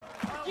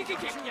You can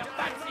kick your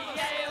fancy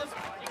ales,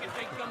 you can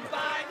drink them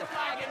by the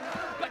flagon,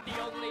 but the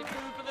only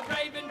food for the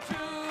brave and true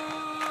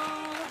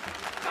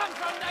comes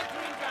from the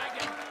Green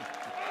Dragon.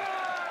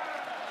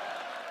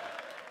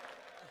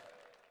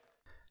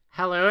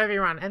 Hello,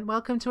 everyone, and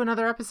welcome to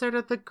another episode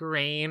of the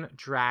Green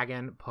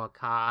Dragon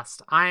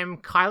podcast. I'm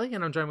Kylie,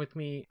 and I'm joined with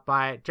me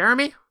by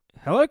Jeremy.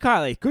 Hello,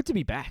 Kylie. Good to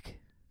be back.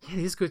 Yeah,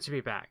 it is good to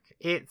be back.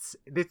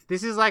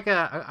 This is like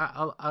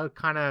a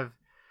kind of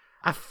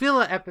a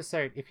filler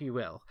episode, if you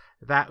will,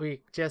 that we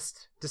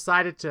just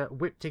decided to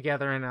whip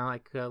together in a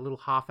little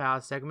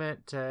half-hour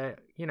segment to,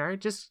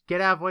 just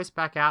get our voice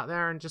back out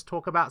there and just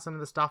talk about some of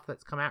the stuff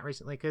that's come out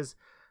recently, because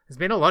there's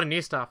been a lot of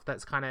new stuff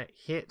that's kind of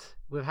hit.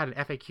 We've had an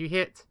FAQ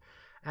hit,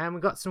 and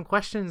we've got some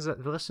questions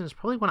that the listeners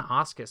probably want to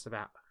ask us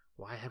about.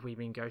 Why have we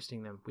been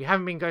ghosting them? We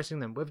haven't been ghosting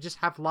them. We just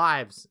have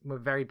lives. We're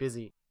very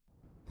busy.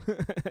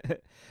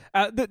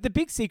 The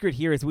big secret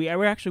here is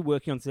we're actually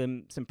working on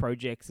some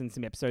projects and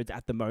some episodes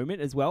at the moment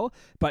as well,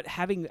 but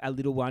having a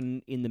little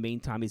one in the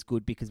meantime is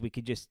good because we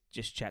could just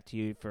chat to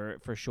you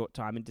for a short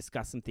time and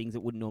discuss some things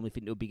that wouldn't normally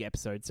fit into a big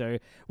episode. So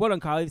well done,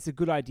 Kylie. It's a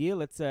good idea.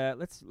 Let's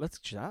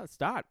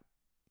start.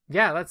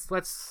 Yeah, let's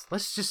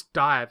just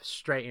dive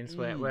straight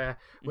into it. We're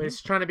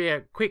just trying to be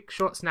a quick,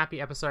 short,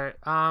 snappy episode.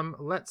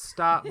 Let's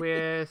start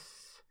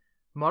with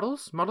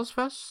models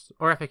first,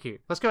 or FAQ.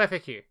 Let's go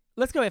FAQ.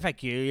 Let's go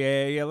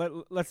FAQ. Yeah.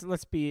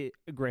 Let's be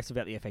aggressive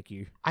about the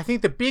FAQ. I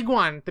think the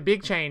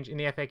big change in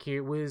the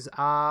FAQ was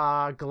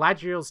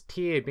Galadriel's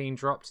tier being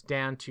dropped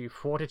down to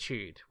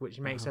Fortitude, which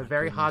makes her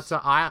very hard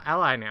to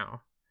ally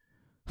now.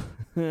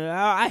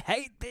 I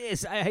hate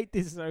this. I hate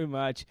this so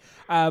much.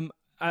 And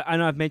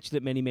I've mentioned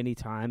it many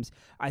times.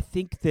 I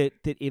think that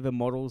if a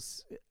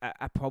model's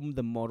a problem with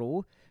the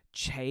model,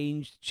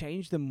 change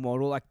the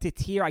model. Like the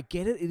tier, I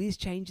get it. It is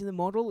changing the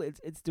model.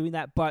 It's doing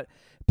that, but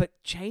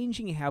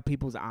changing how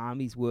people's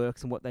armies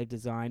works and what they've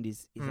designed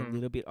is a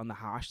little bit on the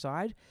harsh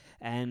side.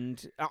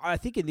 And I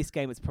think in this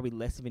game it's probably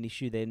less of an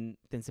issue than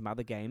some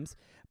other games.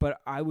 But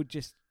I would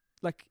just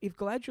if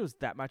Galadriel's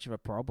that much of a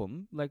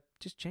problem,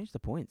 just change the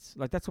points.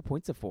 That's what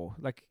points are for.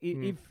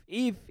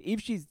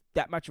 If she's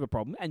that much of a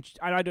problem, and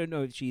I don't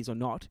know if she is or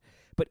not,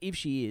 but if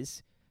she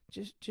is,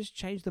 just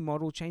change the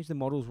model, change the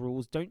model's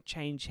rules. Don't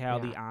change how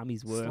the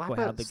armies work how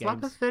the games.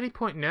 Slap a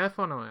 30-point nerf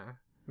on her.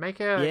 Make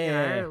her,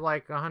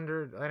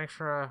 100, an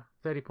extra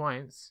 30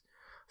 points.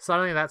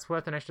 Suddenly that's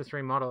worth an extra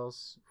 3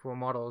 models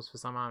for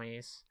some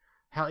armies.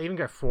 Hell, even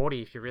go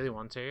 40 if you really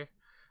want to.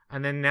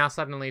 And then now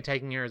suddenly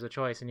taking her as a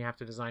choice, and you have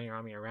to design your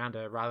army around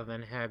her rather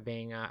than her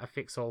being a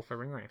fix-all for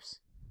ring wraiths.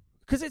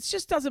 Because it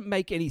just doesn't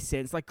make any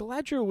sense.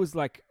 Galadriel was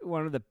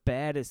one of the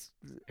baddest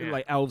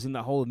elves in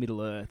the whole of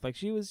Middle Earth.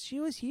 She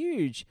was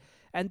huge,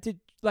 and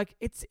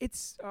it's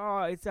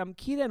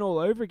Círdan all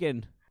over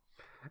again.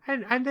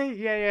 And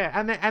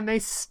they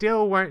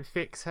still won't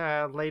fix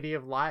her Lady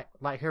of Light,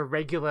 her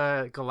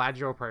regular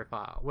Galadriel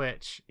profile,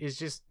 which is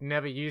just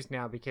never used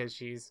now because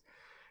she's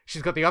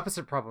got the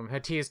opposite problem. Her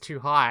tier's too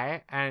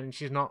high, and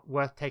she's not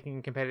worth taking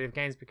in competitive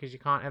games because you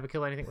can't ever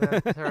kill anything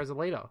with her as a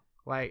leader.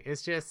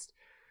 It's just,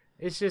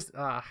 there's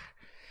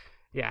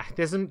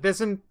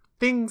some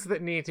things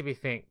that need to be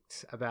think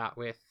about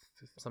with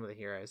some of the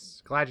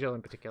heroes. Galadriel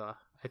in particular.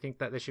 I think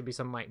that there should be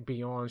some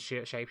beyond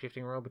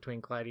shape-shifting rule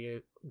between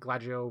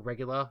Galadriel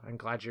regular and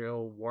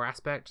Galadriel war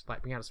aspect,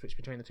 being able to switch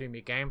between the two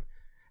mid-game.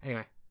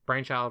 Anyway,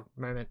 brainchild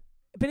moment.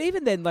 But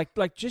even then,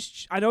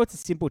 I know it's a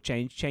simple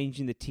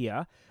changing the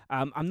tier.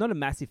 I'm not a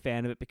massive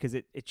fan of it because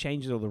it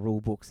changes all the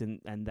rule books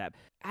and that.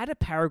 Add a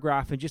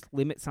paragraph and just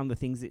limit some of the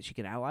things that she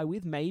can ally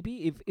with,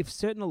 maybe. If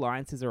certain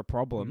alliances are a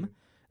problem,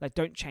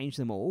 don't change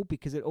them all,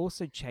 because it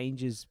also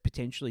changes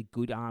potentially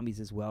good armies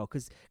as well.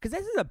 Because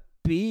this is a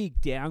big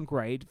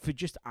downgrade for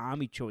just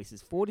army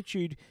choices.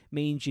 Fortitude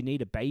means you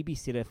need a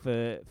babysitter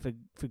for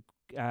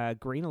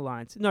green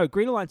alliance. No,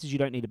 green alliances you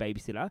don't need a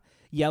babysitter.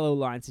 Yellow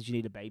alliances you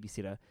need a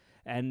babysitter.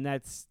 And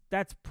that's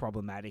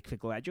problematic for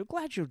Galadriel.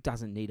 Galadriel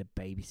doesn't need a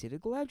babysitter.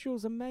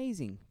 Galadriel's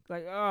amazing.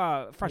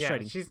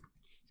 Frustrating.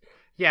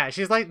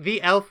 She's like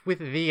the elf with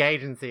the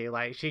agency.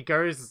 She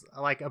goes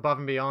above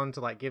and beyond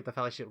to give the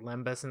Fellowship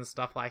Lembas and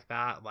stuff like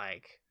that.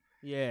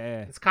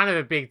 It's kind of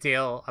a big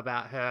deal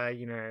about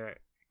her,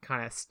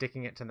 kind of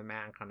sticking it to the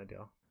man kind of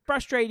deal.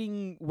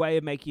 Frustrating way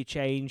of making a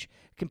change.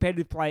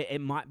 Competitive play,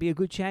 it might be a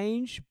good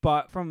change,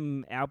 but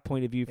from our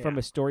point of view, from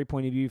a story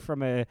point of view,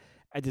 from a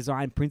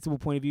design principle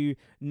point of view,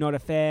 not a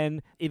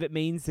fan. If it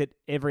means that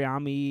every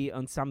army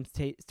on some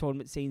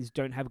tournament scenes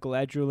don't have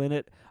Galadriel in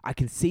it, I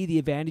can see the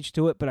advantage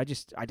to it, but I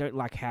don't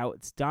like how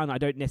it's done. I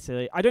don't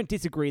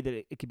disagree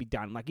that it could be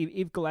done.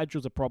 If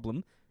Galadriel's a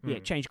problem,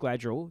 change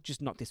Galadriel,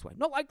 just not this way.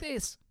 Not like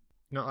this.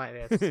 Not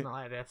like this. Not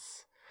like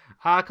this.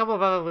 A couple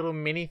of other little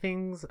mini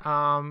things.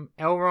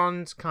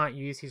 Elrond can't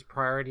use his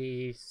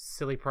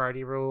silly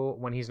priority rule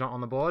when he's not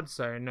on the board,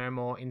 so no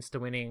more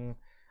insta-winning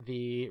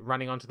the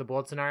running onto the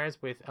board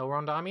scenarios with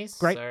Elrond armies.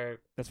 Great. So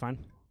that's fine.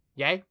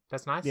 Yay,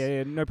 that's nice.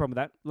 Yeah, no problem with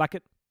that. Like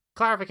it.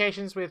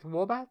 Clarifications with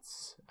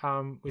Warbats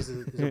is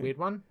a weird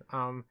one.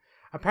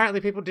 Apparently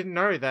people didn't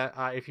know that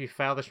if you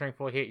fail the Strength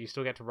 4 hit, you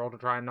still get to roll to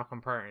try and knock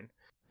on prone.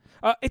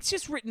 It's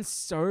just written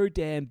so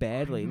damn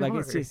badly. Like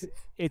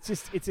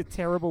it's a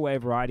terrible way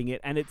of writing it.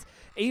 And it's,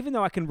 even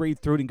though I can read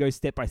through it and go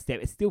step by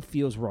step, it still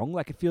feels wrong.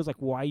 Like it feels like,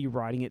 why are you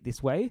writing it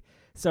this way?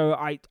 So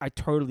I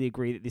totally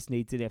agree that this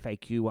needs an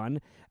FAQ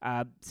one.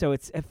 So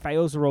it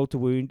fails the roll to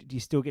wound. You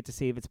still get to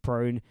see if it's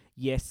prone.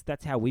 Yes,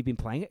 that's how we've been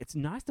playing it. It's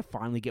nice to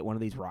finally get one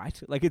of these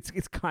right. Like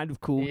it's kind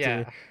of cool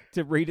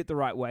to read it the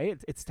right way.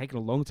 It's taken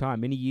a long time,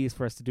 many years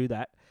for us to do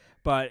that.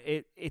 But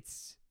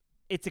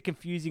it's a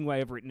confusing way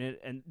of written it,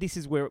 and this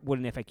is what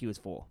an FAQ is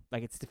for.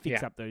 Like, it's to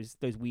fix up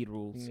those weird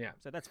rules. Yeah.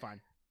 So that's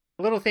fine.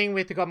 A little thing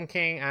with the Goblin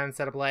King and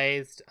Set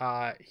Ablaze,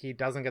 he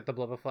doesn't get the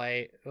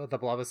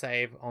blubber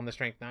save on the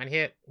Strength 9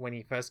 hit when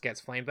he first gets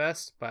Flame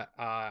Burst, but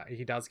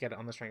he does get it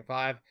on the Strength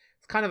 5.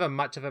 It's kind of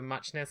a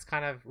muchness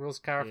kind of rules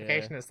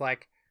clarification. Yeah. It's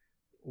like,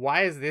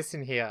 why is this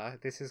in here?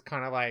 This is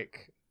kind of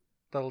like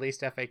the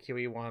least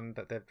FAQ-y one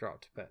that they've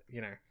dropped, but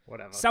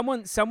whatever.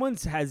 Someone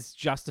has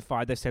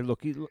justified. They said,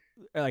 look,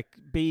 like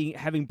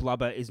having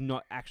blubber is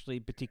not actually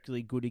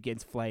particularly good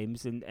against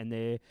flames, and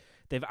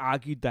they've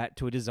argued that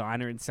to a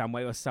designer in some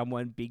way or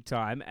someone big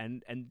time,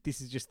 and this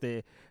is just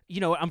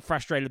I'm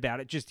frustrated about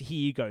it. Just here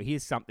you go,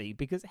 here's something,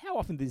 because how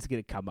often is this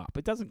going to come up?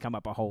 It doesn't come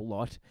up a whole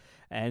lot.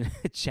 And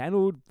a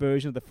channeled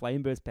version of the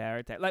Flame Burst power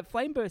attack, like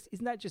Flame Burst,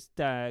 isn't that just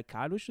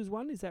Kardush's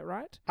one? Is that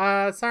right?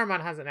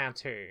 Saruman has it now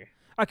too.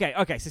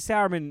 Okay, so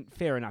Saruman,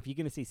 fair enough. You're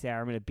going to see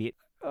Saruman a bit.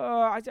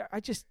 I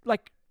just,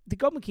 like, the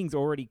Goblin King's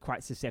already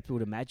quite susceptible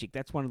to magic.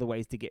 That's one of the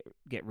ways to get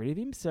rid of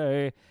him.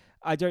 So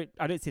I don't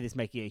see this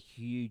making a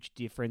huge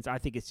difference. I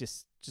think it's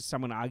just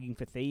someone arguing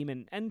for theme,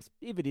 and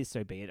if it is,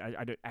 so be it.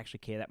 I don't actually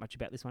care that much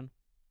about this one.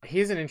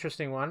 Here's an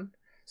interesting one.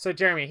 So,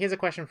 Jeremy, here's a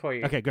question for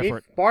you. Okay, go for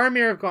it.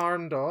 Boromir of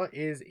Gondor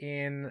is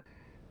in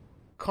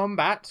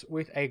combat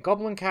with a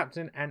Goblin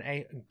Captain and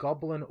a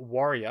Goblin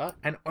Warrior,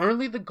 and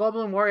only the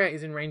Goblin Warrior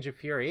is in range of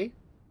Fury,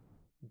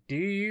 do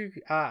you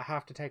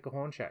have to take a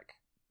horn check?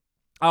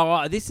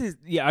 Oh, this is...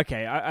 Yeah,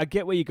 okay. I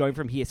get where you're going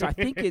from here. So I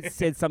think it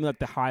said something like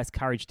the highest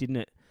courage, didn't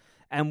it?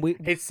 And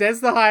it says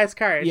the highest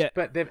courage,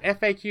 but they've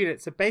FAQ'd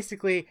it. So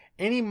basically,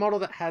 any model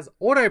that has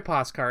auto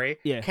pass curry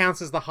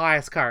counts as the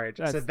highest courage.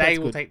 So they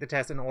will take the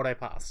test and auto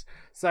pass.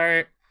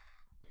 So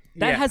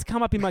that has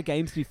come up in my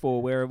games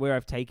before, where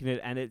I've taken it,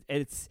 and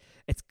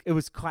it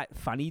was quite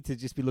funny to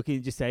just be looking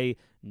and just say,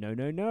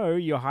 no,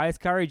 your highest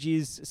courage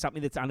is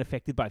something that's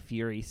unaffected by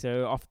fury.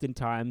 So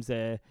oftentimes,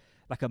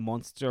 like a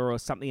monster or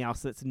something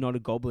else that's not a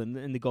goblin,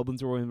 and the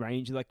goblins are all in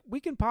range. You're like, we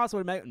can pass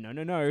automatic.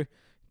 No.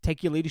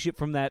 Take your leadership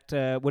from that,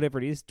 whatever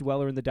it is,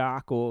 Dweller in the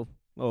Dark or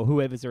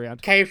whoever's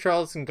around. Cave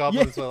trolls and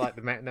goblins were like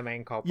the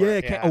main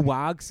culprit. Or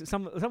wargs,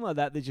 something like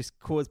that just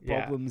cause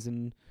problems.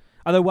 And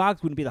although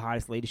wargs wouldn't be the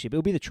highest leadership, it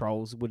would be the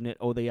trolls, wouldn't it?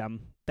 Or the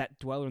that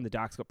Dweller in the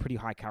Dark's got pretty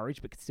high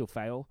courage, but could still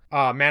fail.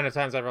 Oh man, at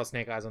times I roll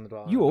snake eyes on the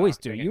Dweller. You always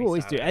do.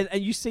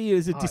 And you see it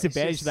as a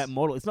disadvantage to that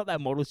model. It's not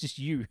that model. It's just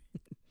you.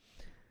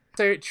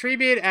 So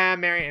Treebeard,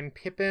 Merry, and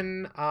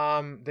Pippin.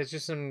 There's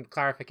just some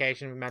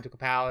clarification with magical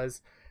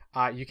powers.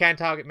 You can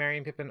target Merry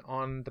and Pippin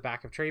on the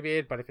back of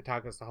Treebeard, but if it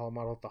targets the whole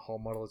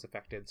model is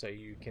affected, so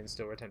you can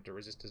still attempt to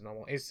resist as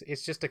normal.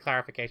 It's just a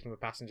clarification with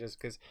passengers,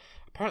 because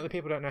apparently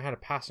people don't know how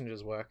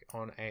passengers work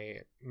on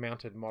a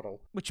mounted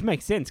model. Which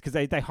makes sense, because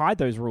they hide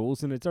those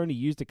rules, and it's only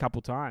used a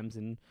couple times,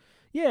 and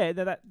yeah,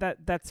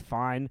 that's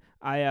fine.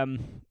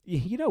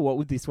 You know what,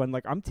 with this one,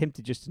 like, I'm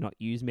tempted just to not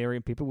use Merry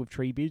and Pippin with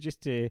Treebeard,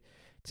 just to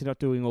not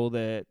doing all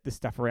the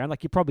stuff around.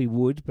 Like, you probably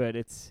would, but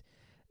it's...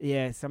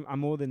 Yeah,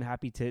 I'm more than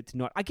happy to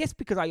not. I guess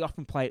because I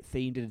often play it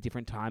themed at a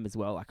different time as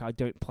well. Like, I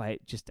don't play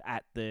it just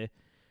at the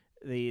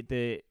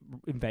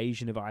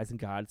invasion of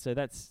Isengard. So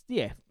that's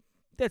fair.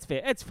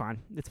 It's fine.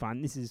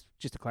 This is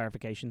just a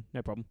clarification.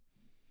 No problem.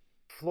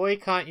 Floy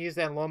can't use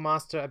their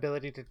Lawmaster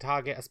ability to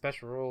target a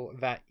special rule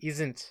that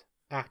isn't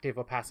active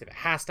or passive. It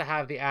has to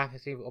have the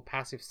active or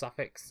passive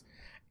suffix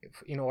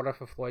in order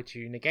for Floy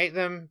to negate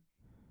them.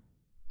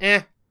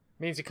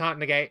 Means you can't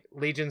negate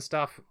Legion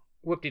stuff.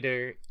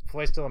 Whoop-de-doo.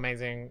 Floy's still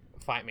amazing.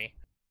 Fight me.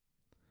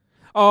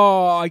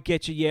 Oh, I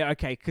get you. Yeah,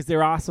 okay. Because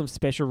there are some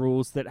special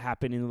rules that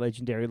happen in the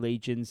Legendary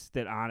Legions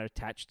that aren't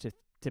attached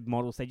to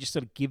models. They just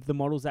sort of give the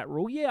models that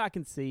rule. Yeah, I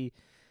can see.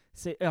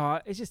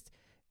 It's just...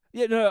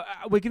 Yeah, no,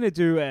 we're going to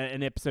do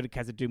an episode of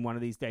Khazad-dûm one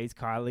of these days,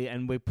 Kylie,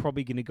 and we're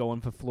probably going to go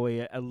on for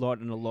Floy a lot.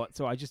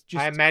 So I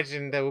I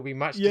imagine there will be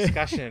much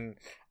discussion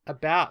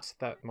about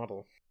that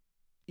model.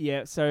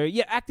 Yeah, so,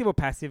 active or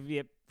passive,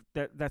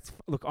 That's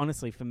look,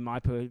 honestly, from my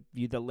point of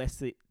view, the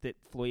less that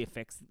Floy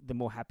affects, the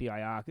more happy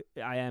I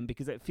am,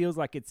 because it feels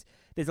like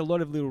there's a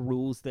lot of little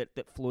rules that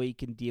Floy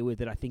can deal with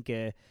that I think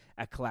are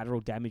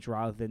collateral damage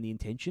rather than the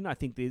intention. I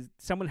think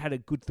someone had a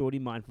good thought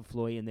in mind for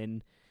Floy, and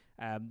then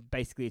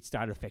basically it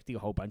started affecting a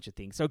whole bunch of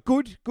things. So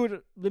good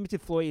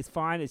limited Floy is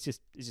fine. It's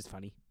just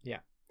funny. Yeah.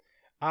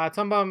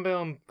 Tom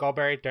Bombadil and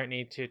Goldberry don't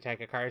need to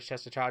take a courage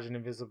test to charge an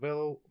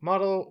invisible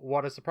model.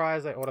 What a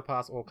surprise. They auto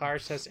pass all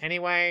courage tests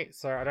anyway,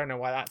 so I don't know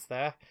why that's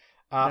there.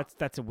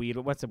 That's a weird...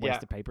 What's a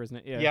waste of paper, isn't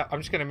it? Yeah, I'm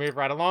just going to move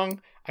right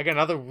along. I got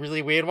another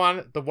really weird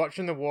one. The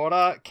Watcher in the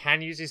Water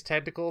can use his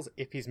tentacles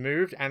if he's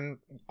moved, and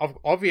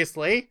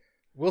obviously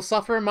will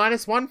suffer a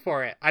 -1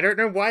 for it. I don't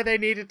know why they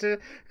needed to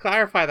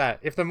clarify that.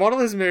 If the model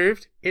is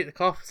moved, it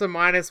costs a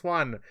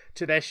 -1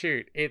 to their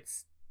shoot.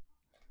 It's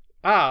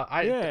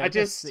I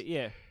just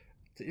it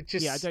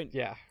just I don't.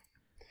 yeah.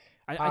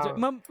 I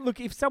don't, look,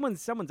 if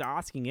someone's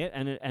asking it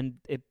and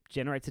it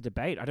generates a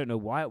debate, I don't know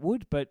why it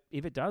would, but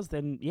if it does,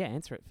 then yeah,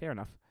 answer it. Fair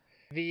enough.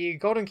 The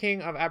Golden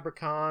King of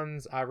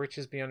Abrakan's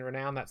riches beyond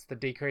renown. That's the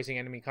decreasing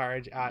enemy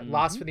courage.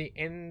 Lasts for the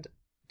end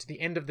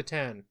of the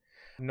turn,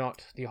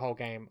 not the whole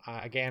game.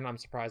 Again, I'm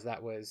surprised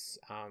that was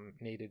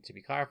needed to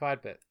be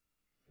clarified, but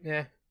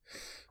yeah.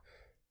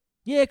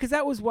 Yeah, because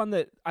that was one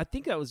that I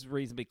think that was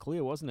reasonably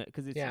clear, wasn't it?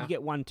 Because you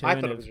get one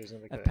turn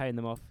of paying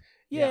them off.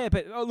 Yeah,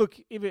 but look,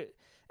 if it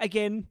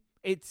again,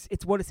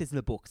 it's what it says in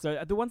the book.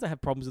 So the ones that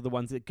have problems are the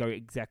ones that go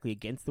exactly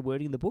against the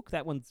wording in the book.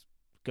 That one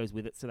goes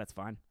with it, so that's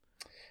fine.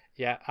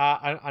 Yeah,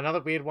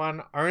 another weird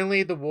one.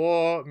 Only the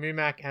War,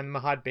 Mumak, and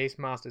Mahad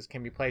Beastmasters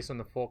can be placed on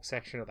the fork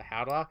section of the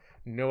Howler.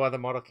 No other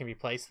model can be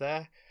placed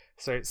there.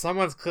 So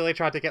someone's clearly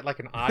tried to get like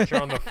an archer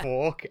on the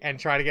fork and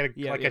try to get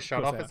a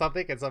shot off or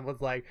something, and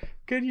someone's like,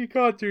 you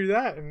can't do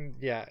that. And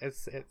yeah,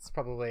 it's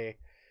probably,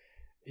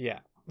 yeah.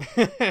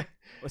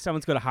 Or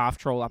someone's got a half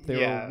troll up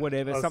there or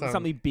whatever. Or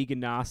something big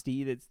and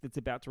nasty that's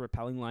about to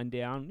rappelling line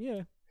down.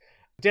 Yeah.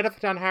 Dead of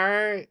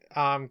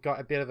Dunharrow got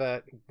a bit of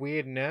a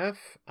weird nerf.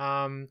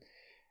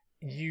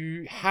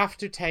 You have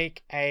to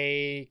take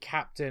a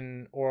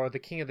captain or the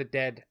King of the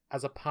Dead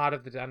as a part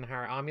of the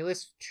Dunharrow army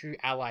list to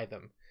ally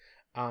them.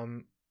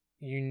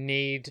 You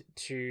need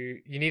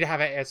to have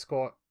an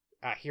escort,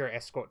 hero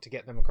escort to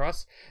get them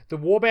across. The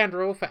warband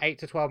rule for 8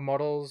 to 12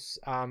 models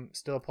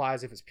still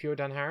applies if it's pure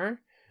Dunharrow,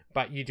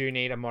 but you do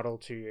need a model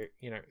to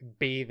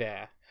be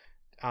there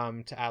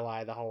to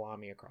ally the whole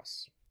army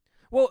across.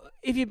 Well,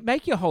 if you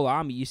make your whole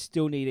army, you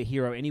still need a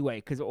hero anyway,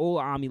 because all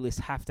army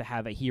lists have to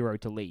have a hero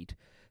to lead.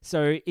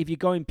 So if you're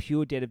going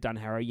pure Dead of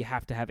Dunharrow, you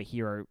have to have a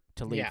hero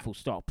to lead, full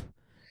stop.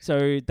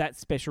 So that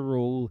special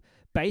rule,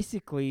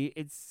 basically,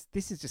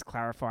 this is just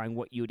clarifying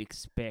what you would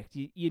expect.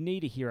 You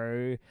need a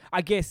hero.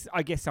 I guess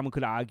someone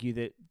could argue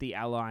that the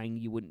allying,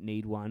 you wouldn't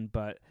need one,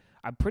 but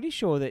I'm pretty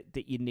sure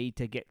that you need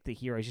to get the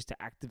heroes just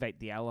to activate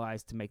the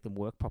allies to make them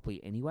work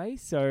properly anyway.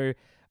 So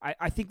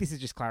I think this is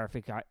just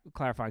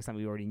clarifying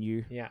something we already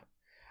knew. Yeah.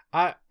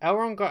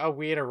 Elrond got a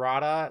weird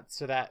errata,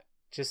 so that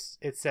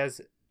it says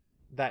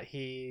that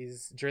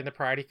he's during the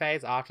priority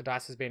phase after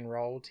dice has been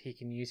rolled, he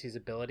can use his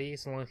ability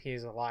so long as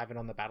he's alive and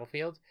on the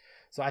battlefield.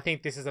 So I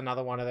think this is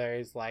another one of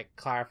those like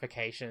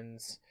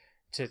clarifications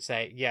to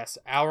say, yes,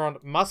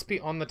 Elrond must be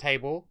on the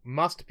table,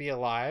 must be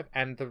alive,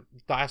 and the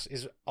dice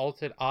is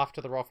altered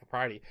after the roll for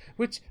priority.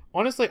 Which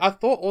honestly, I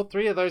thought all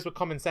three of those were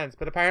common sense,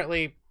 but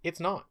apparently it's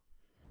not.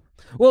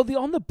 Well,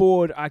 on the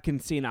board, I can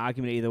see an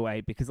argument either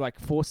way, because like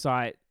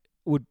foresight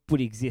would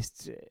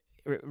exist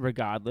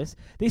regardless.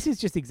 This is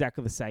just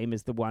exactly the same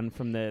as the one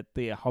from the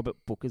Hobbit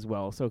book as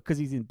well. So because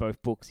he's in both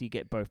books, you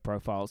get both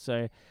profiles.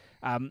 So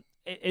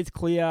it's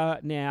clear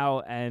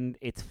now, and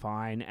it's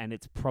fine, and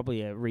it's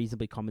probably a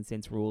reasonably common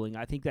sense ruling.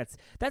 I think that's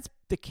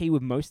the key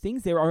with most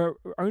things. There are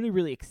only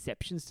really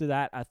exceptions to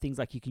that. Are things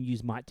like you can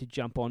use might to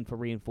jump on for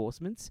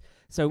reinforcements.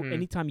 So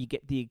anytime you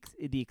get the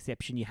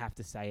exception, you have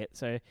to say it.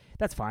 So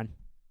that's fine.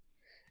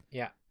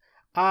 Yeah.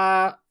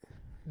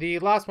 The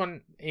last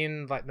one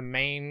in like the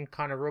main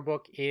kind of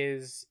rulebook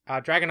is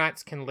Dragon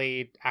Knights can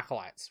lead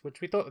acolytes, which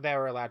we thought they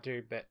were allowed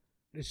to, but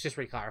it's just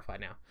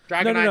reclarified now.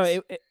 Dragon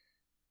Knights. No.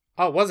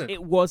 It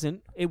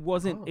wasn't. It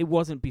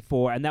wasn't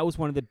before, and that was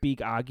one of the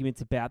big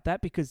arguments about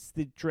that, because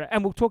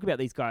and we'll talk about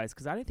these guys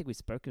because I don't think we've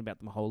spoken about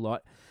them a whole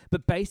lot.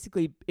 But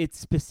basically, it's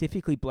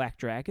specifically black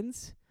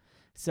dragons.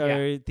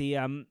 So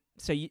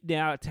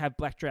now to have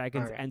black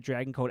dragons and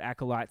dragon called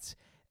acolytes.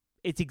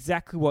 It's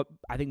exactly what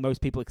I think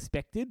most people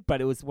expected, but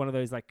it was one of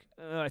those like,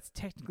 it's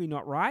technically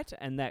not right,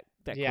 and that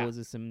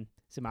causes some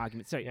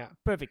arguments. So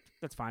perfect,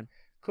 that's fine.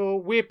 Cool.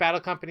 Weird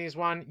Battle Companies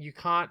one. You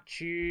can't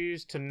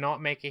choose to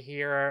not make a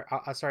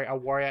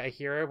warrior a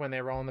hero when they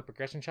roll in the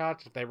progression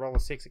chart. If they roll a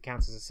 6, it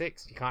counts as a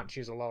 6. You can't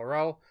choose a lower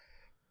roll.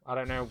 I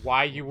don't know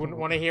why you wouldn't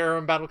want a hero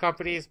in Battle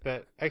Companies,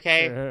 but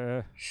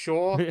okay,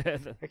 sure.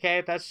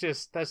 Okay, that's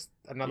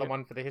another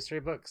one for the history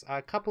books.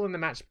 A couple in the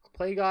match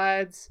play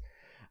guides.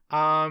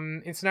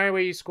 In scenario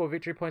where you score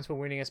victory points for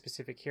wounding a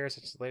specific hero,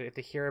 such as later, if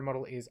the hero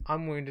model is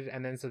unwounded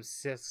and then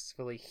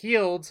successfully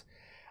healed,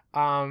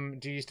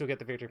 do you still get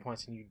the victory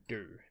points? And you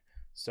do.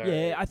 So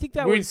yeah, I think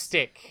that wounds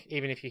stick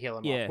even if you heal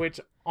them off.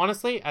 Which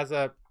honestly,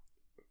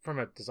 from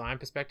a design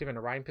perspective and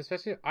a writing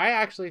perspective, I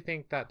actually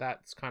think that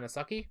that's kind of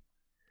sucky.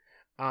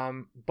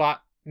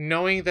 But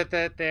knowing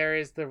that there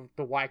is the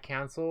White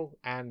Council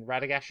and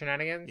Radagast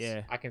shenanigans,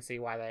 I can see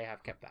why they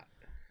have kept that.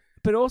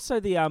 But also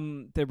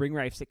the ring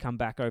wraiths that come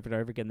back over and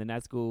over again, the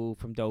Nazgul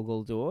from Dol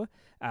Guldur,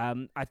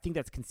 I think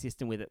that's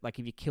consistent with it. Like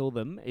if you kill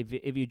them,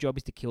 if your job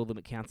is to kill them,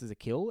 it counts as a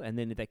kill, and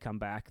then if they come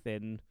back,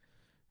 then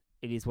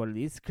it is what it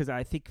is. Because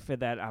I think for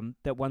that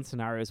one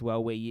scenario as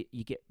well, where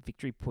you get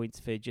victory points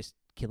for just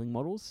killing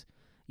models,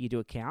 you do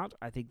a count,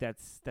 I think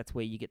that's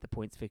where you get the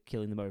points for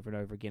killing them over and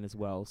over again as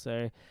well.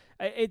 So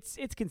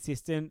it's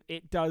consistent.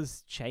 It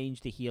does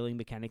change the healing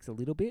mechanics a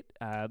little bit,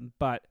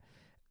 but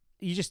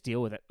you just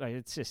deal with it. Like,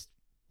 it's just,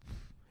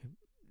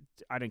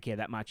 I don't care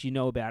that much. You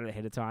know about it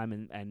ahead of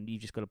time, and you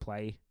just got to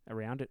play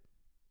around it.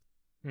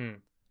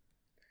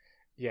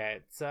 Yeah,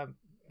 it's a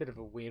bit of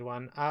a weird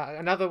one.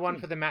 Another one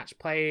for the match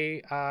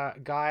play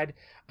guide.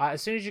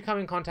 As soon as you come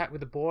in contact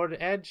with the board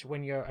edge,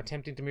 when you're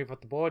attempting to move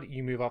off the board,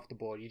 you move off the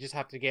board. You just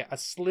have to get a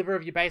sliver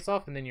of your base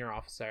off, and then you're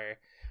off. So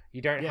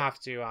you don't have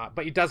to,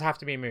 but it does have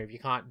to be a move. You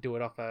can't do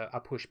it off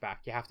a pushback.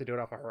 You have to do it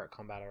off a heroic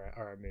combat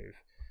or a move.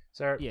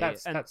 So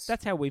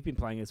that's how we've been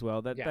playing as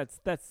well. That's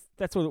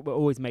what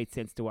always made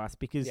sense to us,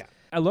 because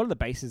a lot of the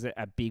bases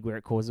are big where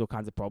it causes all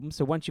kinds of problems.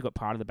 So once you got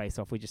part of the base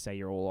off, we just say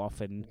you're all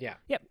off, and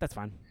that's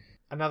fine.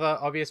 Another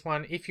obvious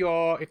one, if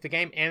the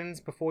game ends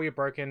before you're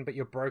broken, but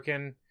you're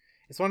broken,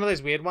 it's one of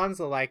those weird ones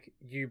that, like,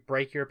 you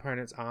break your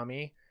opponent's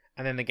army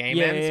and then the game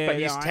ends, but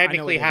you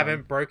technically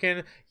haven't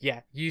broken.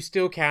 Yeah, you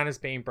still count as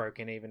being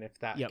broken even if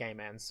that game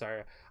ends.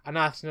 So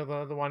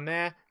another one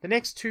there. The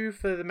next two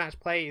for the match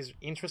play is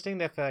interesting.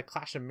 They're for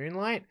Clash of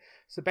Moonlight.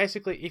 So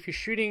basically, if you're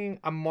shooting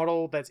a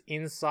model that's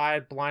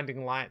inside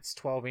blinding lights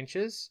 12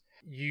 inches,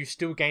 you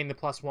still gain the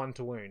 +1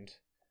 to wound,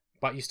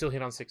 but you still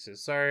hit on 6s.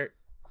 So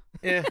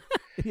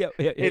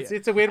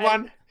it's a weird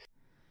one.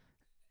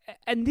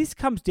 And this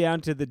comes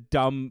down to the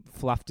dumb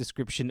fluff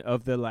description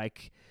of the,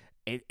 like,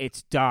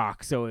 it's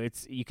dark, so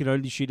you can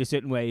only shoot a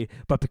certain way,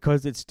 but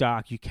because it's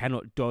dark, you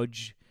cannot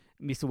dodge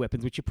missile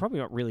weapons, which you're probably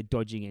not really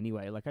dodging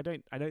anyway. Like, I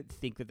don't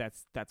think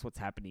that's what's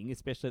happening,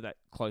 especially at that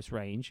close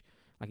range.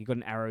 Like, you've got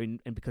an arrow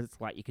and because it's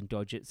light, you can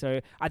dodge it.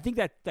 So I think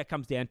that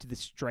comes down to the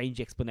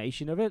strange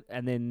explanation of it,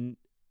 and then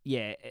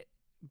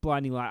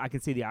blinding light. I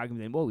can see the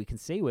argument then. Well, we can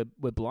see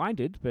we're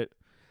blinded, but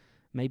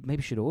maybe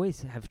you should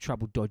always have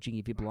trouble dodging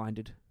if you're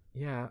blinded.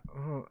 Yeah.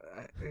 Oh,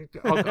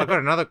 I've got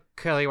another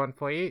curly one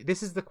for you.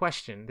 This is the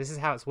question. This is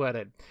how it's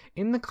worded.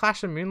 In the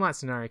Clash of Moonlight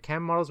scenario,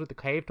 can models with the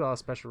Cave Dweller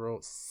special rule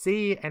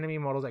see enemy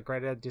models at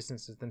greater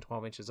distances than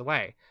 12 inches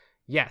away?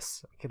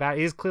 Yes. That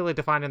is clearly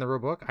defined in the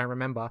rulebook, I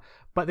remember.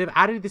 But they've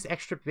added this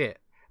extra bit,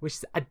 which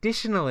is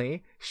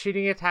additionally,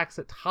 shooting attacks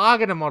that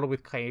target a model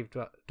with Cave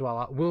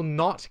Dweller will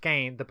not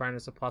gain the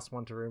bonus of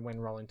 +1 to wound when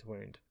rolling to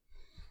wound.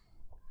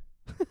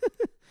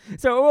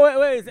 So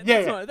wait,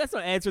 that's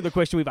not answering the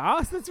question we've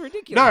asked. That's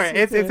ridiculous.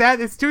 No,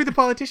 it's to the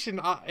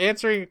politician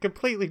answering a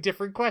completely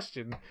different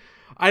question.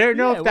 I don't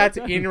know if that's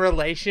in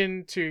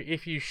relation to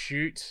if you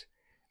shoot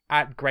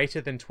at greater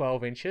than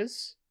 12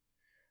 inches,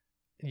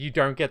 you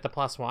don't get the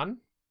 +1.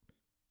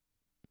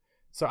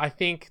 So I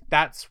think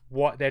that's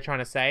what they're trying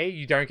to say.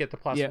 You don't get the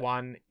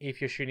 +1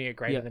 if you're shooting at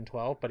greater than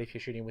 12, but if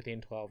you're shooting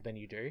within 12, then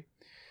you do.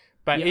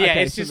 But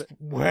it's just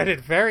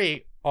worded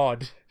very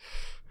odd.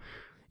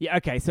 Yeah,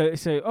 okay, so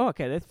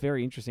that's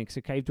very interesting.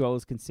 So cave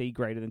dwellers can see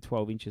greater than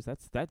 12 inches.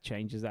 That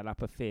changes that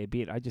up a fair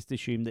bit. I just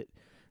assumed that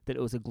it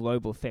was a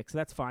global effect, so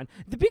that's fine.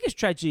 The biggest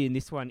tragedy in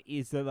this one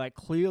is that, like,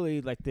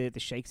 clearly, like, the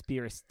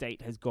Shakespeare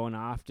estate has gone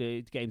after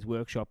Games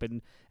Workshop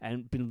and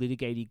been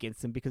litigating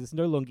against them because it's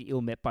no longer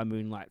ill met by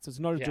moonlight. So it's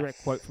not a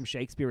direct quote from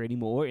Shakespeare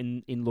anymore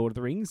in Lord of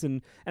the Rings,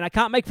 and I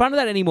can't make fun of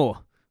that anymore.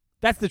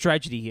 That's the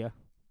tragedy here.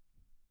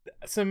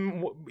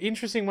 Some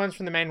interesting ones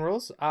from the main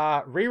rules.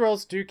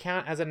 Rerolls do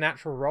count as a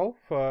natural roll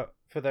for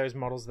those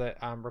models that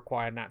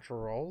require natural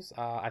rolls.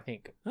 I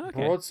think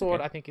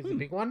Broadsword I think is the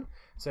big one.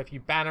 So if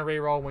you ban a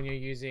reroll when you're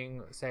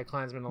using, say, a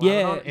Clansman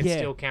Aladdin, it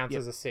still counts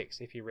as a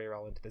 6 if you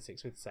reroll into the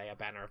 6 with, say, a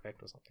banner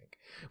effect or something,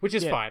 which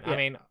is fine. I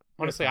mean,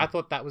 honestly, I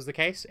thought that was the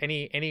case.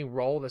 Any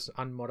roll that's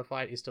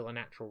unmodified is still a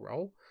natural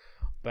roll,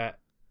 but.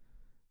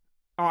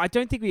 Oh, I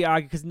don't think we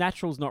argue because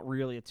natural's not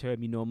really a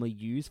term you normally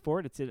use for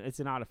it. It's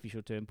an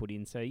artificial term put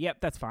in. So, yep,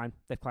 that's fine.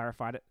 They've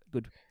clarified it.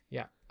 Good.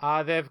 Yeah.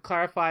 They've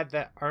clarified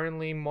that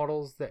only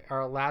models that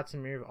are allowed to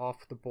move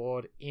off the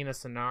board in a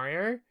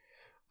scenario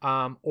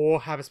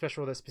or have a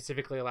special that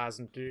specifically allows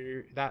them to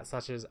do that,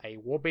 such as a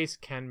war beast,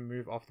 can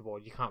move off the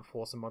board. You can't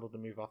force a model to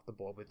move off the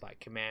board with, like,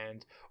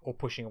 command or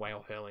pushing away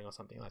or hurling or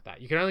something like that.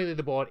 You can only leave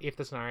the board if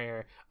the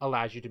scenario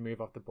allows you to move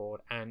off the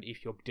board and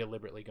if you're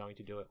deliberately going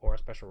to do it, or a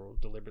special rule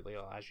deliberately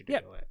allows you to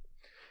do it.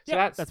 So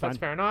that's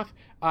fair enough.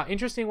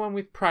 Interesting one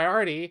with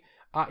priority.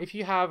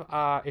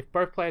 If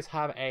both players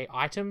have a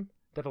item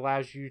that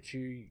allows you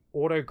to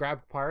auto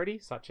grab priority,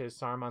 such as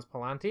Saruman's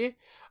Palantir,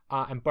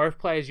 and both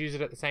players use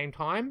it at the same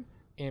time,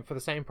 and for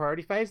the same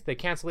priority phase, they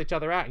cancel each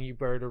other out, and you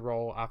go to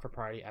roll for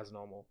priority as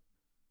normal.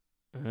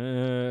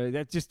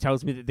 That just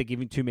tells me that they're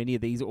giving too many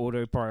of these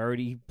auto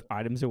priority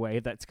items away.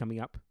 If that's coming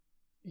up.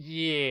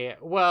 Yeah,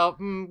 well,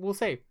 we'll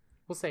see.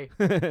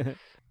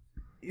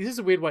 This is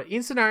a weird one.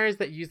 In scenarios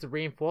that use the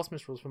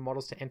reinforcements rules for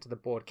models to enter the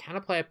board, can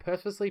a player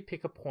purposely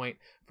pick a point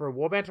for a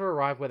warband to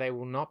arrive where they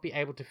will not be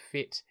able to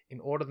fit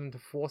in order to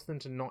force them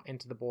to not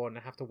enter the board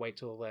and have to wait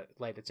till a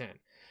later turn?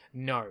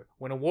 No.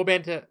 When a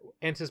warband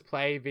enters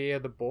play via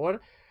the board,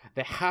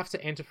 they have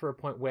to enter for a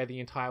point where the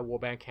entire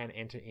warband can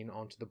enter in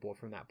onto the board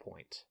from that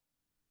point.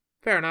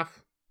 Fair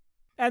enough.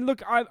 And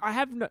look, I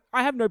have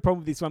no problem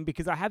with this one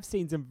because I have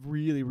seen some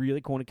really,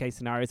 really corner case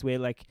scenarios where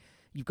like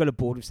you've got a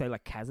board with say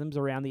like chasms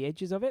around the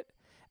edges of it,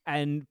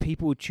 and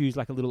people would choose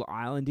like a little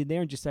island in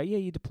there and just say, yeah,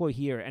 you deploy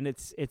here, and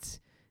it's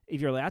if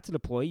you're allowed to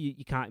deploy,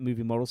 you can't move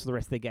your models for the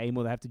rest of the game,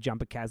 or they have to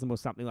jump a chasm or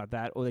something like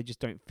that, or they just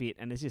don't fit,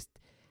 and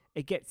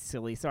it gets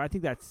silly. So I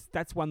think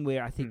that's one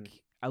where I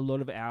think a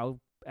lot of our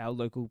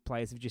local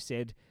players have just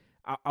said,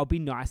 I'll be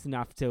nice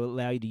enough to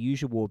allow you to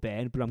use your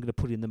warband, but I'm going to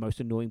put it in the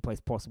most annoying place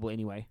possible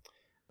anyway.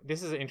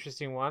 This is an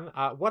interesting one.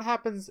 What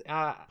happens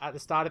at the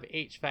start of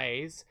each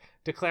phase,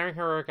 declaring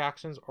heroic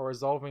actions or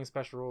resolving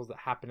special rules that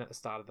happen at the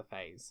start of the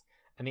phase?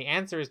 And the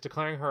answer is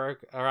declaring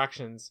heroic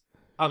actions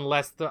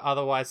unless they're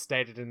otherwise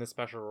stated in the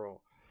special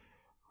rule.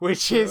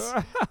 Which is,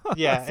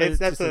 yeah,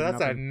 that's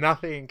a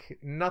nothing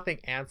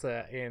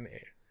answer in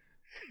it.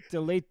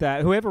 Delete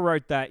that. Whoever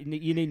wrote that,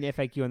 you need an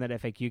FAQ on that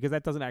FAQ because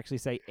that doesn't actually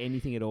say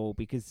anything at all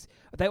because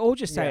they all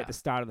just say at the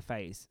start of the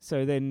phase.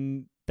 So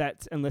then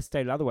that's, unless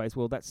stated otherwise,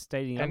 well, that's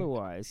stating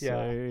otherwise.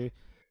 Yeah.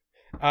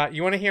 So...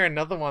 you want to hear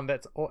another one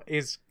that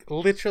is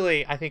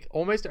literally, I think,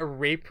 almost a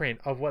reprint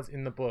of what's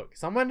in the book.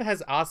 Someone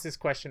has asked this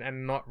question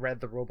and not read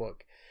the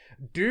rulebook.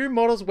 Do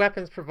models'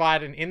 weapons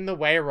provide an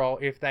in-the-way roll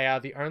if they are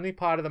the only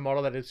part of the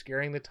model that is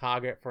obscuring the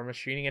target from a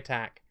shooting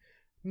attack?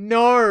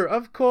 No,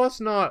 of course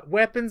not.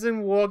 Weapons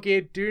and war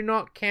gear do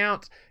not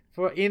count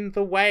for in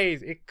the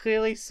ways. It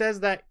clearly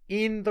says that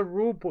in the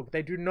rulebook.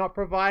 They do not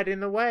provide in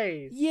the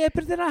ways. Yeah,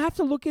 but then I have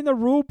to look in the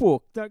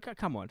rulebook.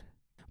 Come on.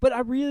 But I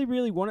really,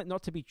 really want it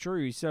not to be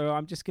true, so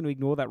I'm just going to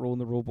ignore that rule in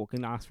the rulebook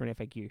and ask for an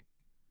FAQ.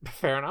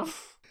 Fair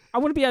enough. I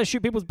want to be able to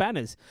shoot people's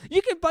banners.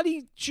 You can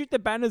bloody shoot the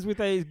banners with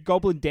a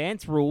goblin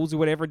dance rules or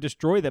whatever and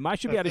destroy them. I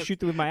should be able to shoot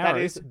them with my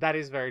arrows. That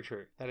is very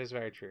true. That is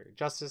very true.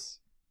 Justice...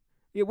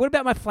 Yeah, what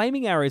about my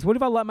flaming arrows? What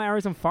if I light my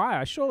arrows on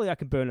fire? Surely I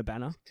can burn a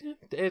banner.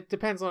 It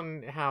depends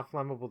on how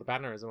flammable the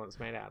banner is and what it's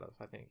made out of,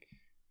 I think.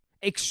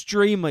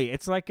 Extremely.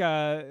 It's like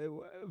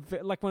one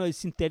of those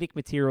synthetic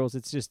materials.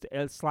 It's just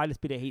a slightest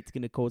bit of heat's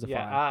going to cause a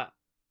fire.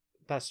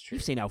 That's true.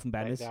 You've seen elfin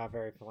banners. They are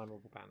very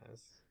flammable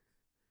banners.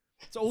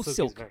 It's all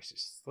silk.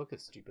 Silk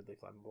is stupidly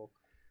flammable.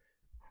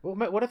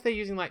 Well, what if they're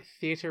using like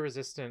theater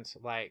resistant,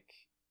 like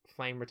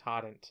flame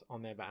retardant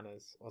on their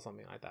banners or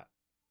something like that?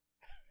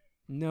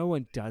 No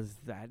one does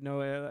that.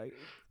 No,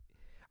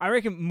 I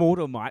reckon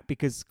Mordor might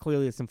because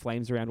clearly there's some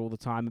flames around all the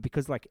time, and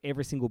because like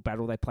every single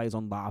battle they play is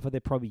on lava,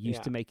 they're probably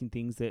used to making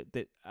things that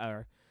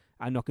are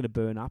not going to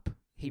burn up,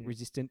 heat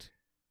resistant.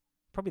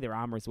 Probably their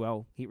armor as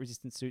well, heat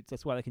resistant suits.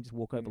 That's why they can just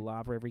walk over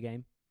lava every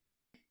game.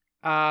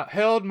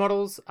 Hurled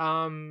models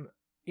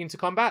into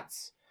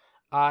combats.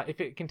 If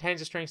it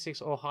contains a strength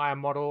 6 or higher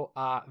model,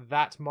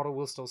 that model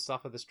will still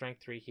suffer the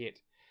strength 3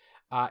 hit.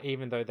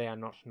 Even though they are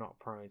not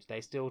prone.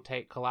 They still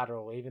take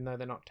collateral, even though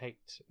they're not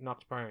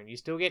knocked prone. You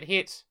still get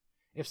hit.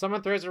 If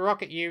someone throws a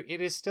rock at you, it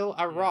is still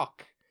a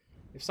rock.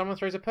 If someone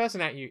throws a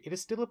person at you, it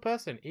is still a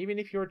person. Even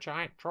if you're a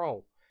giant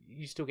troll,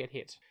 you still get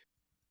hit.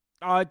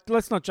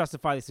 Let's not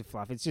justify this with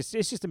fluff. It's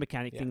just a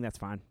mechanic thing. That's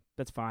fine.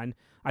 That's fine.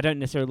 I don't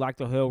necessarily like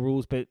the hurl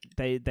rules, but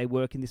they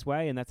work in this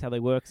way, and that's how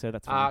they work, so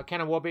that's fine. Can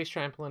a warbeast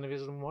trample an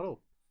invisible model?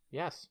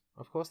 Yes,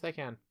 of course they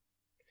can.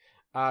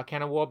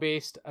 Can a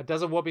warbeast...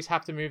 does a warbeast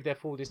have to move their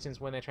full distance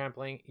when they're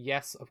trampling?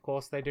 Yes, of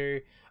course they do.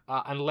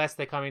 Unless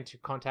they come into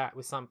contact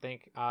with something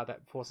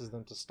that forces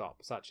them to stop,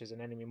 such as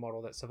an enemy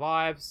model that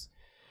survives,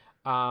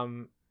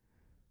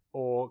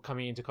 or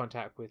coming into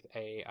contact with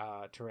a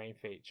terrain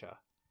feature.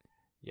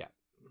 Yeah.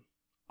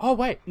 Oh,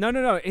 wait.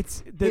 No.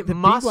 It's the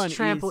must big one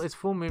trample is, its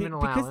full movement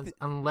allowance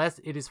unless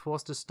it is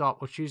forced to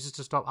stop or chooses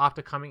to stop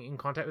after coming in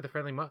contact with a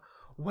friendly model.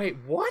 Wait,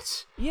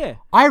 what? Yeah.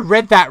 I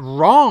read that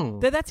wrong.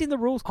 That's in the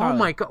rules, Kylie. Oh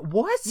my god,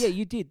 what? Yeah,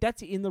 you did.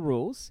 That's in the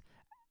rules.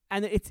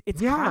 And it's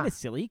kind of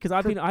silly because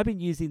I've been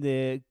using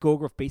the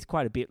Gorgoroth Beast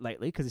quite a bit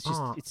lately because it's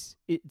just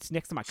it's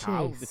next to my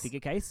car with the figure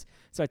case,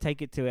 so I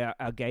take it to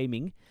our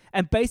gaming,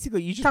 and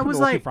basically you just put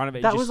an orc in front of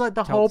it. That was like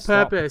the whole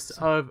purpose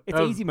of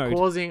easy mode,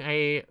 causing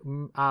a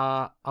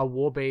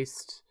war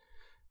beast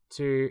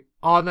to.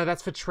 Oh no,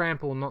 that's for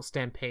trample, not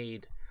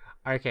stampede.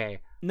 Okay.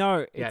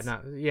 No.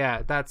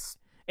 That's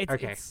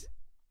okay.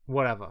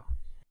 Whatever.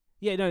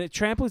 Yeah, no,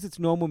 trample is its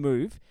normal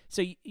move.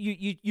 So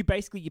you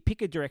basically you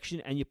pick a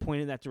direction and you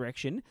point in that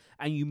direction,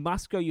 and you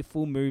must go your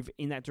full move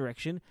in that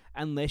direction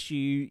unless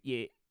you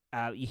hit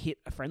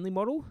a friendly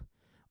model,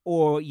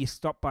 or you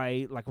stop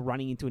by like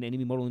running into an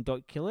enemy model and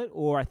don't kill it,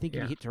 or I think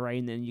if you hit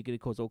terrain, then you're going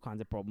to cause all kinds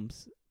of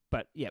problems.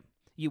 But yeah,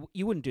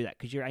 you wouldn't do that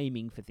because you're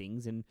aiming for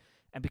things, and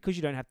because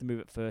you don't have to move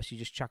it first, you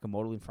just chuck a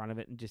model in front of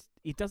it and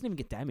it doesn't even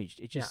get damaged.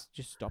 It just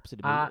stops it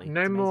immediately.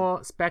 No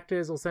more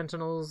specters or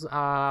sentinels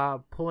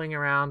pulling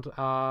around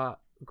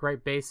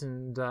Great Beast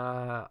and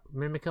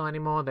Mimical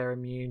anymore. They're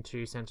immune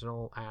to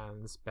sentinel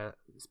and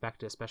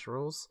specter special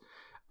rules.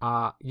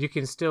 You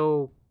can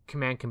still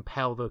command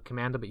compel the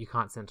commander, but you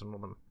can't sentinel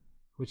them,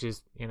 which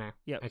is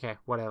okay,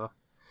 whatever.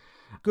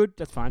 Good,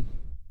 that's fine.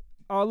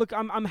 Oh look,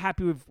 I'm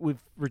happy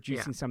with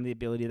reducing some of the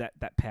ability of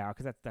that power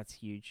because that's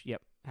huge.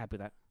 Yep, happy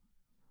with that.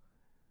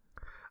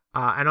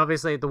 And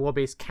obviously the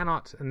Warbeast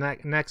cannot, and the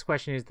next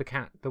question is the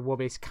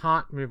Warbeast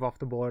can't move off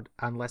the board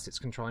unless its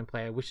controlling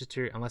player wishes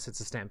to, unless it's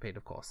a Stampede,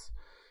 of course.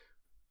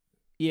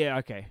 Yeah,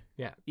 okay.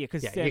 Yeah. Yeah,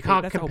 because you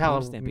can't compel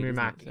a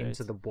Mumak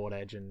into the board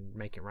edge and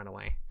make it run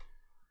away.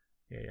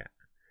 Yeah.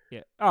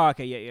 Yeah. Oh,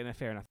 okay, yeah, no,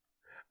 fair enough.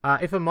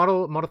 If a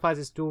model modifies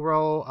its dual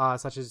roll,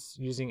 such as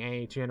using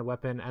a two-handed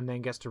weapon, and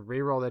then gets to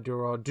re-roll their dual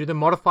roll, do the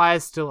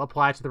modifiers still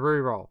apply to the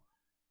re-roll?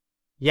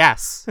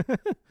 Yes.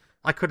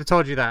 I could have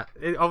told you that.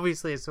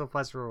 Obviously, it still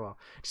applies to re-roll.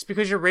 Just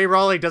because you're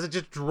re-rolling doesn't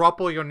just drop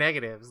all your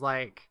negatives.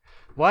 Like,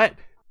 what?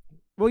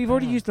 Well, you've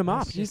already used them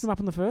up. You used them up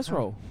on the first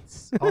roll.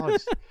 It's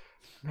odd.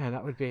 Man,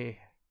 that would be...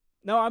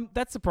 No,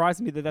 that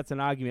surprised me that that's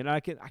an argument. I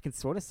can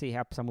sort of see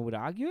how someone would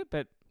argue it,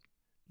 but...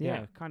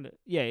 Yeah, kind of.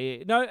 Yeah.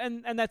 No,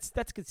 and that's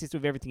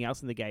consistent with everything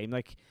else in the game.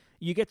 Like,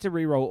 you get to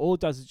reroll. All it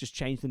does is just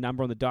change the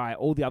number on the die.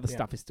 All the other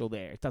stuff is still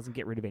there. It doesn't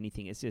get rid of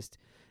anything. It's just,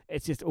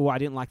 oh, I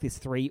didn't like this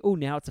 3. Oh,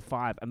 now it's a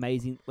 5.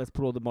 Amazing. Let's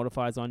put all the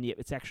modifiers on. Yep,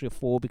 it's actually a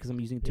 4 because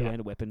I'm using a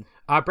two-handed weapon.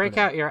 Break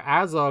out your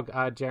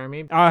Azog,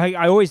 Jeremy.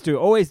 I always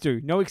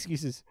do. No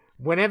excuses.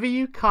 Whenever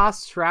you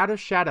cast Shroud of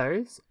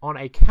Shadows on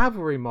a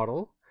cavalry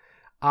model,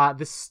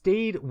 the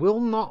steed will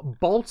not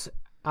bolt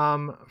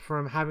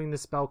from having the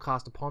spell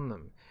cast upon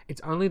them.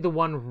 It's only the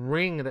one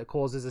ring that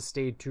causes a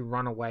steed to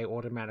run away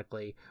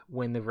automatically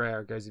when the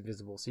rare goes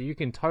invisible. So you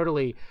can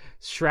totally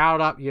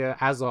shroud up your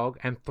Azog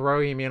and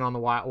throw him in on the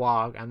White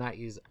Warg, and that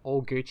is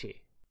all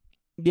Gucci.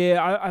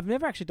 Yeah, I've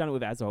never actually done it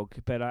with Azog,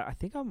 but I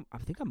think I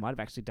might have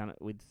actually done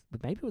it with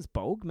maybe it was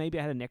Bolg. Maybe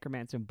I had a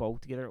Necromancer and Bolg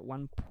together at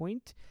one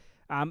point.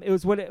 It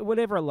was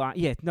whatever line.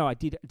 Yeah, no, I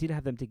did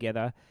have them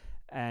together,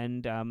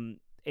 and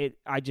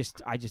I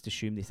just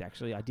assumed this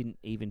actually. I didn't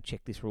even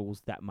check these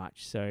rules that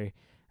much, so.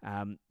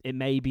 It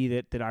may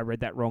be that I read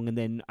that wrong and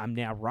then I'm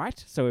now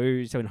right. So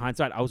in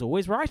hindsight, I was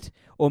always right,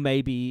 or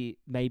maybe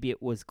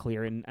it was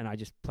clear and I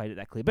just played it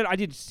that clear. But I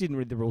didn't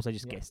read the rules. I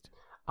just guessed.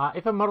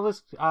 If a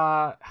modelist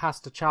has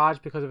to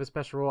charge because of a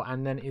special rule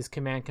and then is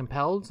command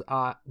compelled,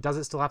 does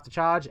it still have to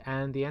charge?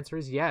 And the answer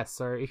is yes.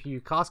 So if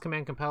you cast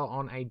command compel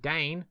on a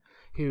Dane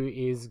who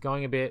is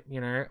going a bit,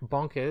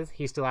 bonkers,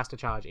 he still has to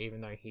charge even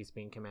though he's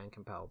been command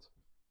compelled.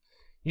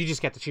 You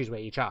just get to choose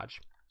where you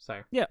charge. So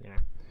yeah.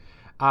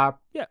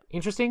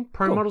 Interesting.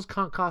 Pro models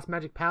can't cast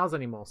magic powers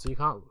anymore, so you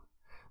can't.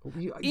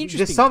 Interesting.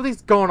 There's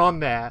something's going on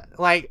there.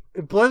 Like,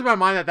 it blows my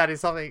mind that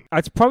is something.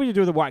 It's probably to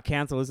do with the White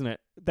Council, isn't it?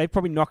 They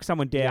probably knock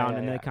someone down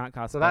and they can't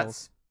cast spells.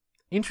 That's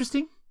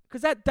interesting.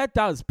 Because that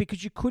does,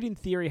 because you could in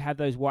theory have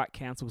those White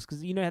Councils,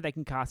 because you know how they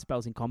can cast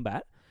spells in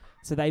combat,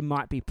 so they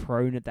might be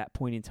prone at that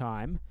point in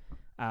time,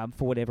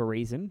 for whatever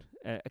reason,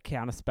 a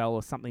counter spell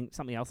or something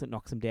else that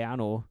knocks them down,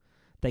 or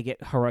they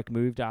get heroic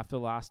moved after the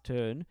last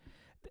turn.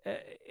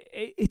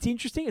 It's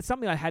interesting. It's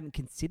something I hadn't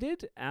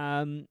considered.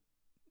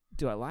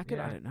 Do I like it?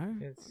 I don't know.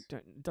 It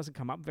doesn't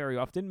come up very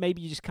often.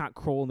 Maybe you just can't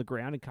crawl on the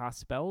ground and cast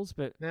spells,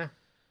 but yeah.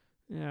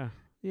 I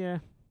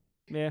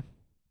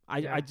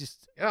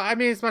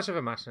mean, it's much of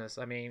a muchness.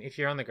 I mean, if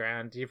you're on the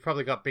ground, you've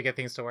probably got bigger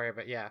things to worry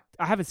about. Yeah,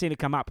 I haven't seen it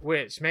come up,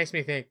 which makes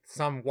me think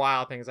some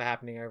wild things are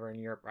happening over in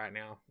Europe right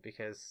now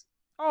because.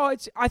 Oh,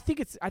 I think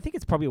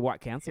it's probably a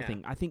White Council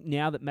thing. I think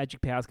now that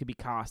magic powers can be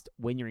cast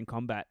when you're in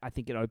combat, I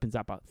think it opens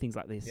up things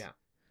like this. Yeah.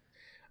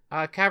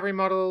 Cavalry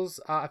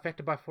models are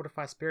affected by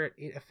Fortify Spirit.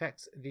 It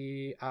affects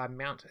the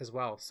mount as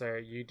well, so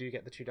you do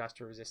get the 2 dice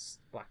to resist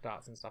black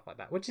darts and stuff like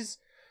that, which is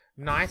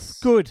nice.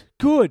 Good.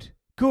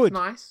 It's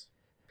nice.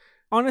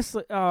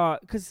 Honestly,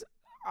 because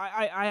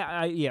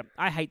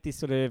I hate this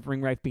sort of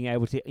ring wraith being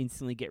able to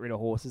instantly get rid of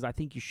horses. I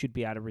think you should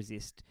be able to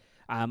resist.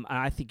 And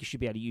I think you should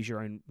be able to use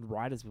your own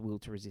rider's will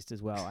to resist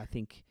as well. I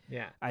think.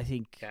 Yeah,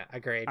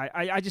 agreed.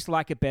 I just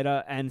like it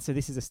better, and so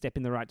this is a step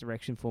in the right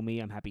direction for me.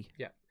 I'm happy.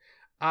 Yeah.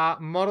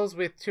 Models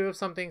with 2 of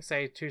something,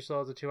 say 2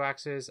 swords or 2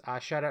 axes.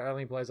 Shadow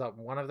only blows up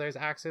one of those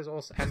axes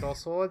or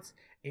swords.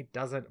 It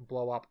doesn't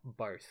blow up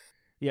both.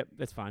 Yep,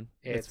 that's fine.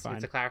 It's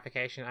a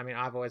clarification. I mean,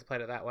 I've always played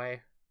it that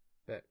way,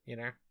 but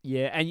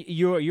Yeah, and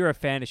you're a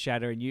fan of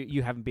Shadow, and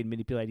you haven't been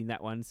manipulating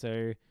that one,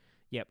 so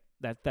yep,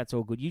 that's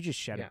all good. You just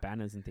shatter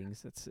banners and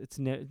things. It's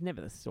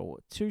never the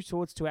sword. 2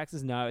 swords, 2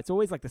 axes. No, it's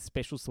always like the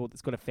special sword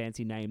that's got a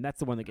fancy name. That's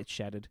the one that gets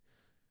shattered.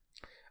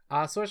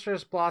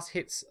 Sorcerer's Blast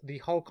hits the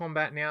whole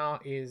combat now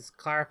is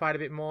clarified a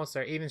bit more,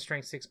 so even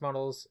Strength 6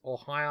 models or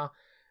higher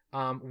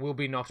will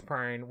be knocked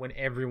prone when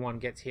everyone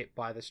gets hit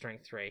by the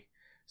Strength 3.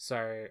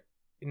 So,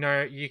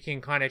 you can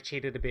kind of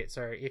cheat it a bit.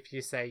 So if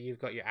you say you've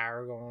got your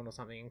Aragorn or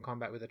something in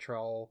combat with a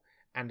Troll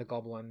and a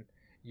Goblin,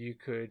 you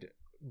could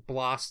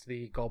blast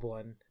the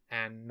Goblin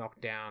and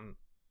knock down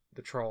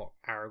the Troll,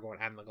 Aragorn,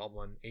 and the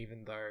Goblin,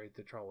 even though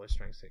the Troll is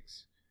Strength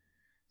 6.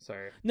 So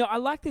no, I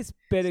like this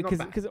better because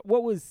I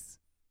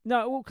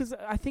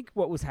think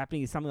what was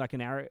happening is something like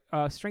an arrow,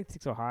 Strength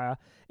 6 or higher.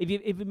 If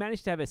you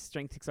manage to have a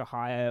Strength 6 or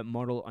higher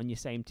model on your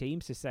same team,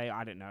 so say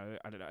I don't know,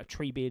 a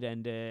Treebeard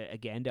and a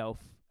Gandalf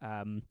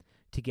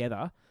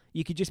together,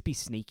 you could just be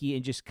sneaky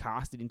and just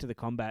cast it into the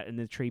combat, and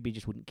the Treebeard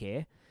just wouldn't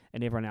care,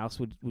 and everyone else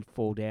would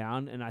fall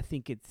down. And I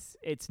think it's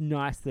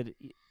nice that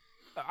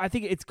I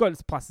think it's got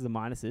its pluses and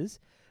minuses.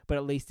 but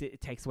at least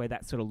it takes away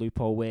that sort of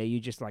loophole where you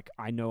just like,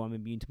 I know I'm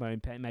immune to my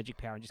own magic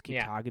power and just keep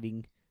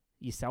targeting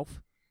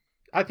yourself.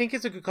 I think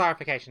it's a good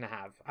clarification to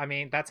have. I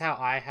mean, that's how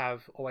I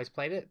have always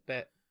played it,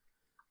 but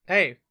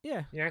hey,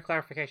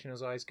 clarification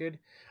is always good.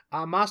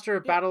 Master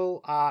of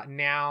Battle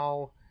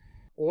now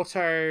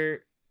auto,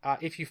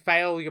 if you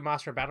fail your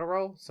Master of Battle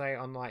roll, say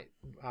on like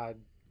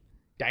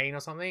Dane or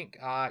something,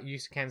 you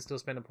can still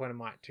spend a point of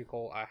might to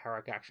call a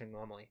heroic action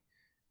normally.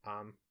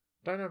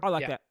 Don't know. I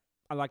like that.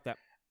 I like that.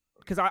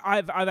 Because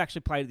I've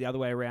actually played it the other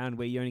way around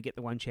where you only get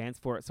the one chance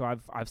for it, so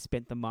I've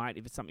spent the might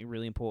if it's something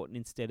really important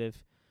instead of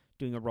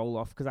doing a roll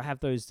off, because I have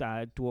those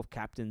dwarf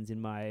captains in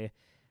my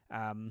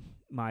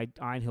my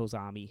Iron Hills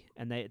army,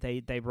 and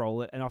they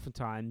roll it, and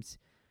oftentimes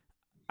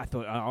I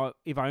thought,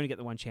 if I only get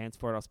the one chance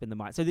for it, I'll spend the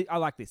might. So I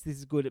like this. This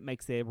is good. It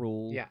makes their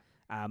rule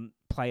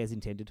play as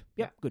intended.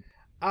 Good.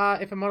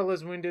 If a model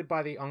is wounded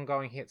by the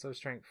ongoing hits of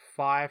strength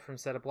 5 from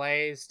set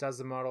ablaze, does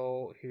the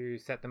model who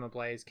set them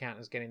ablaze count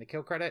as getting the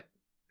kill credit?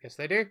 Yes,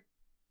 they do.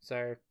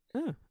 So,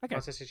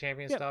 Monster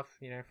Champion stuff,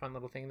 fun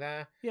little thing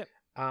there. Yep.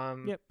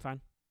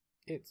 Fine.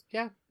 It's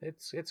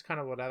kind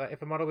of whatever.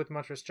 If a model with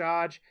monstrous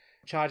charge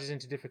charges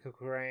into difficult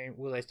terrain,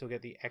 will they still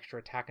get the extra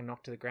attack and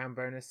knock to the ground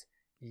bonus?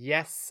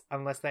 Yes,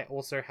 unless they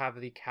also have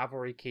the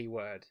cavalry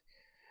keyword,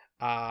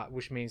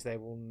 which means they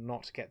will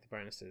not get the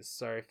bonuses.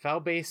 So Fell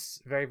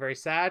Beasts, very, very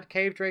sad.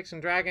 Cave Drakes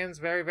and Dragons,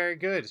 very, very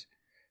good.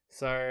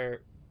 So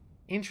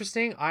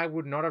interesting. I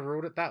would not have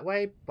ruled it that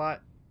way,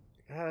 but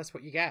that's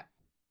what you get.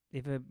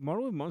 If a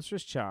model with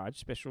monstrous charge,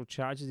 special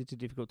charges into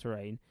difficult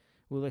terrain,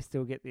 will they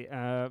still get the...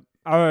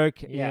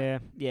 okay.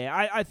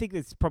 Yeah. I think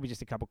there's probably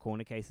just a couple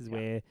corner cases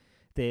where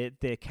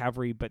they're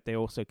cavalry, but they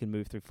also can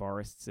move through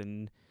forests.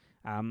 And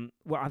I'm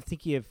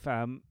thinking of...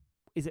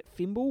 is it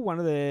Fimble?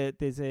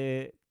 There's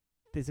a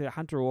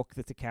Hunter Orc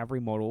that's a cavalry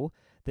model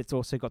that's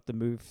also got the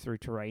move through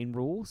terrain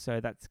rule, so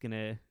that's going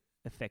to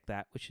affect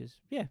that, which is...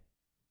 Yeah.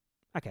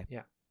 Okay.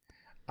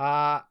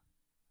 Yeah.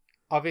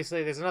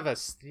 Obviously, there's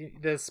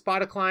the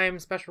Spider Climb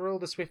special rule,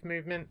 the Swift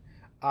Movement.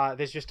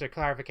 There's just a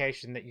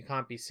clarification that you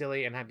can't be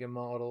silly and have your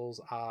models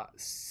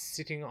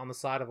sitting on the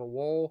side of a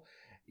wall.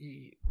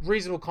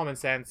 Reasonable common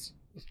sense.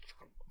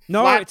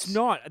 No, it's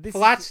not.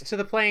 Flat to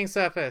the playing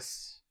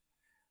surface.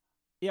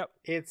 Yep.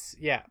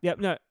 Yep.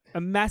 No,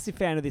 a massive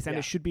fan of this, and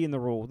it should be in the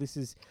rule.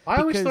 I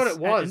always thought it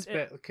was,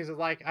 but because I'm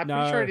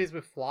pretty sure it is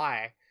with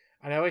Fly.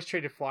 And I always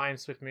treated Fly and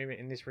Swift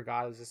Movement in this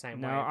regard as the same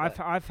way. No,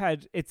 I've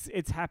had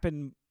it's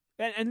happened.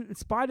 And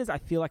spiders, I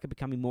feel like, are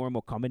becoming more and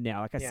more common now.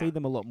 Like, I see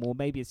them a lot more.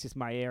 Maybe it's just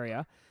my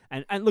area.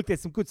 And look,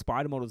 there's some good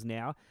spider models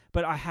now.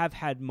 But I have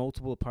had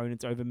multiple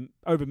opponents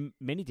over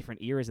many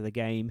different eras of the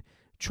game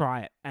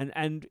try it.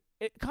 And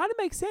it kind of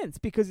makes sense,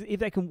 because if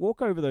they can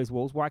walk over those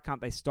walls, why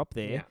can't they stop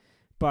there? Yeah.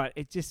 But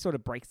it just sort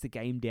of breaks the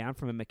game down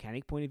from a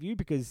mechanic point of view,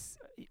 because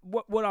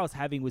what I was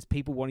having was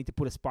people wanting to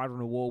put a spider on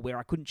a wall where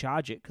I couldn't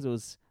charge it because it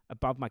was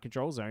above my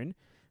control zone,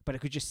 but it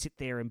could just sit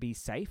there and be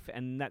safe.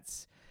 And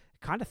that's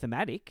kind of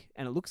thematic,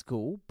 and it looks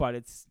cool, but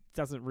it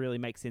doesn't really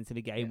make sense in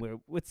a game where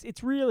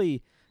it's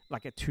really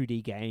like a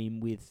 2D game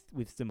with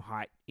some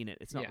height in it.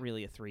 It's not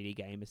really a 3D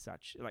game as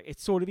such. Like, it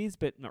sort of is,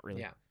 but not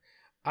really. Yeah.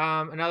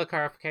 Another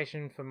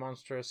clarification for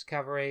Monstrous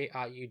Cavalry: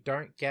 you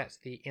don't get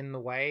the in the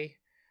way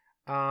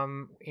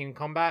in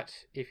combat.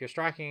 If you're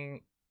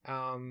striking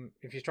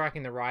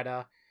the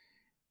rider,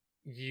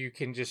 you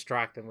can just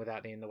strike them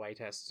without the in the way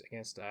test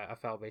against a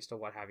Fell Beast or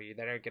what have you.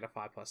 They don't get a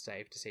 5+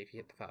 save to see if you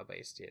hit the Fell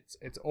Beast.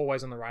 It's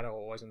always on the rider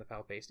or always on the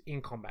Fell Beast in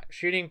combat.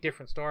 Shooting,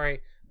 different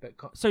story. But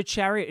so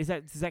Chariot,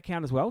 does that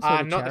count as well?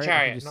 So not the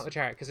Chariot,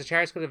 because the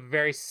Chariot's got a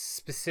very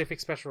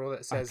specific special rule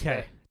that says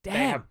that they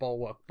have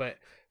bulwark. But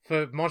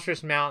for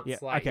monstrous mounts,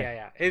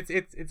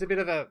 it's a bit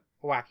of a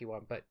wacky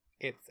one, but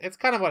it's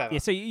kind of whatever. Yeah,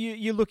 so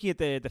you're looking at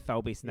the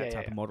Fell Beast and that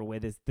type of model where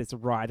there's a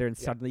rider and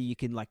suddenly you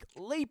can like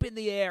leap in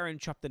the air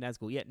and chop the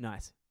Nazgul. Yeah,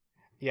 nice.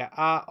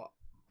 Yeah.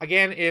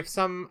 Again, if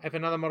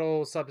another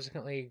model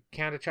subsequently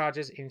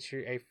countercharges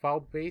into a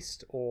Fell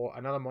Beast or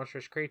another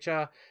monstrous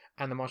creature,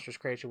 and the monstrous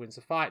creature wins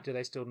the fight, do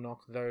they still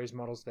knock those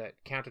models that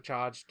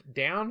countercharged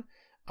down?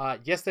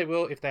 Yes, they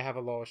will if they have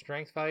a lower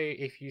strength value.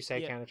 If you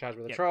say countercharge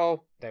with a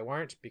troll, they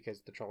won't,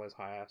 because the troll has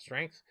higher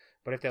strength.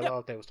 But if they're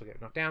lower, they will still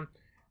get knocked down.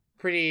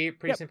 Pretty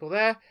simple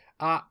there.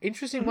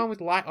 Interesting one with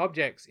light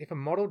objects. If a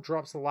model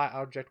drops a light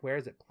object, where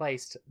is it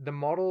placed? The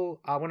model,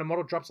 when a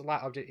model drops a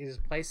light object, it is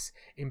placed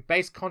in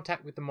base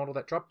contact with the model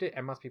that dropped it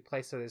and must be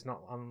placed so there's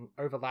not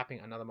overlapping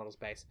another model's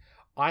base.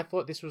 I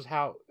thought this was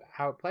how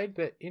it played,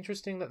 but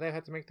interesting that they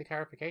had to make the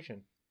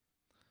clarification.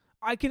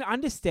 I can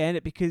understand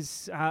it,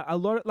 because a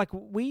lot of, like,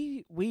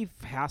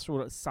 we've house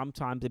ruled it.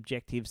 Sometimes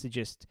objectives are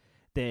just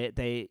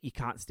you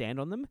can't stand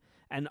on them.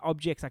 And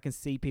objects, I can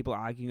see people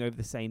arguing over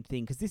the same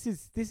thing, because this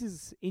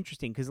is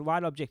interesting, because a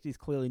light object is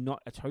clearly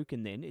not a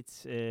token. Then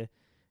it's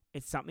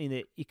something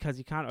that, because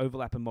you can't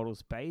overlap a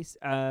model's base.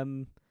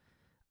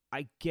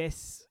 I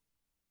guess,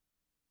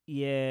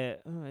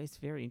 it's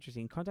very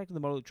interesting. Contact with the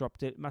model that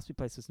dropped it must be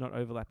placed so it's not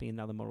overlapping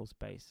another model's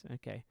base.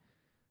 Okay,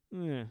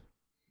 yeah,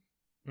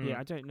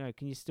 I don't know.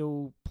 Can you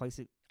still place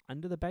it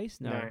under the base?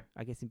 No.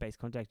 I guess in base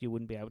contact you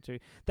wouldn't be able to.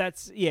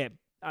 That's, yeah.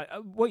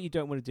 What you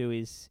don't want to do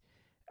is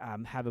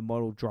have a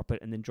model drop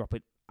it and then drop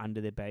it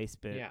under their base.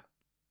 But Yeah.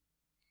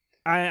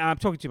 I'm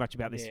talking too much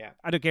about this. Yeah.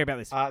 I don't care about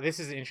this. This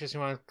is an interesting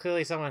one.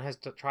 Clearly, someone has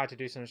tried to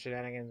do some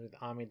shenanigans with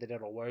Army of the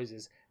Dead or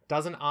Wozes.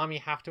 Does an army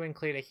have to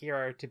include a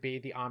hero to be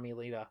the army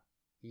leader?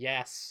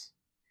 Yes.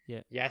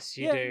 Yeah. Yes,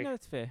 you do. No,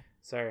 that's fair.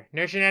 So,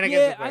 no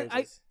shenanigans with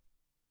Wozes.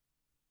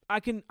 I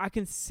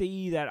can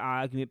see that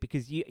argument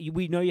because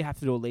we know you have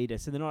to do a leader,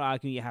 so they're not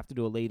arguing you have to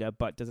do a leader,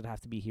 but does it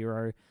have to be a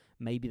hero?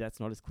 Maybe that's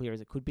not as clear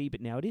as it could be,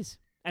 but now it is.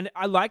 And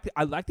I like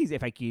these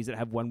FAQs that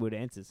have one-word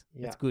answers.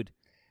 Yeah. That's good.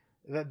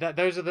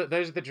 Those are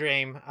the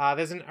dream.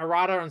 There's an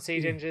errata on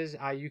siege engines.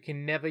 You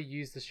can never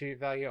use the shoot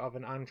value of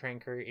an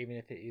untrained crew, even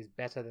if it is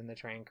better than the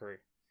trained crew.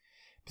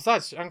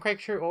 Besides,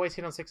 untrained crew always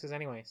hit on 6s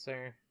anyway, so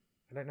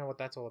I don't know what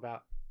that's all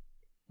about.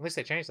 Unless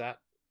they changed that.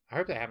 I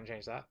hope they haven't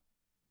changed that.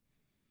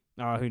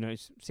 Oh, who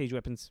knows? Siege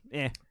weapons.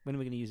 Yeah, when are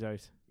we going to use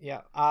those?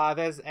 Yeah.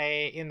 There's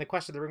in the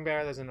Quest of the Ring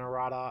Bearer, there's an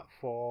errata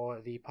for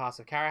the Pass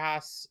of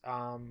Karahas.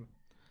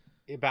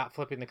 About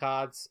flipping the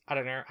cards. I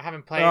don't know. I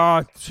haven't played.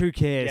 Oh, who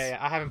cares? Yeah.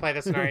 I haven't played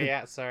the scenario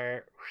yet, so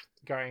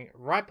going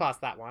right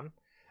past that one.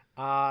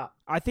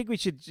 I think we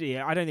should.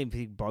 Yeah, I don't even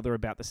think bother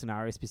about the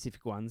scenario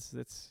specific ones.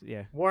 That's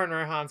War and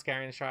Rohan,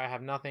 Scary and Shire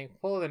have nothing.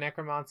 Follow the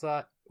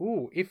Necromancer.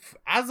 Ooh, if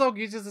Azog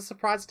uses a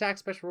surprise attack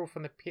special rule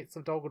from the Pits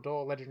of Dol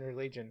Guldur Legendary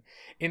Legion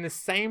in the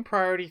same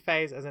priority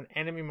phase as an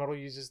enemy model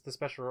uses the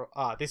special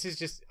rule. This is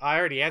just. I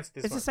already answered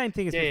this. It's one. The same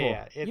thing as before.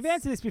 Yeah, You've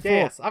answered this before.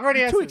 Yes, I've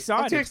already answered. Too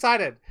excited. I'm too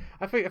excited.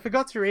 I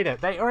forgot to read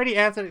it. They already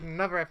answered it in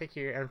another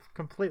FAQ and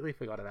completely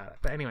forgot about it.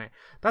 But anyway,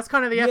 that's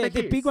kind of the FAQs.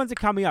 The big ones are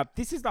coming up.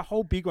 This is the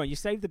whole big one. You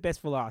saved the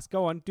best for last.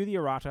 Go on, do the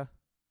errata.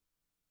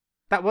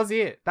 That was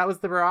it. That was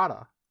the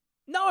errata.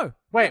 No.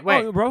 Wait.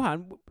 Oh,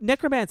 Rohan,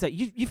 Necromancer.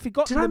 You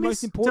forgot the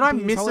most important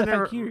thing. Did I miss an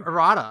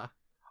errata?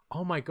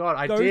 Oh my god,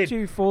 I did. Go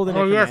to for the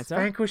Necromancer. Oh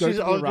yes, Vanquish's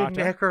Ogden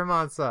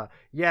Necromancer.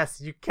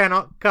 Yes, you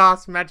cannot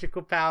cast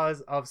magical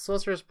powers of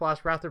Sorcerer's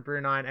Plush, Wrath of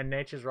Brunine, and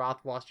Nature's Wrath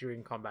whilst you're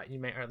in combat. You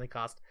may only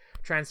cast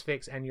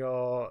Transfix and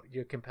your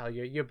Compel,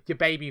 your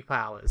baby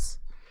powers.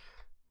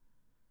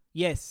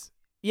 Yes,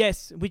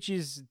 which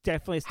is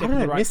definitely a step in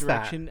the right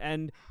direction.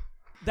 And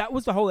that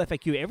was the whole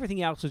FAQ.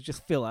 Everything else was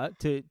just filler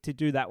to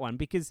do that one,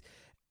 because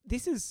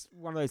this is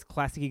one of those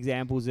classic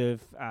examples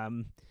of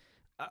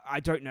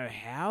I don't know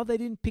how they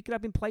didn't pick it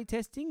up in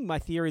playtesting. My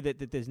theory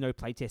that there's no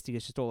playtesting,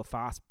 it's just all a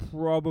farce,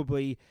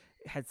 probably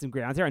had some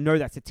grounds there. I know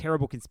that's a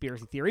terrible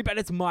conspiracy theory, but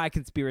it's my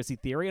conspiracy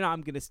theory, and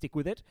I'm going to stick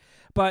with it.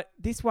 But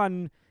this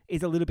one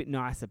is a little bit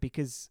nicer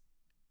because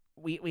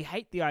we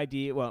hate the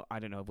idea. Well, I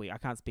don't know if I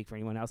can't speak for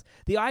anyone else.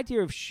 The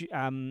idea of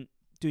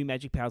doing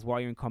magic powers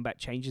while you're in combat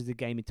changes the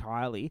game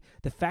entirely.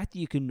 The fact that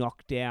you can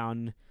knock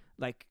down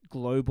like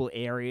global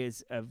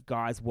areas of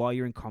guys while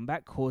you're in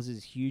combat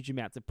causes huge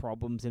amounts of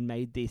problems and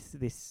made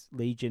this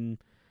Legion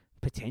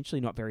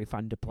potentially not very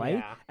fun to play.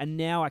 Yeah. And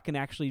now I can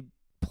actually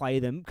play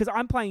them because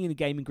I'm playing in a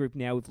gaming group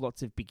now with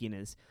lots of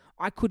beginners.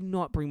 I could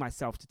not bring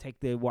myself to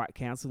take the White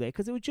Council there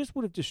because it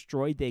would have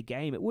destroyed their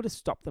game. It would have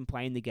stopped them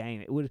playing the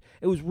game. It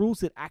was rules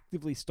that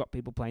actively stop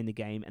people playing the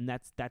game, and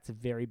that's a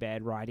very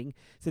bad writing.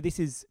 So this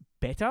is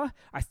better.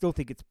 I still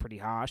think it's pretty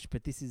harsh,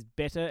 but this is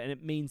better, and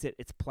it means that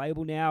it's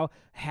playable now.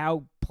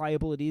 How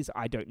playable it is,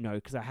 I don't know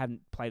because I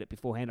hadn't played it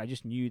beforehand. I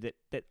just knew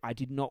that I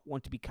did not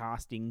want to be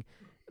casting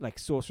like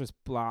Sorcerer's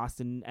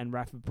Blast and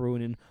Wrath of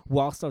Bruin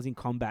whilst I was in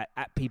combat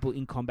at people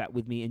in combat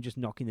with me and just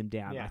knocking them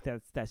down. Yeah.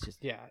 Like that's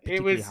just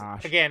it was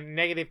harsh. Again,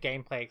 negative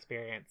gameplay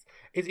experience.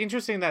 It's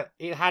interesting that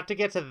it had to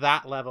get to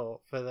that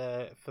level for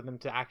them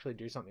to actually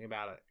do something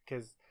about it,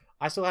 because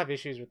I still have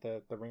issues with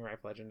the Ring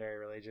Wraith Legendary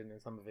Religion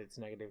and some of its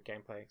negative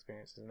gameplay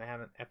experiences, and they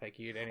haven't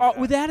FAQ'd any of that.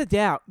 Without a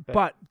doubt,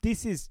 but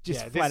this is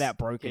just flat out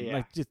broken. Yeah.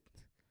 Like just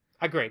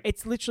agreed.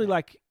 It's literally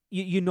like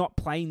you're not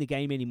playing the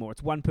game anymore.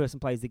 It's one person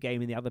plays the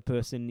game and the other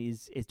person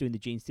is doing the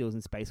Gene Steals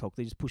and Space Hulk.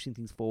 They're just pushing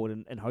things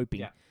forward and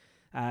hoping.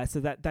 Yeah. So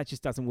that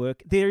just doesn't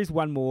work. There is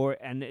one more,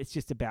 and it's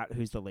just about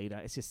who's the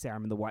leader. It's just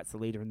Saruman the White's the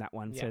leader in that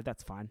one, so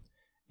that's fine.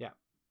 Yeah,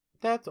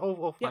 that's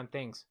all fun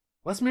things.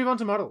 Let's move on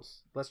to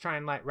models. Let's try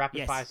and like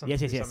rapid fire some of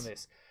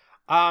this.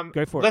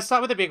 Go for it. Let's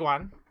start with the big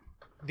one,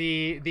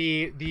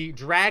 the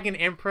Dragon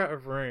Emperor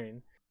of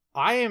Rune.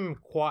 I am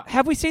quite.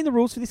 Have we seen the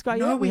rules for this guy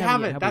yet? No, we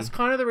haven't. That's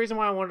kind of the reason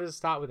why I wanted to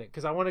start with it,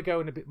 because I want to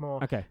go in a bit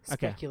more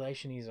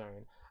speculation-y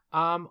zone.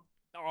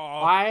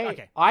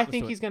 I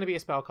think he's going to be a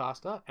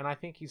spellcaster, and I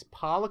think his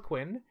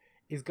Harlequin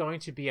is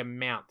going to be a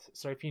mount.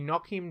 So if you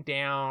knock him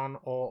down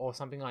or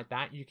something like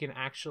that, you can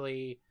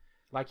actually,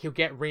 like, he'll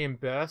get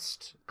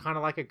reimbursed, kind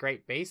of like a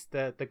Great Beast.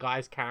 The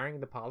guy's carrying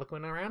the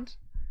Harlequin around.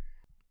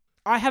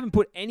 I haven't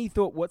put any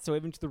thought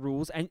whatsoever into the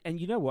rules, and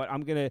you know what?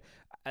 I'm gonna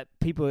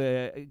people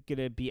are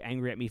gonna be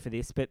angry at me for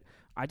this, but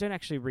I don't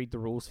actually read the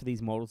rules for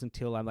these models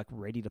until I'm like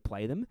ready to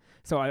play them.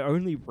 So I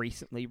only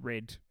recently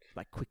read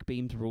like quick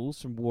beams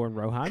rules from War and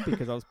Rohan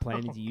because I was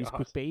planning to use God.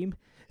 quick beam.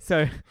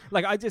 So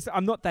like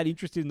I'm not that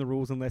interested in the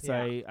rules unless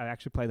Yeah. I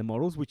actually play the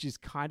models, which is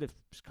kind of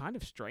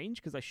strange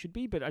because I should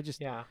be, but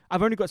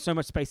I've only got so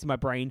much space in my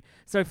brain.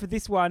 So for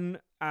this one,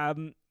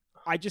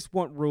 I just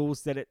want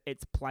rules that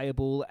it's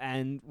playable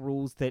and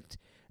rules that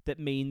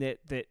mean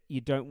that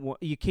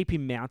you keep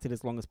him mounted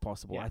as long as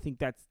possible. Yeah. I think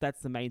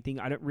that's the main thing.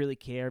 I don't really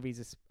care if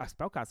he's a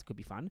spellcaster. Could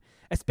be fun,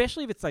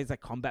 especially if it's like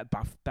combat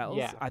buff battles.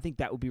 Yeah. I think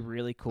that would be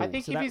really cool. I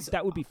think so if he's,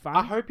 that would be fun.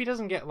 I hope he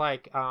doesn't get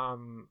like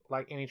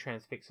any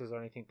transfixes or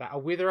anything. That a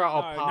Witherer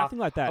I'll pass. Nothing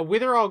like that. A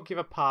Witherer I'll give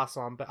a pass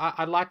on, but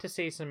I'd like to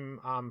see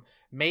some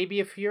maybe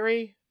a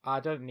Fury. I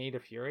don't need a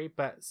Fury,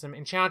 but some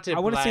enchanted. I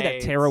want to see that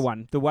blades. Terror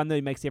one, the one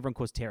that makes everyone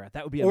cause Terror.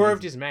 That would be amazing. Aura of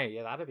Dismay.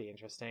 Yeah, that'd be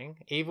interesting.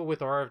 Evil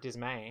with Aura of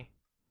Dismay.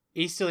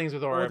 Easterlings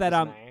with Aura of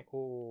Dismay.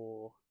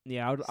 Ooh.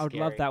 Yeah, I would Scary.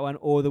 love that one,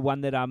 or the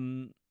one that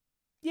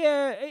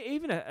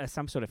even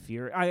some sort of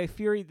Fury.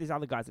 Fury. There's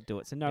other guys that do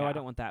it, so no, Yeah. I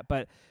don't want that.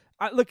 But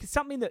look,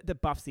 something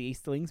that buffs the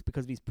Easterlings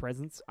because of his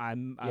presence.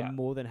 I'm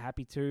more than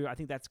happy to. I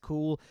think that's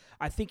cool.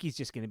 I think he's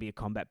just going to be a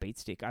combat beat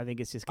stick. I think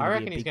it's just going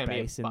to be a big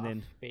base, be a and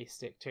then beat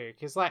stick too.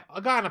 Because like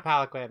a guy on a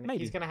Paladin, Maybe.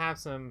 he's going to have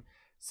some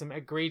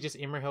egregious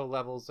Imrahil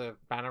levels of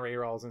banner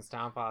rerolls and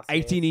Standfast.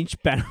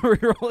 18-inch banner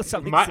reroll or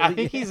something. I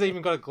think he's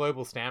even got a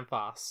global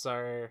Standfast.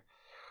 So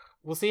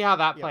we'll see how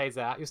that plays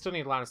out. You still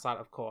need line of sight,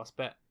 of course.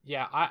 But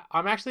yeah,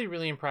 I'm actually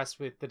really impressed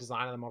with the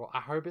design of the model. I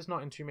hope it's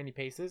not in too many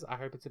pieces. I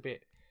hope it's a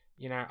bit,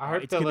 I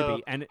hope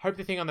hope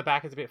the thing on the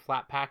back is a bit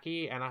flat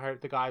packy, and I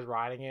hope the guys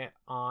riding it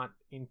aren't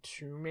in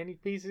too many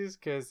pieces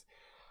because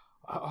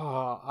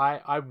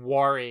I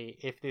worry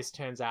if this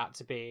turns out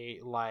to be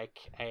like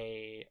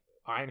a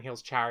Iron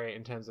Hills Chariot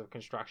in terms of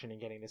construction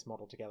and getting this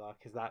model together,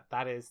 because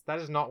that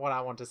is not what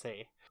I want to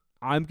see.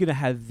 I'm going to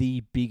have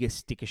the biggest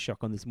sticker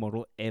shock on this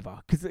model ever.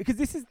 Because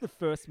this is the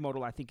first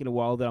model, I think, in a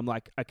while that I'm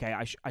like, okay,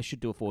 I should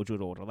do a Forge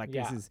World order. Like,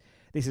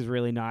 this is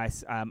really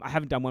nice. I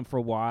haven't done one for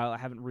a while. I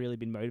haven't really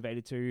been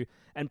motivated to.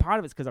 And part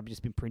of it's because I've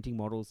just been printing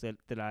models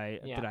that I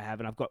have,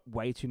 and I've got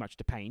way too much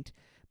to paint.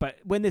 But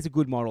when there's a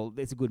good model,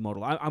 there's a good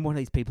model. I'm one of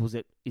these people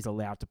that is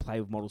allowed to play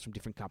with models from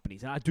different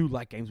companies. And I do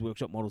like Games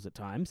Workshop models at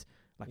times.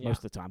 Most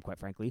of the time, quite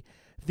frankly.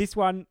 This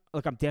one,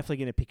 look, I'm definitely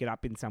going to pick it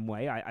up in some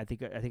way. I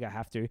think I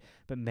have to.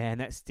 But man,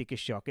 that sticker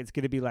shock, it's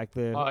going to be like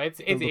the... Oh, it's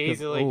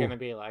easily going to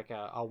be like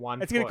a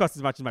 1 It's going to cost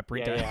as much as my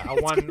printer. Yeah,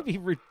 it's going to be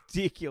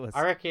ridiculous.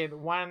 I reckon if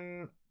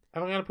I'm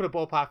going to put a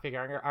ballpark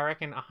figure, I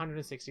reckon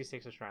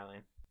 166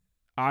 Australian.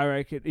 I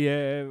reckon,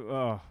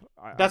 yeah.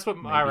 That's what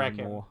I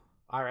reckon. More.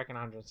 I reckon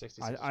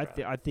 166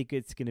 I think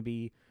it's going to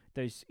be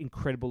those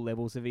incredible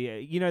levels of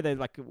they're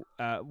like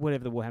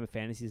whatever the Warhammer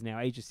Fantasy is now,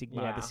 Age of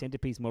Sigmar, the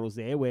centerpiece models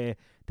there where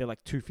they're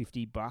like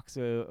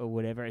 $250 or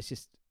whatever. It's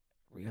just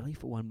really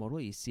for one model. Are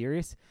you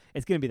serious?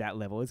 It's going to be that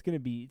level. It's going to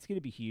be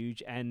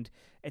huge, and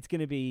it's going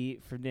to be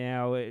for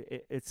now.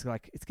 It's going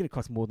to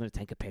cost more than a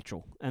tank of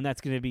petrol, and that's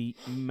going to be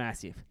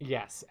massive.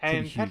 Yes,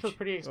 and petrol's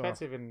pretty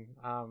expensive in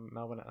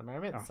Melbourne at the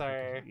moment.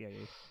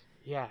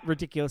 Yeah,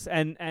 ridiculous.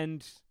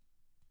 And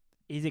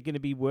is it going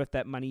to be worth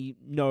that money?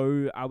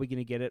 No. Are we going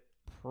to get it?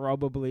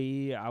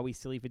 Probably. Are we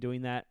silly for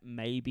doing that?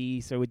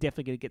 Maybe. So we're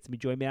definitely going to get some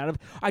enjoyment out of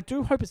it. I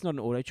do hope it's not an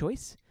auto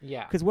choice.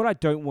 Yeah. Because what I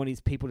don't want is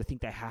people to think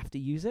they have to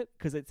use it,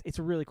 because it's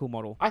a really cool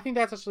model. I think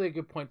that's actually a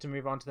good point to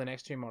move on to the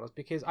next two models,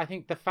 because I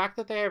think the fact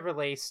that they have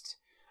released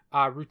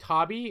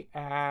Rutabi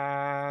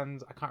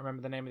and I can't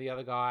remember the name of the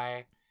other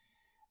guy.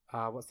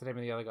 What's the name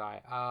of the other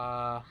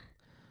guy?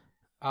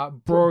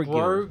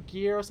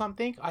 Brogir or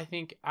something, I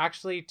think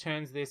actually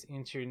turns this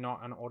into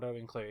not an auto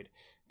include,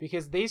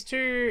 because these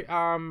two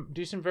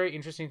do some very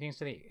interesting things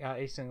to the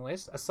Easterling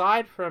list.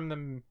 Aside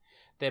from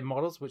their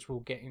models, which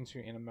we'll get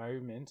into in a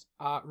moment,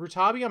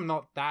 Rutabi I'm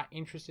not that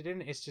interested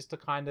in. It's just a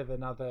kind of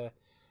another.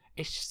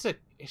 It's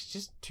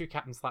just two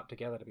captains slapped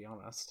together, to be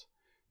honest.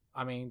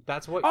 I mean,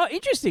 that's what... Oh,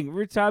 interesting.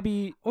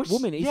 Rutabi,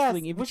 woman,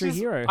 Easterling infantry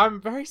hero. I'm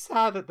very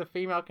sad that the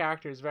female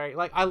character is very...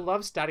 Like, I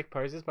love static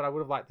poses, but I would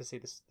have liked to see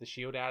the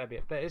shield out a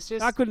bit. But it's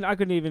just... I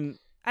couldn't even...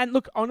 And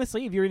look,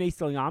 honestly, if you're in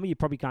Easterling army, you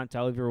probably can't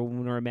tell if you're a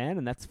woman or a man,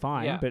 and that's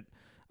fine. Yeah. But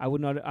I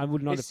would not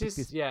have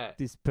picked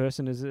this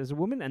person as a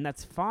woman, and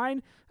that's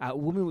fine. A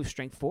woman with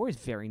strength 4 is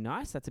very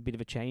nice. That's a bit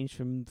of a change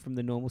from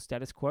the normal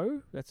status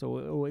quo. That's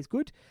always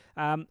good.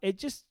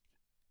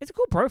 It's a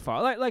cool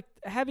profile. Like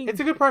having... It's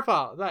a good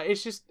profile. Like,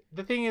 it's just...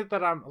 The thing is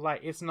that I'm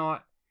like, it's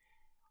not...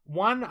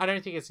 One, I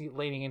don't think it's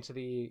leaning into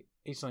the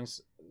Easterling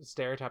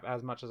stereotype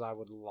as much as I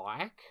would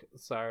like.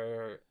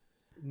 So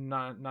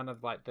none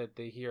of like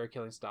the hero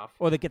killing stuff.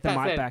 Or they get the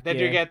might back. They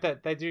do get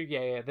that. They do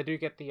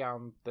get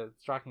the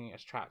striking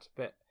as trapped,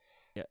 but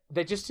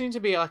they just seem to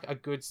be like a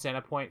good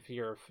center point for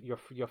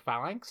your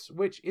phalanx,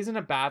 which isn't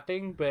a bad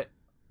thing, but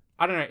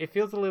I don't know. It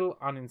feels a little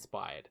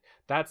uninspired.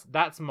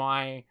 That's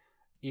my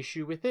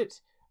issue with it.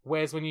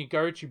 Whereas when you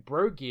go to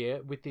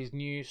Brogir with these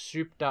new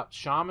souped up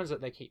shamans that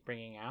they keep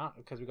bringing out,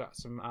 because we've got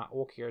some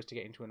orc heroes to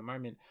get into in a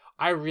moment,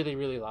 I really,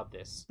 really love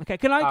this. Okay,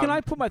 can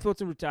I put my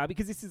thoughts on Rutabi,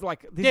 because this is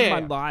my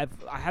live.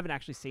 I haven't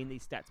actually seen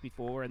these stats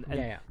before, and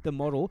the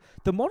model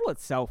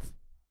itself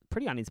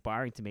pretty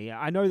uninspiring to me.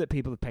 I know that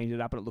people have painted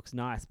it up and it looks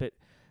nice, but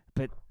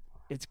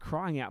it's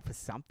crying out for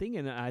something,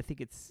 and I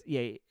think it's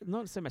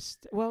not so much.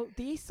 Well,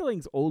 the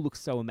Easterlings all look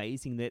so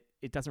amazing that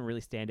it doesn't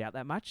really stand out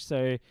that much.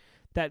 So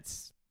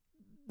that's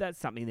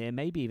something there.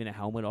 Maybe even a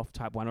helmet off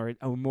type one, or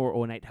a more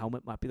ornate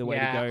helmet might be the way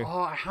to go.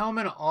 Oh, a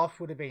helmet off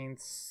would have been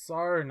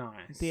so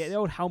nice. The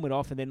old helmet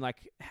off and then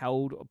like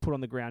held or put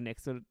on the ground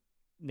next to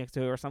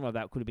her or something like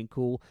that could have been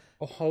cool.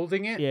 Or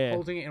holding it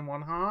in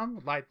one arm,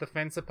 like the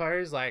fencer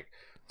pose, like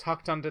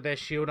tucked under their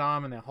shield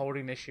arm, and they're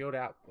holding their shield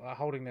out,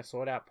 holding their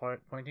sword out,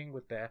 pointing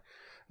with their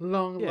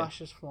long,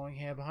 luscious flowing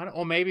hair behind it.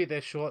 Or maybe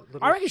their short.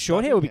 Little I reckon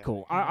short hair would be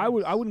cool. I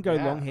wouldn't go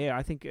Yeah. long hair.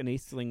 I think an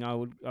Easterling, I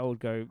would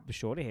go the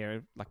shorter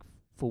hair, like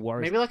full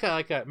warrior. Maybe like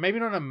a maybe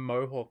not a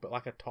mohawk, but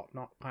like a top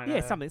knot kind of.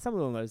 Yeah, something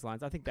along those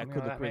lines. I think that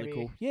could Something look like that, really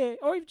maybe. cool. Yeah,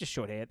 or even just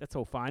short hair. That's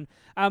all fine.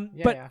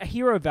 But a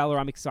Hero of Valor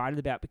I'm excited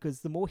about, because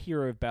the more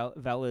Hero of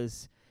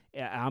Valor's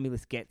army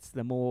list gets,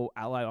 the more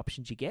ally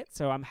options you get.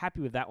 So I'm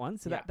happy with that one.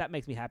 So that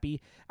makes me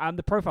happy.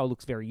 The profile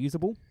looks very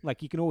usable.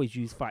 Like you can always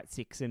use fight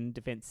 6 and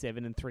defense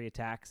 7 and 3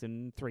 attacks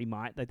and 3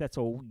 might. Like that's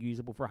all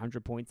usable for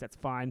 100 points. That's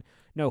fine.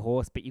 No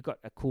horse, but you've got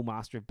a cool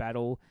Master of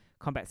Battle.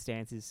 Combat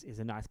stance is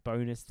a nice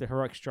bonus. The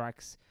heroic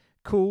strikes,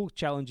 cool.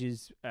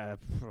 Challenges,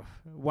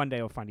 one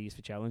day I'll find a use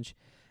for challenge.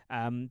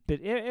 But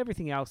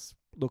everything else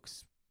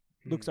looks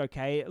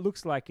okay. It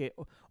looks like it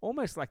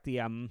almost like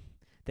the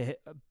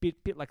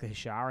bit like the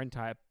Hisharan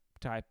type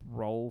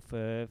role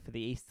for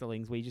the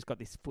Easterlings, where you just got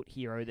this foot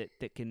hero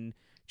that can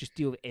just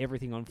deal with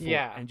everything on foot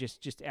and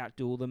just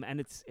outduel them, and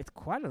it's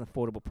quite an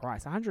affordable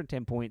price.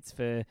 110 points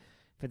for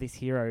this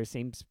hero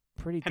seems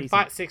pretty and decent.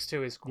 fight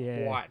 6-2 is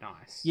quite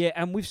nice. Yeah,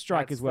 and with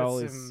strike as well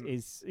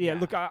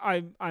look,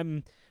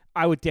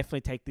 I would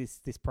definitely take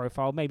this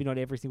profile. Maybe not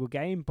every single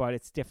game, but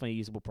it's definitely a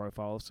usable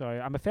profile. So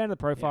I'm a fan of the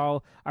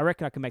profile. I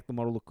reckon I can make the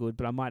model look good,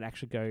 but I might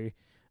actually go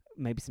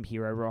maybe some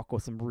hero rock or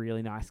some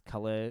really nice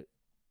color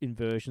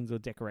inversions or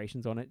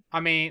decorations on it. I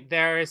mean,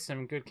 there is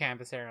some good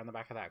canvas area on the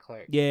back of that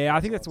cloak. Yeah,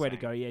 I think that's the way to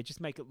go. Yeah, just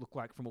make it look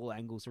like from all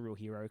angles a real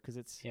hero, because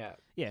it's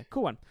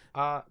cool one.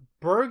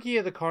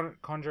 Brogia the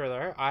Conjurer,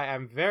 though, I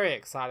am very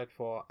excited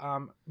for,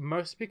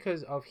 most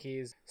because of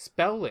his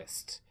spell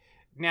list.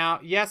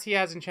 Now, yes, he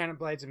has Enchanted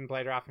Blades and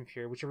Blade Wrath and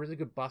Fury, which are really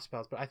good buff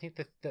spells, but I think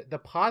the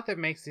part that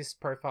makes this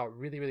profile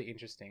really, really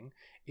interesting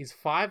is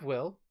 5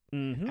 Will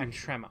and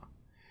Tremor.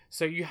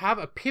 So you have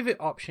a pivot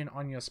option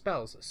on your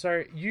spells.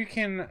 So you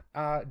can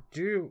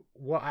do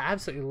what I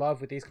absolutely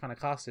love with these kind of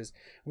casters,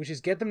 which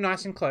is get them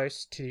nice and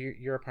close to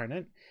your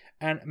opponent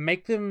and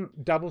make them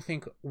double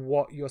think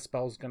what your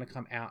spell's going to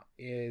come out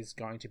is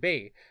going to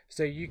be.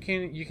 So you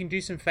can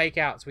do some fake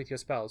outs with your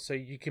spells. So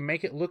you can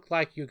make it look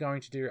like you're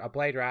going to do a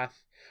Blade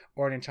Wrath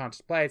or an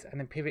Enchanted Blades and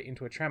then pivot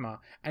into a Tremor.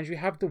 And you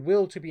have the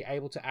will to be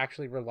able to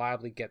actually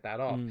reliably get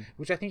that off,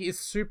 which I think is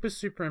super,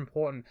 super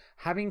important.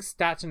 Having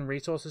stats and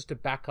resources to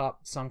back up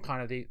some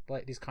kind of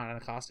these kind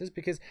of casters,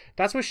 because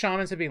that's what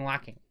Shamans have been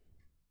lacking,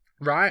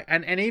 right?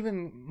 And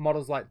even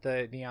models like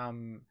the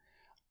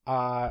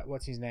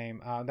what's his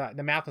name?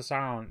 The Mouth of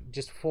Sauron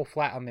just fall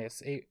flat on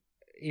this.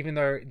 Even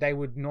though they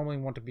would normally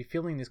want to be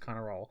filling this kind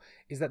of role,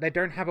 is that they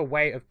don't have a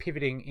way of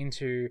pivoting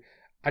into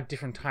a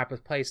different type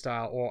of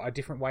playstyle or a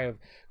different way of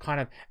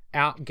kind of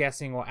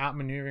outguessing or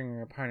outmaneuvering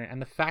your opponent.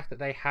 And the fact that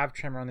they have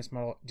Tremor on this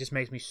model just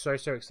makes me so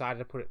excited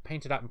to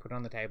paint it up and put it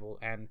on the table.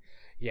 And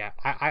yeah,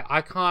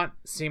 I can't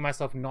see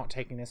myself not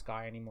taking this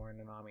guy anymore in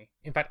an army.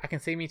 In fact, I can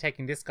see me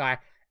taking this guy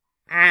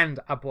and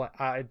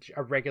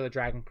a regular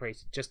Dragon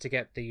Priest just to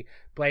get the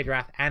Blade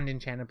Wrath and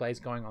Enchanted Blades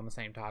going on the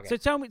same target. So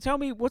tell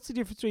me, what's the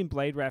difference between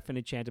Blade Wrath and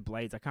Enchanted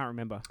Blades? I can't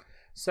remember.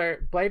 So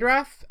Blade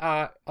Wrath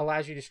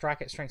allows you to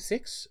strike at strength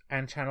 6,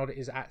 and Channeled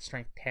is at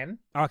strength 10.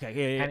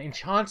 Okay, yeah. And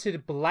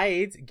Enchanted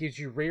Blades gives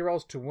you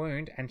rerolls to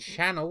wound, and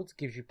Channeled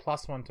gives you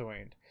 +1 to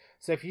wound.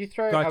 So if you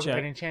throw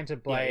an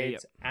Enchanted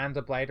Blades and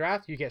a Blade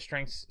Wrath, you get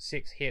strength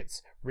 6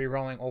 hits,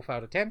 rerolling all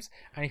failed attempts.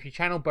 And if you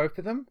channel both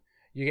of them,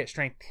 you get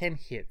strength 10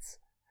 hits.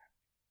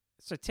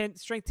 So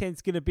strength 10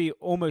 is going to be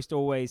almost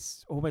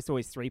always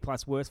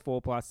 3+, worse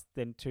 4+,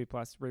 then 2+,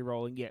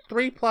 rerolling. Yeah,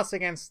 3+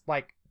 against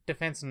like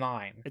defense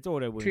 9. It's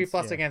auto wounds.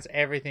 2+ against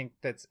everything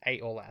that's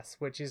 8 or less,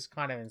 which is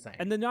kind of insane.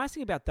 And the nice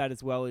thing about that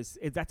as well is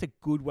that's a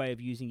good way of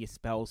using your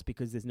spells,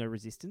 because there's no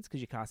resistance because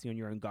you're casting on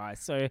your own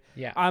guys. So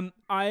yeah,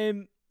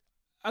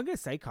 I'm going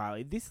to say,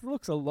 Kylie, this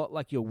looks a lot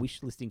like your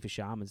wish listing for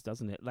Shamans,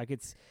 doesn't it? Like,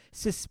 it's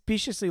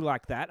suspiciously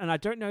like that, and I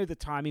don't know if the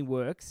timing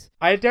works.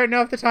 I don't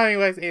know if the timing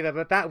works either,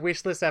 but that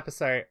wish list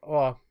episode,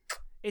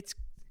 it's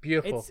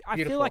beautiful. I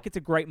feel like it's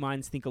a great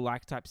minds think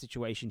alike type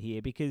situation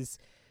here, because,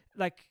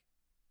 like,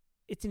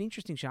 it's an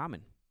interesting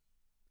Shaman.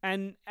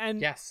 And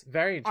yes,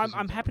 very interesting.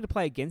 I'm happy to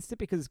play against it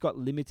because it's got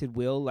limited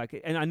will,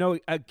 and I know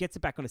it gets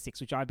it back on a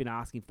 6, which I've been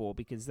asking for,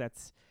 because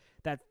that's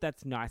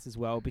nice as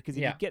well, because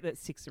if you get that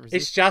 6 resist,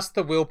 it's just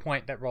the will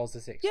point that rolls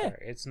the 6. Yeah, so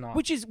it's not.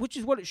 Which is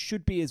what it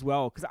should be as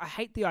well. Because I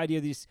hate the idea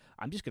of this.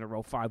 I'm just going to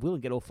roll 5 will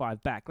and get all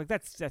 5 back. Like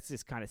that's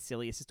just kind of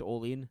silly. It's just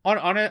all in.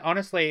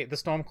 Honestly, the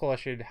Stormcaller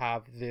should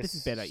have this. This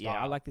is better. style.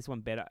 Yeah, I like this one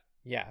better.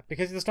 Yeah,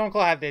 because if the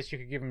Stormclaw had this, you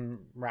could give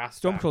him Wrath.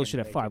 Stormclaw should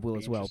have 5 will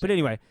as well. But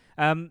anyway,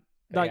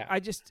 I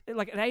just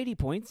like at 80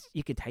 points,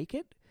 you can take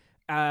it.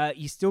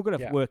 You still got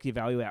to work your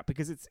value out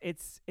because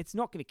it's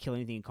not going to kill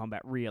anything in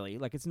combat really.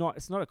 Like it's not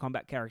a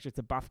combat character; it's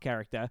a buff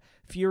character.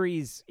 Fury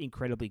is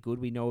incredibly good.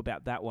 We know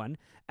about that one.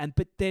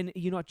 But then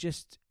you're not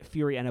just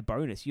Fury and a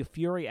bonus. You're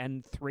Fury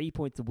and 3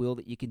 points of will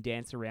that you can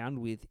dance around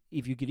with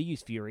if you're going to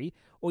use Fury,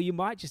 or you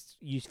might just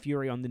use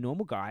Fury on the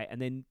normal guy,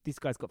 and then this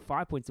guy's got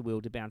 5 points of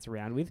will to bounce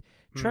around with.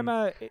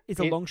 Tremor is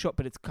a long shot,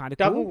 but it's kind of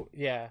cool.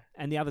 Yeah,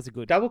 and the others are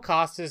good. Double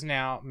casters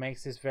now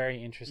makes this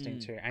very interesting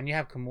too, and you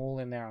have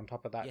Kamul in there on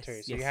top of that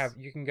too. So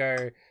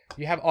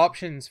you have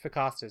options for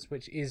casters,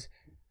 which is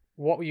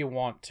what you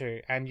want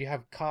to, and you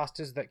have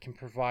casters that can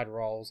provide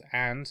roles,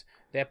 and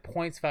their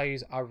points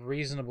values are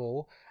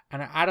reasonable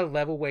and are at a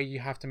level where you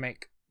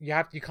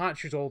can't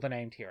choose all the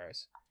named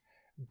heroes,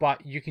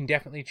 but you can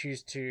definitely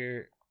choose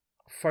to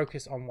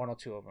focus on one or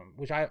two of them,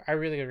 which I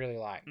really, really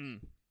like.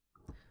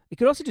 You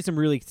could also do some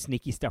really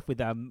sneaky stuff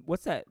with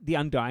what's that? The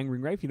Undying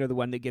Ringwraith, the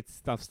one that gets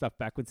stuff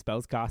back when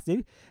spells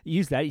casted.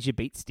 Use that as your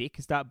beat stick.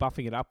 Start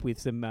buffing it up with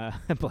some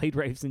Blade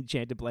Wraiths and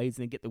Enchanted Blades,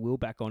 and then get the will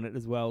back on it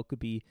as well. Could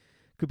be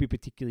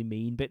particularly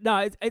mean, but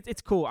no,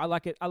 it's cool. I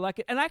like it,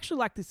 and I actually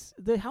like this.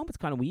 The helmet's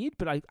kind of weird,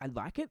 but I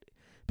like it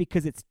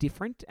because it's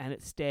different and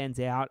it stands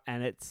out,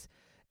 and it's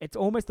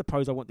almost the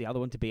pose I want the other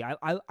one to be.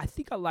 I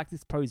think I like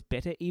this pose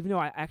better, even though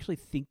I actually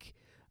think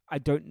I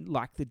don't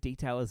like the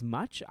detail as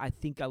much. I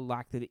think I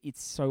like that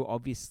it's so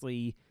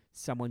obviously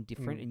someone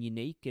different and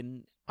unique.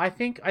 And I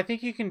think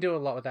you can do a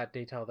lot with that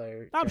detail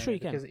though. I'm sure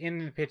you can, because in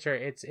the picture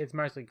it's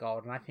mostly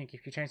gold, and I think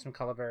if you change some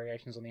color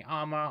variations on the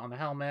armor, on the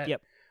helmet,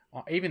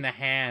 or even the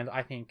hand,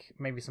 I think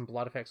maybe some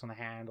blood effects on the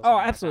hand.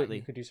 Or absolutely,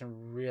 you could do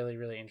some really,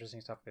 really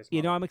interesting stuff with this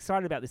model. I'm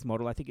excited about this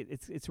model. I think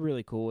it's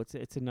really cool.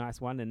 It's a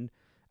nice one, and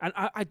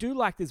I do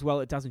like as well,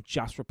 it doesn't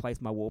just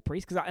replace my War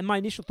Priest. And my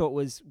initial thought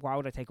was, why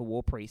would I take a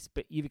War Priest?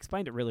 But you've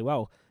explained it really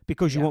well.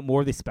 Because you want more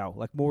of this spell.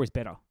 Like, more is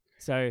better.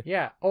 So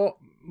yeah, or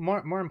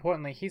more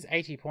importantly, he's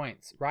 80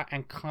 points, right?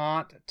 And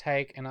can't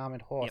take an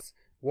armored horse.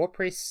 War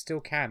Priest still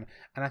can.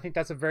 And I think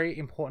that's a very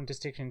important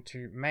distinction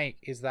to make,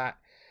 is that,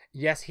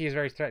 yes, he is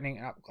very threatening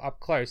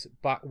up close,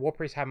 but War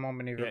Priests have more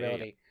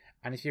maneuverability.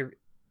 And if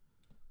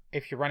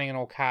you're running an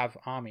all-cav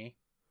army,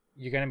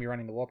 you're going to be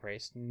running the War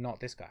Priest, not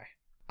this guy.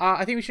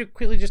 I think we should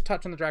quickly just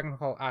touch on the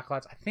Dragonholt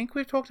Acolytes. I think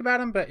we've talked about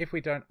them, but if we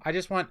don't, I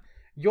just want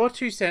your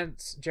 2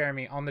 cents,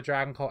 Jeremy, on the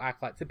Dragonholt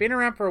Acolytes. They've been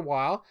around for a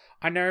while.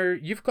 I know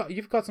you've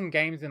got some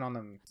games in on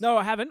them. No,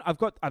 I haven't.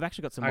 I've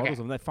actually got some models of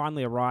them. They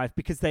finally arrived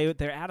because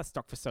they're out of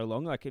stock for so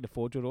long. Like in a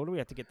Forge World order, we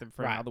had to get them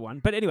for another one.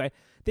 But anyway,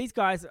 these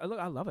guys, look,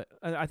 I love it.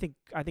 I think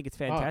it's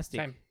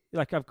fantastic. Same.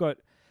 Like I've got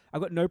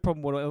no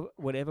problem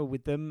whatever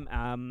with them.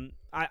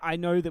 I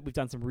know that we've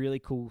done some really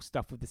cool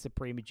stuff with the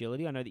Supreme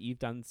Agility. I know that you've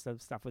done some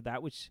stuff with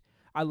that, which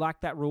I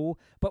like that rule.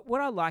 But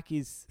what I like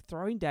is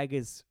throwing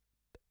daggers.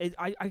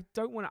 I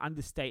don't want to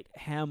understate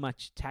how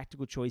much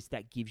tactical choice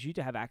that gives you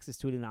to have access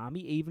to it in an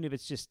army, even if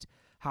it's just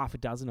half a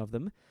dozen of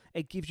them.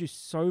 It gives you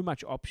so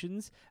much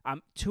options.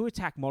 2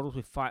 attack models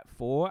with Fight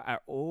 4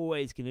 are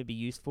always going to be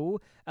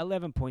useful.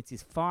 11 points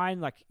is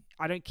fine. Like,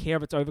 I don't care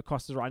if it's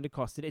overcosted or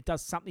undercosted. It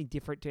does something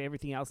different to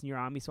everything else in your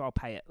army, so I'll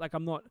pay it. Like,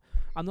 I'm not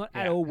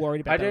at all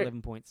worried about that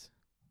 11 points.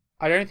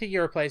 I don't think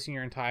you're replacing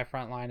your entire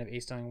front line of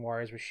Easterling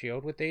Warriors with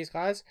Shield with these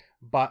guys,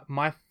 but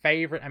my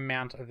favorite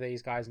amount of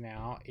these guys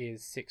now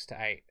is 6 to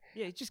 8.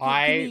 Yeah, just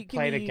I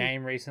played a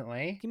game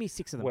recently. Give me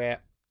 6 of them.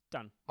 Where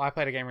done. I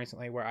played a game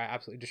recently where I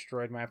absolutely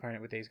destroyed my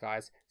opponent with these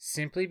guys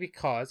simply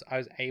because I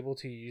was able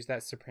to use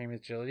that Supreme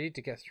Agility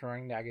to get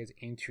throwing daggers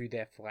into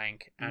their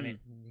flank, and it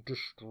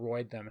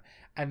destroyed them.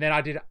 And then I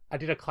did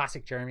a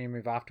classic Jeremy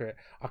move after it.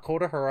 I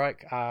called a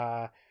heroic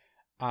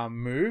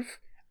move.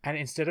 And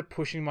instead of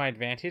pushing my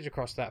advantage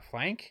across that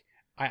flank,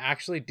 I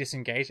actually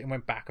disengaged and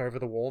went back over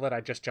the wall that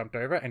I just jumped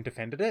over and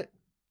defended it.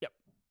 Yep.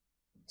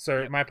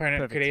 So my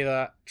opponent could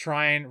either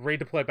try and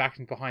redeploy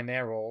back behind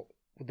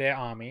their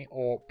army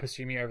or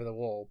pursue me over the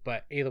wall.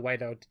 But either way,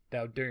 they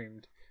were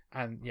doomed.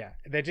 And yeah,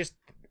 they're just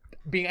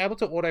being able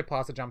to auto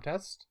pass a jump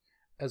test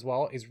as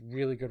well is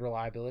really good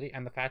reliability.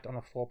 And the fact on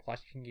a 4+ you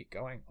can get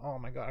going. Oh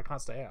my god, I can't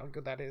say how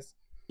good that is.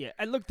 Yeah,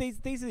 and look,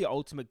 these are the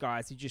ultimate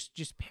guys. You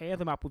just pair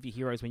them up with your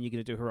heroes when you're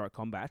going to do heroic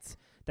combats.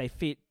 They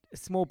fit a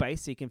small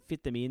base, so you can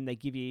fit them in. They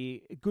give you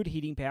good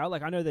hitting power.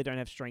 Like, I know they don't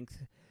have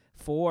strength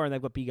 4 and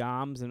they've got big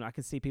arms, and I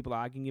can see people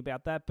arguing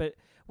about that. But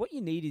what you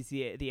need is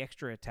the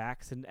extra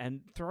attacks,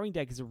 and throwing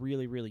daggers are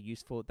really, really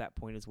useful at that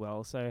point as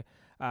well. So,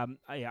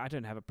 I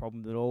don't have a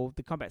problem at all.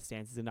 The combat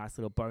stance is a nice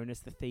little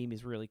bonus. The theme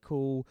is really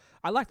cool.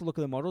 I like the look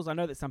of the models. I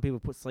know that some people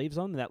put sleeves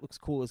on, and that looks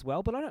cool as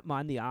well. But I don't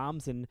mind the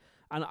arms, and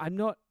I'm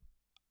not.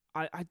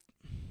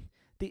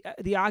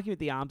 The argument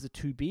the arms are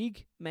too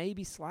big,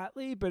 maybe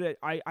slightly, but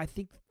I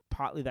think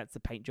partly that's the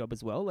paint job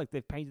as well. Like,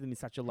 they've painted them in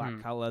such a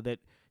light color that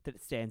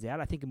it stands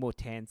out. I think a more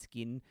tan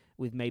skin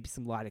with maybe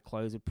some lighter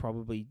clothes would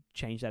probably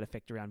change that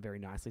effect around very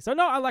nicely. So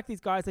no, I like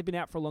these guys. They've been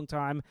out for a long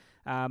time.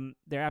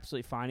 They're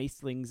absolutely fine.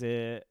 Easterlings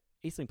are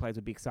Easterling players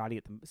would be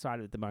excited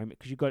at the moment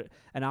because you've got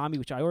an army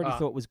which I already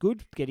thought was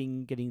good,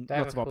 getting They lots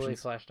have a of fully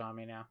options. fleshed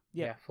army now.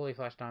 Yeah. Yeah, fully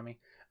fleshed army.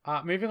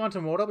 Moving on to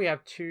Mordor, we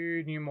have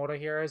 2 new Mordor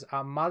heroes,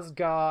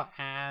 Musgar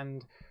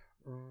and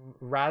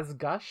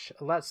Razgush.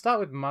 Let's start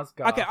with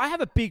Musgar. Okay, I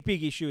have a big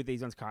issue with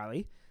these ones,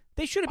 Kylie.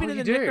 They should have been in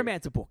the you do?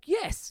 Necromancer book.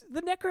 Yes, the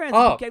Necromancer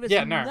book gave us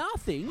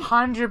nothing.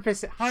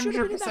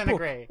 100%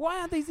 agree. Why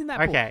aren't these in that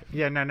book? Okay,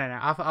 yeah, no.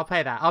 I'll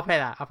pay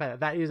that.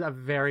 That is a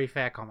very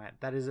fair comment.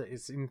 That is a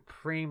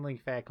supremely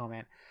fair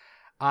comment.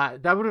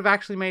 That would have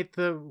actually made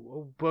the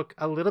book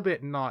a little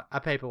bit not a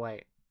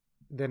paperweight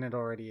than it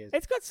already is.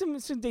 It's got some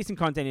decent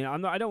content in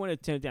it. I don't want to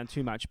turn it down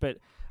too much, but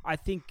I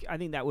think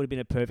that would have been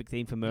a perfect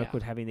theme for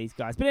Mirkwood having these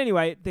guys. But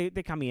anyway, they're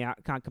coming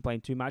out. Can't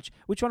complain too much.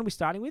 Which one are we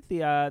starting with?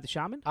 The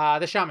Shaman?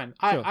 The Shaman.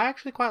 Sure. I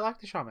actually quite like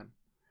the Shaman.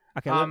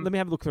 Okay, let me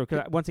have a look through.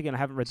 Because once again, I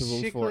haven't read the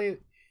rules for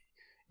it.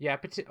 Yeah,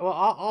 well,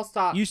 I'll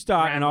start. You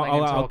start, and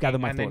I'll gather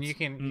my and thoughts. And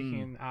then you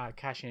can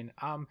cash in.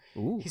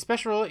 Ooh. His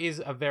special rule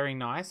is a very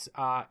nice.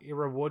 It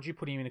rewards you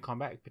putting him into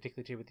combat,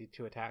 particularly too with the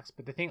 2 attacks.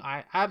 But the thing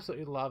I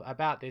absolutely love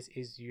about this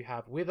is you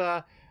have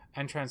Wither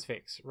and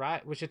Transfix,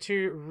 right? Which are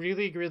 2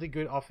 really, really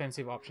good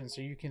offensive options.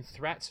 So you can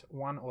threat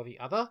one or the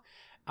other.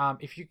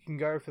 If you can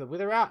go for the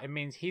Wither route, it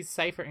means he's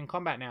safer in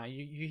combat now.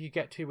 You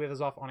get 2 Withers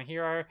off on a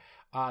hero.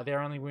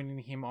 They're only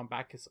wounding him on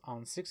back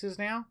on 6s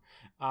now,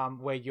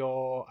 where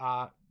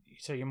you're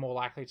so you're more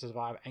likely to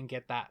survive and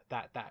get that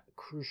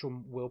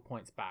crucial will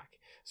points back.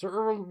 So it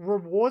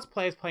rewards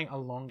players playing a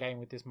long game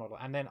with this model.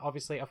 And then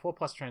obviously a 4+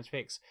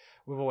 Transfix,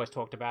 we've always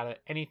talked about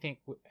it.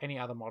 Any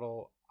other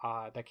model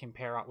that can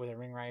pair up with a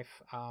Ring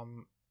Wraith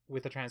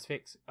with a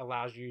Transfix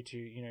allows you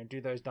to, do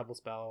those double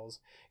spells,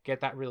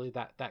 get that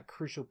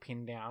crucial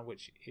pin down,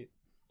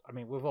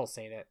 we've all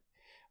seen it.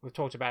 We've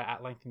talked about it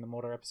at length in the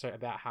Mordor episode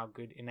about how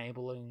good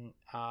enabling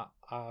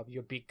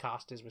your big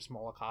casters with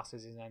smaller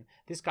casters is, and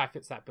this guy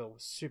fits that bill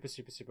super,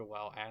 super, super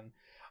well. And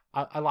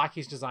I like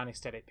his design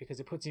aesthetic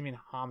because it puts him in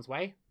harm's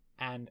way,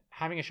 and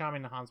having a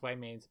Shaman in harm's way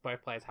means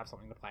both players have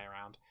something to play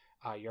around.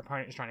 Your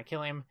opponent is trying to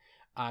kill him,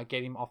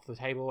 get him off the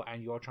table,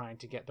 and you're trying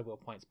to get the will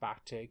points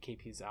back to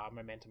keep his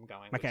momentum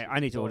going. Okay, I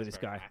need to order this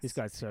guy. Nice. This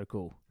guy's so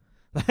cool.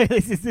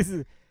 this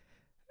is.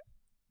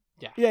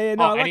 Yeah.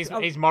 No,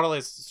 his model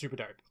is super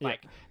dope. Yeah.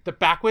 Like the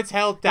backwards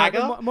held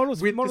dagger.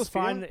 Model's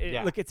fine.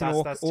 Look, it's an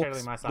orc. That's Orcs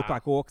totally my style. Look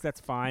like orcs.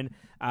 That's fine.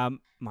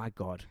 My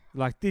God,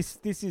 like this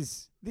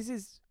is.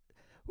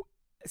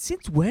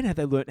 Since when have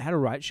they learned how to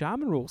write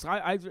Shaman rules?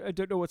 I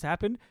don't know what's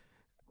happened.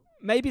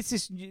 Maybe it's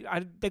just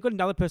they've got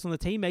another person on the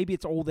team. Maybe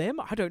it's all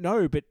them. I don't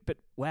know. But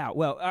wow.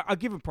 Well, I'll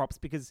give them props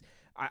because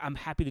I'm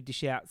happy to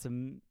dish out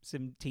some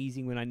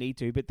teasing when I need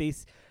to. But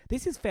this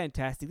is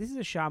fantastic. This is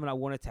a Shaman I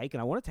want to take,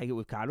 and I want to take it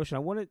with Kardosh, and I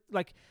want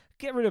to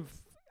get rid of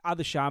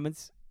other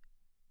Shamans.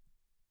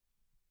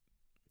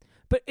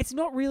 But it's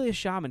not really a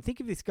Shaman. Think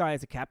of this guy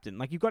as a captain.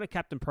 Like, you've got a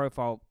captain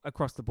profile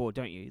across the board,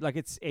 don't you? Like,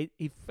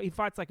 he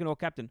fights like an Orc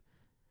captain.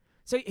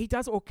 So he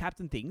does all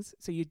captain things,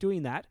 so you're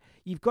doing that.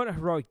 You've got a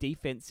heroic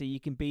defense, so you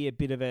can be a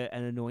bit of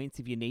an annoyance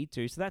if you need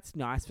to. So that's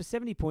nice. For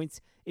 70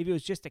 points, if he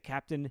was just a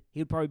captain, he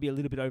would probably be a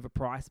little bit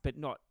overpriced, but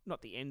not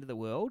the end of the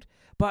world.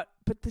 But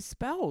the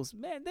spells,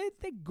 man,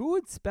 they're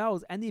good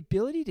spells, and the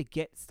ability to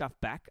get stuff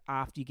back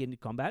after you get into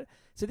combat.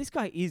 So this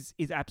guy is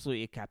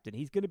absolutely a captain.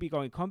 He's going to be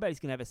going in combat. He's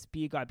going to have a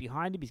spear guy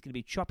behind him. He's going to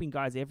be chopping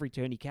guys every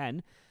turn he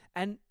can.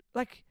 And,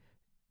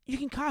 you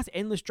can cast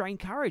Endless Drain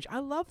Courage. I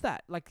love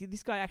that.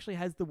 This guy actually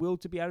has the will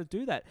to be able to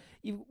do that.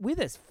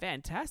 Wither's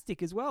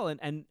fantastic as well,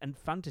 and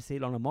fun to see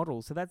it on a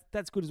model. So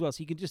that's good as well.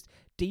 So you can just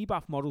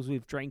debuff models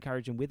with Drain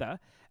Courage and Wither,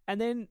 and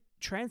then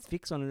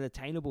Transfix on an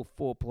attainable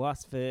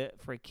 4+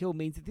 for a kill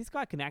means that this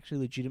guy can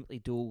actually legitimately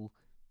duel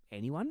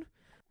anyone.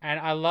 And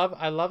I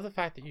love the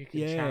fact that you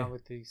can channel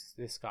with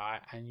this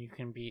guy, and you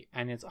can be,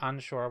 and it's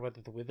unsure whether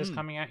the Wither's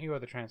coming at you or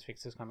the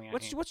Transfix is coming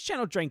at you. What's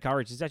channel Drain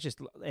Courage? Is that just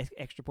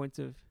extra points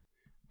of?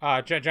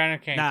 Dragon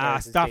King. Nah,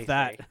 stuff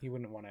that. You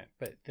wouldn't want it,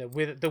 but the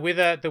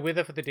wither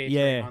for the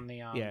D3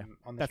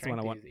 on the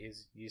strength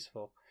is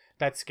useful.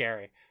 That's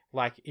scary.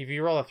 Like, if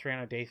you roll a 3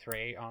 on a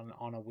D3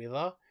 on a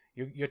wither,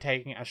 you're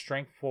taking a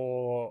strength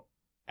 4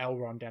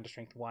 Elrond down to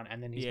strength 1,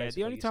 and then he's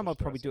basically the only time I'd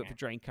probably do it for game.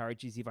 Drain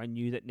Courage is if I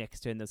knew that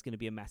next turn there's going to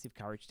be a massive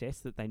courage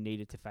test that they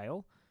needed to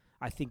fail.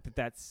 I think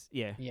that's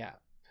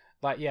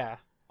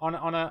on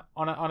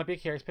a big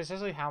hero,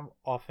 especially how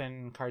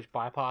often courage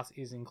bypass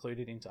is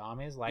included into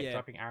armies.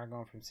 Dropping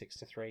Aragorn from 6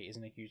 to 3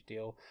 isn't a huge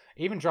deal.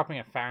 Even dropping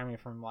a Faramir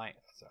from like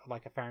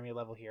a Faramir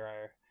level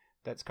hero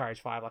that's courage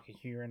 5, like a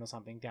Huron or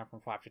something, down from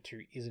 5 to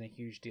 2 isn't a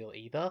huge deal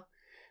either.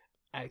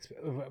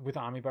 With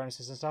army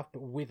bonuses and stuff,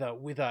 but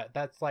Wither,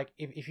 that's like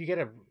if you get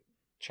a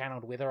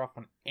channeled Wither off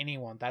on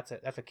anyone, that's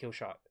a kill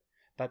shot.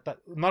 That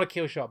not a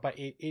kill shot, but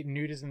it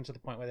neuters them to the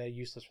point where they're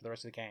useless for the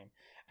rest of the game.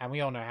 And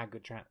we all know how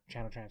good channel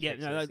transfix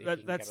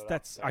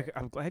is.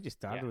 I'm glad you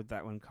started with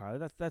that one,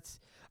 Kyle.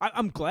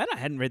 I'm glad I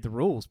hadn't read the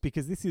rules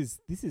because this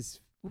is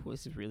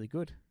really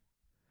good.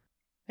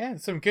 Yeah,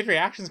 some good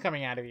reactions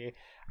coming out of you.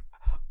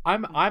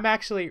 I'm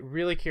actually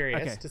really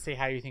curious to see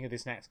how you think of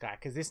this next guy,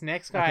 because this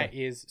next guy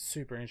is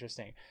super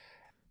interesting.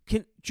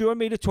 do you want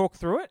me to talk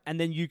through it, and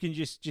then you can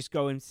just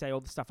go and say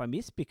all the stuff I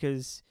missed?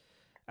 Because,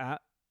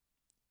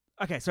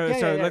 okay, so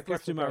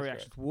let's do my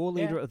reactions. War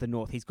Leader of the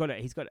North. He's got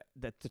it.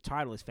 The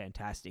title is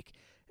fantastic.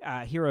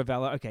 Hero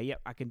Valor. Okay,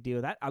 yep, I can deal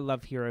with that. I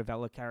love Hero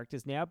Valor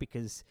characters now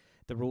because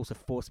the rules have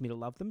forced me to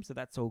love them, so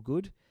that's all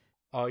good.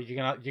 Oh, you're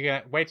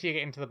gonna wait till you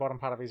get into the bottom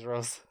part of his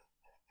rules.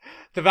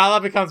 The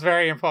Valor becomes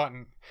very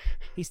important.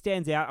 He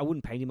stands out. I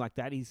wouldn't paint him like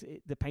that. He's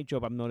the paint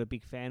job I'm not a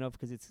big fan of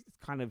because it's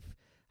kind of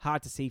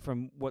hard to see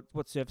from what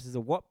surfaces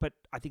are what, but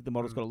I think the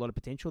model's got a lot of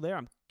potential there.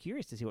 I'm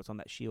curious to see what's on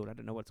that shield. I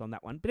don't know what's on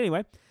that one. But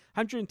anyway,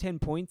 110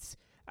 points.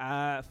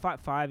 Fight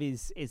 5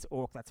 is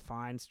Orc. That's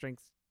fine.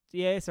 Strength.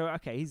 Yeah, so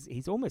okay,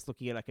 he's almost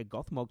looking at like a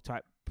Gothmog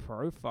type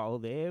profile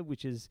there,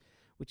 which is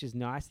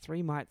nice.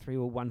 3 might, 3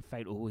 or 1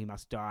 fate. Oh, he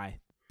must die.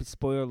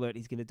 Spoiler alert,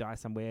 he's going to die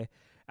somewhere.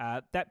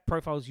 That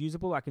profile is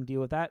usable. I can deal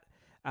with that.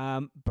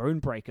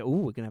 Bonebreaker. Oh,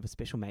 we're going to have a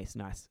special mace.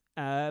 Nice.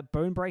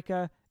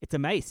 Bonebreaker. It's a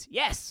mace.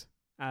 Yes.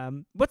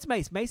 What's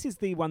mace? Mace is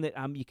the one that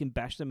you can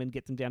bash them and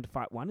get them down to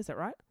fight 1. Is that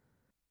right?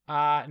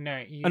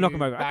 No. You knock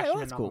them over. bash Okay, them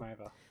that's and cool. knock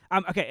them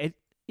over. Okay.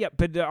 Yeah,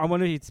 but I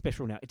want to hit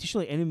special now.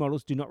 Additionally, enemy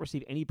models do not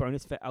receive any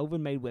bonus for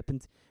elven-made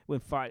weapons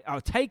when fight. Oh,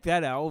 take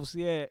that, elves.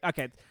 Yeah.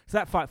 Okay. So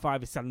that fight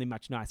 5 is suddenly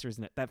much nicer,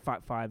 isn't it? That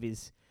fight 5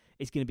 is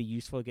going to be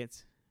useful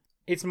against.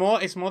 It's more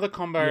the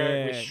combo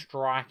with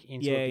strike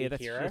into a big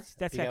hero.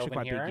 That's actually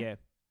quite hero. big. Yeah.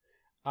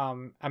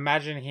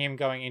 Imagine him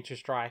going into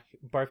strike,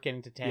 both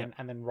getting to 10,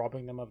 and then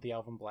robbing them of the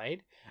Elven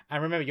Blade.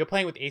 And remember, you're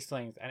playing with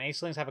Easterlings, and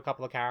Easterlings have a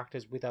couple of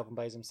characters with Elven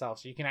Blades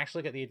themselves, so you can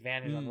actually get the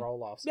advantage on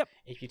roll-offs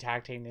if you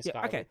tag team this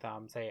guy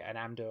with, say, an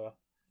Amdur.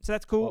 So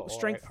that's cool.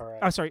 Strength.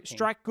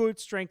 Strike good.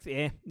 Strength.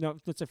 Yeah, not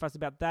so fussed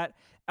about that.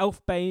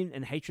 Elfbane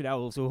and Hatred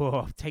Elves.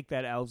 Oh, take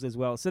that, Elves as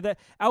well. So the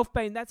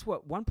Elfbane, that's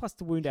what 1+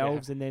 to wound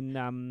elves, and then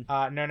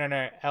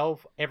No.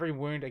 Elf. Every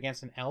wound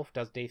against an elf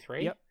does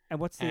D3. Yep. And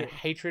what's the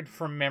Hatred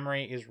from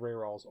memory is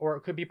rerolls, or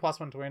it could be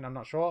 +1 to wound. I'm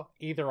not sure.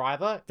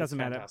 Either doesn't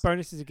matter. Fantastic.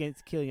 Bonuses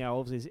against killing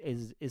elves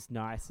is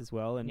nice as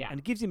well, and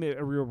it gives him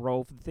a real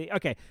role for the thing.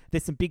 Okay,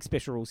 there's some big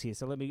special rules here,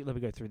 so let me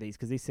go through these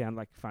because these sound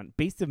like fun.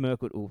 Beast of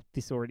Mirkwood. Oh,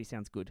 this already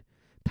sounds good.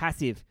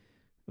 Passive.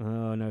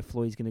 Oh no,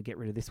 Floyd's going to get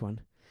rid of this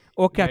one.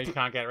 You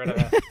can't get rid of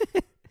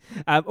it.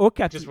 Or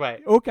captain. Just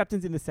wait. All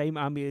captains in the same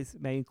army as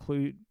may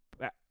include.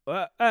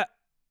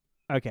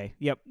 Okay.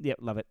 Yep.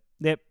 Love it.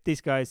 Yep.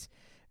 This guy's.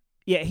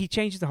 Yeah, he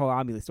changes the whole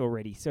army list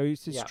already. So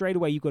straight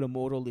away you've got a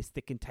mortal list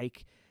that can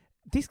take.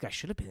 This guy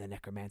should have been a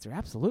necromancer,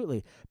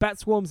 absolutely. Bat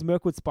swarms,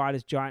 Mirkwood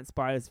spiders, giant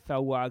spiders,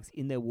 fellwargs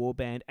in their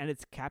warband, and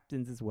it's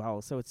captains as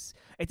well. So it's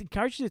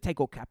encouraged you to take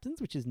all captains,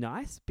 which is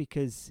nice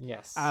because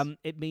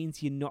it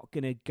means you're not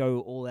going to go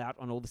all out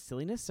on all the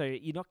silliness. So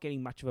you're not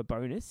getting much of a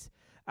bonus.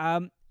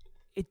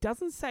 It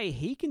doesn't say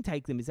he can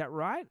take them. Is that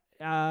right?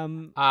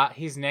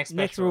 His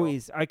next rule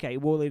is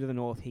War Leader of the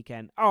North. He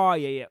can. Oh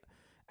yeah.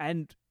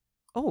 And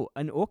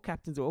Orc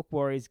captains, Orc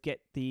warriors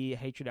get the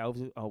Hatred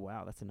Elves. Oh,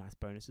 wow, that's a nice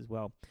bonus as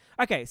well.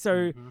 Okay,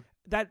 so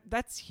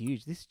that's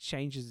huge. This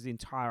changes his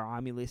entire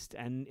army list,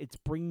 and it's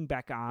bringing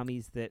back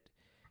armies that...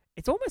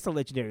 It's almost a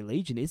Legendary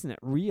Legion, isn't it,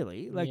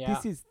 really?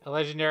 This is... a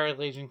Legendary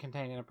Legion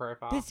contained in a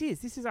profile. This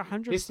is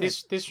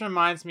 100%. This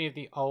reminds me of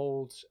the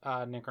old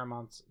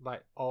Necromancer,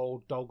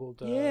 old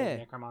Doggled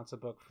Necromancer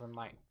book from,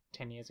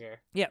 10 years ago.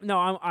 Yeah, no,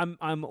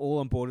 I'm all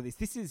on board with this.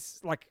 This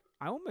is,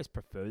 I almost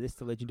prefer this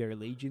to Legendary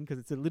Legion because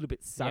it's a little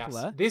bit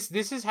subtler. Yes.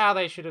 This is how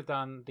they should have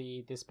done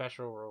the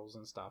special rules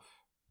and stuff.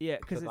 Yeah,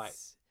 because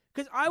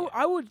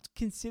I would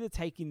consider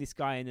taking this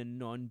guy in a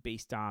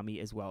non-beast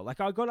army as well.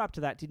 I got up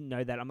to that, didn't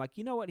know that. I'm like,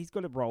 you know what? He's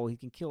got a role. He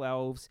can kill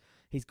elves.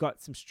 He's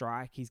got some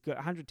strike. He's got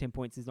 110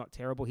 points. Is not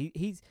terrible.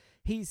 He's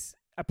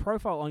a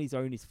profile on his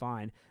own is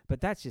fine,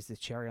 but that's just a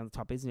cherry on the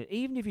top, isn't it?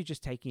 Even if you're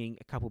just taking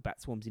a couple bat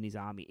swarms in his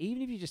army,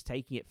 even if you're just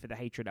taking it for the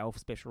Hatred Elf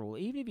special rule,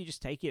 even if you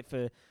just take it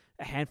for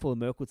a handful of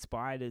Mirkwood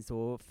spiders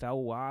or fell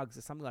wargs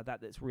or something like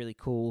that, that's really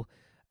cool.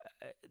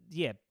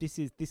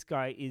 This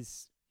guy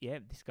is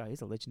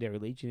a Legendary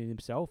Legion in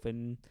himself, but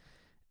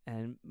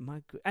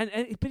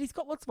he's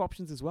got lots of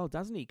options as well,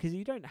 doesn't he? Because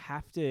you don't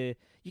have to.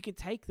 You can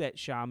take that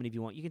Shaman if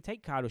you want. You can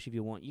take Kardosh if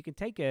you want. You can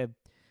take a.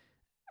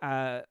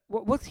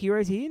 What's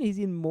heroes he in? He's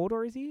in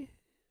Mordor, is he?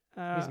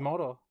 He's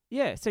Mordor.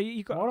 Yeah, so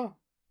you got Mordor.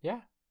 Yeah.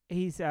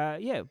 He's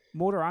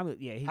Mordor army.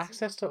 Yeah, he's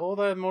access to all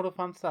the Mordor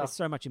fun stuff. There's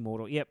so much in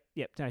Mordor.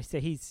 Yep. No, so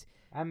he's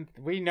and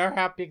we know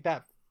how big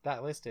that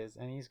list is,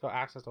 and he's got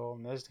access to all of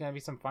them. There's going to be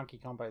some funky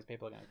combos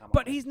people are going to come up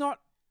with. But he's not.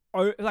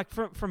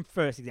 From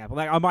first example,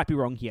 I might be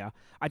wrong here.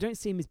 I don't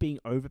see him as being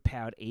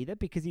overpowered either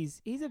because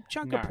he's a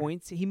chunk of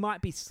points. He might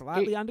be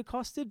slightly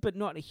undercosted, but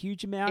not a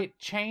huge amount. It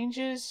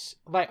changes.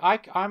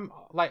 I'm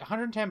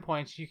 110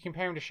 points. You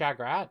compare him to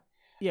Shagrat.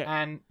 Yeah.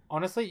 And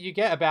honestly, you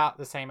get about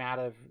the same out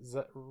of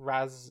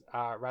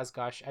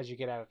Razgush as you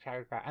get out of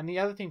Shagrat. And the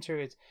other thing too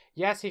is,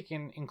 yes, he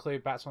can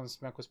include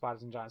Batswans, Mirkwood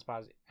spiders, and giant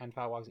spiders and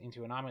Fellwargs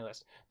into an army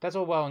list. That's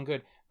all well and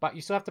good, but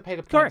you still have to pay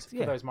the points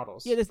for those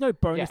models. Yeah, there's no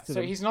bonus to so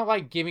them. he's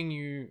not giving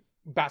you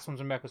bat swarms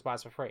and Merkle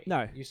spiders for free.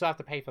 No. You still have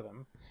to pay for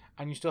them,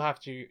 and you still have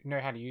to know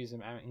how to use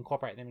them and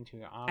incorporate them into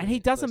your army. And he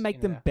doesn't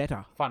make them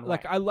better. Fun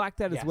like way. I like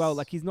that as well. Yes.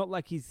 Like he's not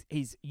like he's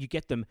you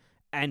get them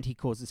and he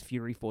causes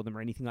fury for them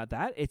or anything like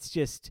that. It's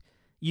just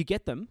you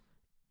get them,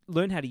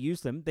 learn how to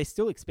use them. They're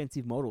still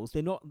expensive models.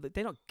 They're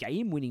not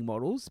game winning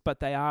models, but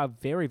they are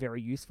very,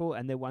 very useful,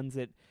 and they're ones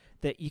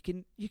that you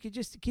can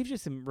just gives you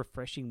some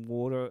refreshing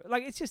water.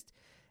 Like it's just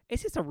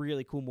a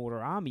really cool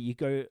Mordor army. You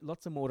go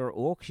lots of Mordor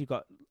orcs. You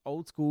got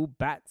old school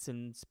bats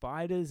and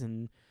spiders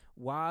and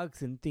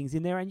wargs and things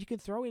in there, and you can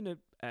throw in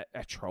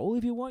a troll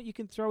if you want. You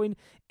can throw in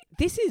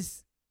this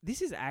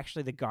is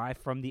actually the guy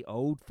from the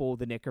old For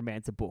the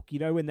Necromancer book. You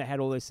know when they had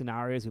all those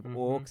scenarios with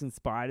orcs and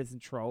spiders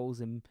and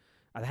trolls, and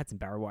they had some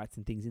Barrow-wights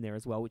and things in there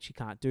as well, which you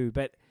can't do.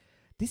 But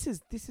this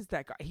is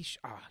that guy. He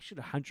should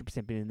have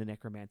 100% been in the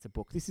Necromancer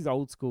book. This is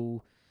old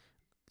school.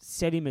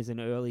 Set him as an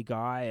early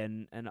guy,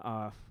 and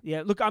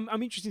yeah. Look,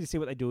 I'm interested to see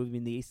what they do with him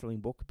in the Easterling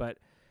book, but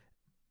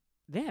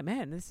yeah,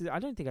 man, I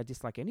don't think I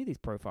dislike any of these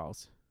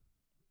profiles.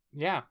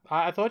 Yeah,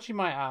 I thought you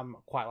might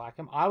quite like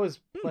them. I was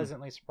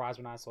pleasantly surprised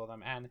when I saw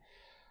them, and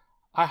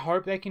I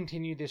hope they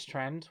continue this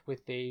trend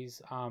with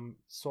these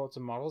sorts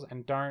of models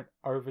and don't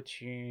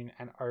overtune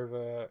and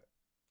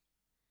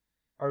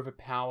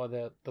overpower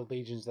the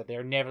legions that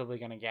they're inevitably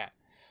going to get.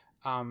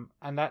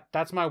 And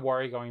that's my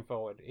worry going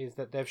forward, is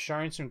that they've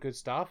shown some good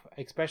stuff,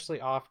 especially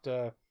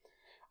after,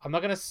 I'm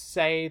not going to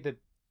say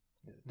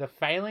the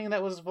failing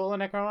that was Fall of the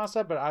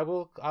Necromancer, but I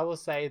will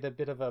say the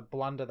bit of a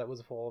blunder that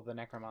was Fall of the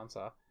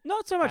Necromancer.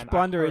 Not so much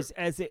blunder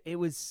as it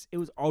was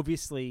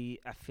obviously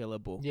a filler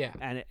book. Yeah.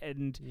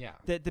 And yeah.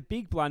 The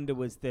big blunder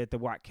was the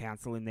White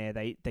Council in there.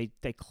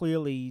 They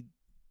clearly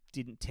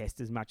didn't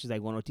test as much as they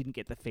wanted, or didn't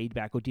get the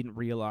feedback, or didn't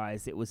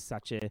realize it was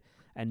such a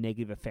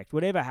negative effect.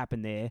 Whatever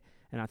happened there,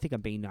 and I think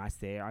I'm being nice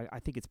there. I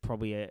think it's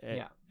probably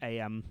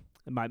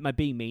my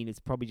being mean is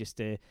probably just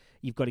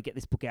you've got to get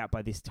this book out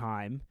by this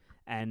time,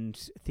 and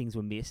things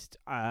were missed.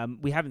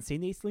 We haven't seen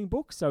the Easterling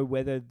book, so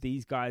whether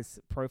these guys'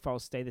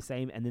 profiles stay the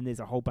same, and then there's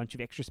a whole bunch of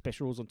extra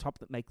special rules on top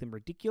that make them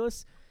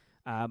ridiculous.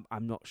 I'm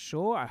not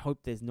sure. I hope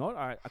there's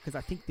not, because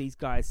I think these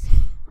guys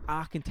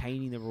are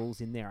containing the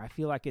rules in there. I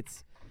feel like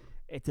it's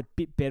a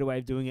bit better way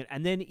of doing it.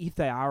 And then if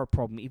they are a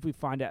problem, if we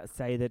find out,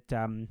 say that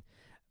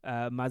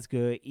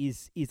Musgur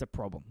is a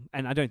problem,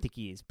 and I don't think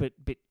he is, but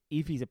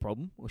if he's a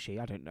problem, or she,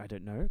 I don't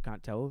know,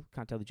 can't tell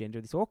the gender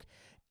of this orc.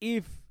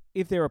 If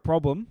they're a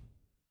problem,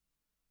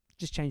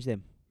 just change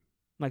them,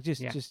 like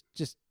just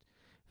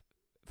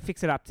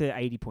fix it up to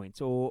 80 points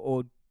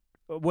or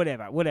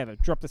whatever.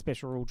 Drop the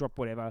special rule, drop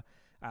whatever.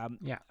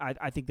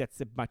 I think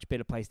that's a much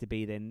better place to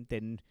be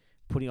than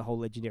putting a whole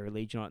legendary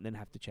legion on it and then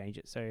have to change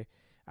it. So.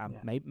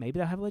 Maybe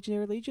they'll have a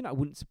legendary legion. I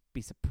wouldn't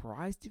be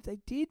surprised if they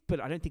did, but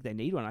I don't think they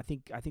need one. I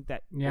think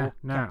that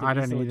I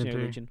don't need legendary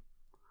to. legion.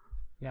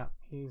 Yeah,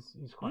 he's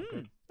quite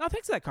good. No,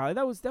 thanks for that, Kylie.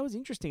 That was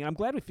interesting, and I'm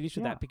glad we finished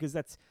with that, because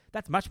that's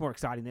much more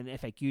exciting than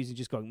FAQs and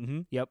just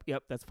going, yep,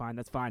 that's fine.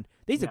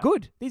 These are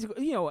good. These are,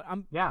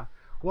 Yeah.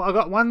 Well, I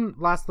got one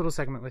last little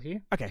segment with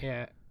you. Okay.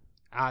 Yeah.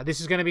 This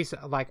is going to be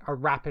like a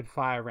rapid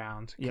fire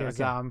round, because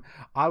okay.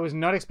 I was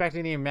not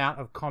expecting the amount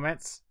of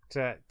comments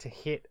to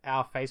hit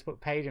our Facebook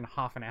page in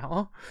half an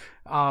hour,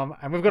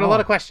 and we've got a lot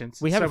of questions.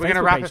 We have so a we're Facebook going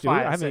to rapid page,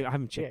 fire. I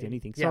haven't checked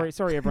anything. Sorry,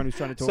 everyone who's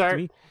trying to talk to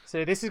me.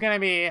 So this is going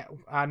to be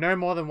no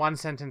more than one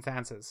sentence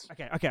answers.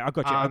 Okay, I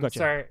got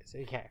you.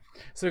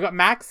 So we've got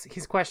Max.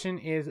 His question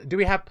is: do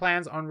we have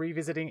plans on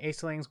revisiting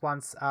Easterlings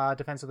once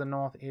Defense of the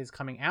North is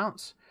coming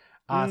out?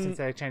 Since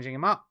they're changing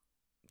them up.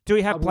 Do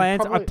we have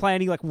plans? I'm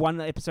planning like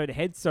one episode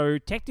ahead, so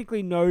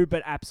technically no,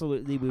 but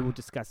absolutely we will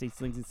discuss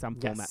Easterlings in some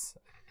format.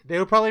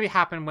 It'll probably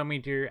happen when we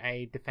do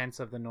a Defense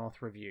of the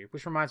North review,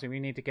 which reminds me, we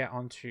need to get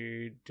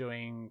onto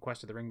doing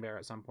Quest of the Ring Bearer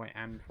at some point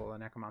and for the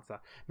Necromancer.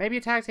 Maybe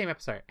a tag team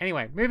episode.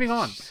 Anyway, moving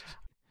on.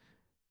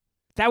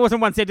 That wasn't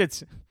one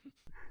sentence.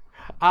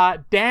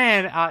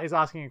 Dan is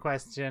asking a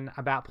question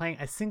about playing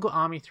a single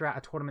army throughout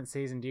a tournament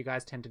season. Do you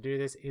guys tend to do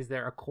this? Is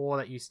there a core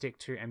that you stick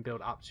to and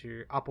build up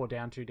or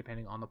down to,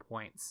 depending on the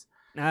points?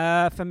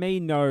 For me,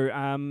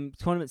 no.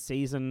 Tournament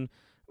season...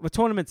 Well,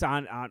 tournaments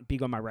aren't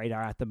big on my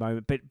radar at the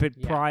moment, but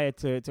prior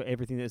to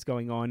everything that's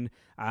going on,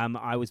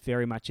 I was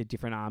very much a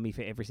different army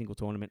for every single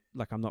tournament.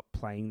 Like, I'm not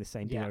playing the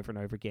same thing over and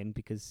over again,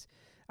 because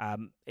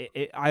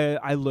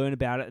I learn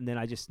about it and then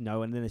I just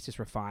know, and then it's just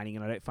refining,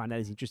 and I don't find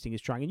that as interesting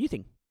as trying a new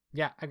thing.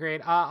 Yeah,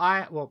 agreed.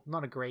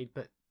 Not agreed,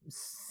 but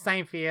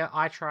same fear.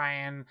 I try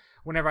and,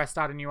 whenever I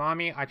start a new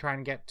army, I try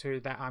and get to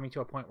that army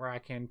to a point where I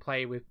can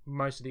play with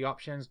most of the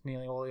options,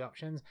 nearly all the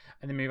options,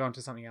 and then move on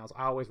to something else.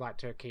 I always like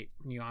to keep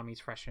new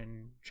armies fresh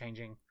and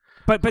changing.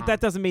 But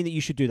that doesn't mean that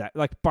you should do that.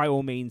 Like, by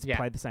all means,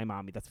 play the same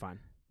army. That's fine.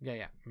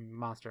 Yeah.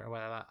 Master or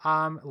whatever.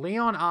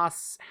 Leon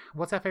asks,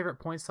 what's our favorite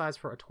point size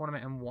for a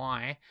tournament and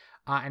why?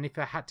 And if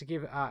I had to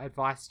give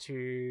advice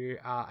to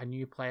a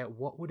new player,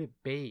 what would it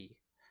be?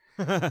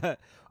 That's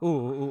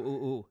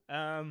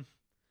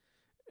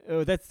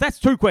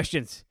two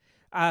questions.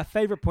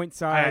 Favorite point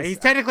size. He's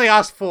technically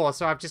asked 4,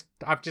 so I've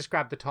just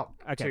grabbed the top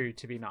 2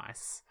 to be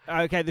nice.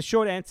 Okay, the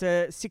short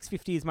answer,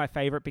 650 is my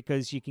favorite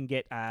because you can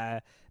get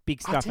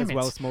big stuff as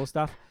well as small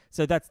stuff.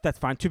 So that's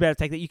fine. Too bad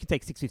to take that. You can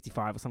take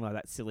 655 or something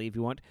like that, silly if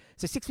you want.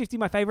 So 650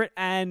 my favorite,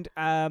 and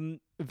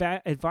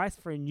advice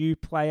for a new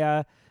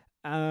player.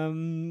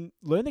 Learn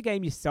the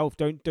game yourself.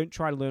 Don't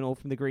try to learn all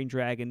from the Green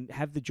Dragon.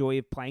 Have the joy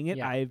of playing it.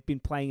 I've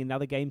been playing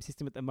another game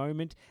system at the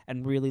moment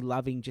and really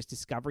loving just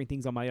discovering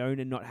things on my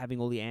own and not having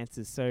all the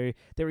answers. So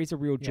there is a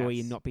real joy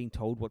in not being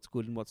told what's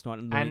good and what's not,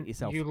 and learning it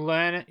yourself. You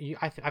learn.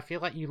 I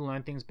feel like you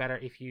learn things better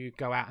if you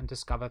go out and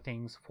discover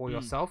things for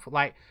yourself.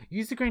 Like,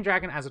 use the Green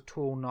Dragon as a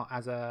tool, not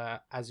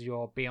as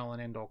your be all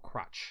and end all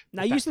crutch.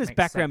 Now use it as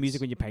background music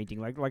when you're painting.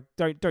 Like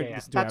don't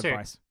listen to our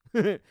advice.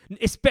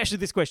 Especially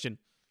this question.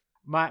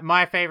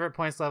 My favorite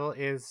points level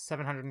is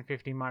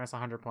 750 minus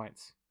 100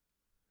 points.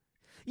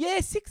 Yeah,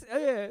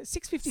 650.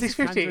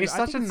 650 is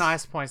such a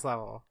nice points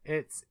level.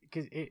 It's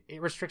because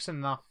it restricts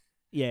enough.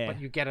 Yeah, but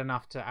you get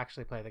enough to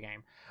actually play the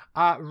game.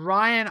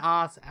 Ryan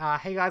asks,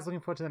 "Hey guys,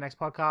 looking forward to the next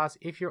podcast.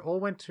 If you all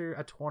went to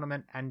a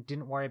tournament and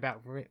didn't worry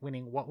about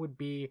winning, what would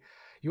be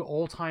your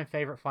all-time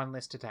favorite fun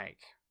list to take?"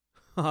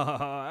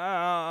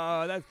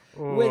 That's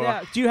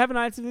do you have an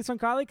answer to this one,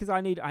 Kylie? Because I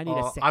need a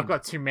second. I've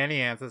got too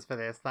many answers for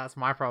this. That's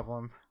my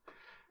problem.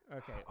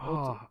 Okay.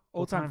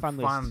 All-time fun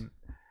list.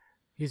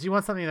 Because you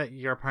want something that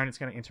your opponent's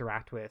going to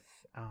interact with.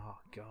 Oh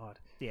God.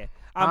 Yeah.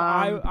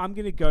 I'm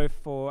going to go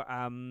for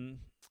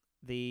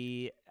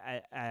the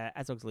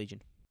Azog's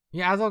Legion.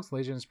 Yeah, Azog's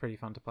Legion is pretty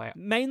fun to play.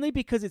 Mainly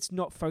because it's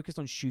not focused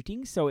on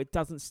shooting, so it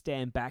doesn't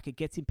stand back. It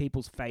gets in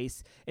people's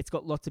face. It's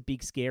got lots of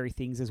big, scary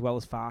things as well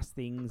as fast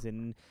things,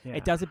 and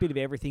it does a bit of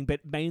everything,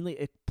 but mainly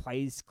it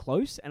plays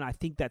close, and I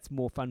think that's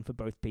more fun for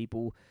both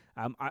people.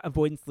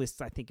 Avoidance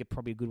lists, I think, are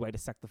probably a good way to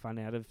suck the fun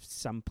out of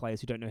some players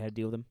who don't know how to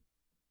deal with them.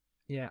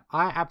 Yeah,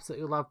 I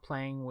absolutely love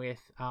playing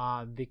with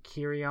the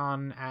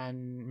Kyrion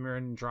and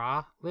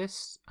Mirandra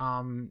lists.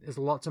 There's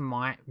lots of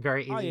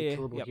very easy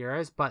killable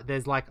heroes, but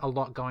there's like a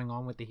lot going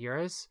on with the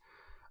heroes,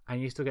 and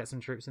you still get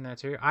some troops in there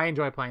too. I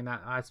enjoy playing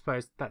that. I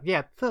suppose that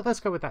let's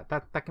go with that.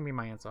 That can be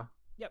my answer.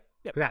 Yep.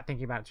 Without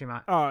thinking about it too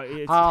much. Oh,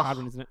 it's a hard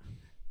one, isn't it?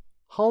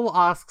 Hull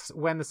asks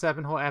when the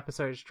 7 Hall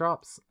episode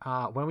drops.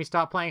 When we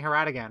start playing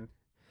Harad again.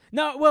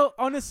 No, well,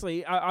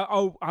 honestly,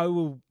 I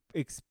will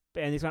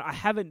expand this one. I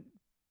haven't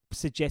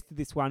suggested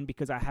this one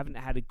because I haven't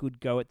had a good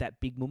go at that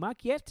Big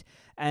Mumak yet,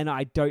 and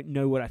I don't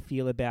know what I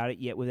feel about it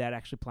yet without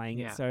actually playing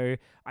it. So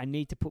I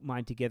need to put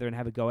mine together and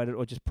have a go at it,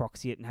 or just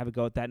proxy it and have a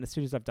go at that. And as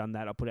soon as I've done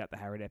that, I'll put out the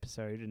Harrod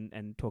episode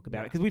and talk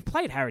about it, because we've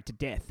played Harrod to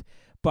death,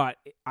 but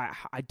I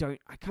can't.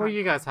 Well,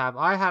 you guys have.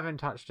 I haven't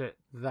touched it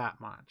that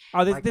much.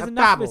 Oh, there's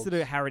enough of us that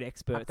are Harrod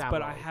experts,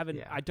 but I haven't.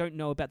 Yeah. I don't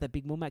know about the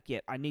Big Mumak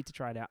yet. I need to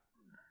try it out.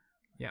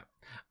 Yeah.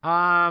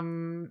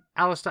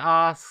 Alistair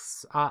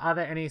asks, are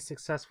there any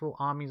successful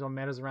armies or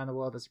metas around the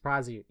world that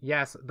surprise you?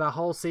 Yes, the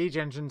whole siege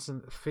engines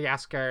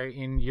fiasco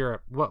in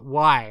Europe.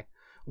 Why?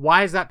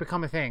 Why has that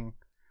become a thing?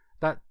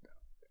 That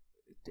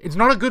it's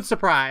not a good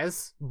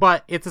surprise,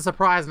 but it's a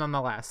surprise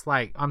nonetheless.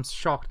 Like, I'm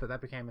shocked that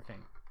became a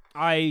thing.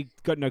 I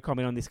got no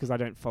comment on this because I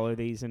don't follow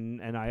these,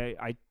 and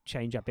I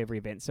change up every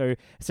event. So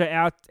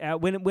our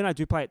when I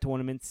do play at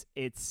tournaments,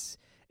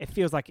 it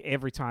feels like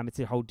every time it's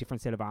a whole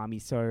different set of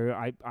armies. So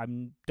I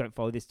don't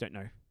follow this, don't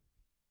know.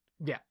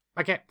 Yeah.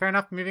 Okay, fair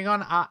enough. Moving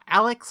on.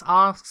 Alex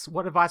asks,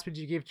 what advice would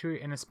you give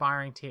to an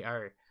aspiring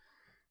TO?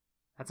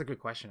 That's a good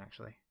question,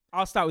 actually.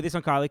 I'll start with this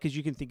one, Kylie, because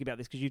you can think about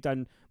this, because you've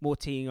done more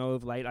TO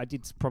of late. I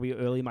did probably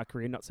early in my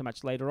career, not so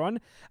much later on.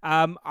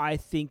 I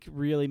think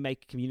really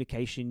make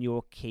communication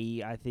your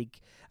key. I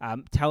think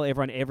tell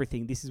everyone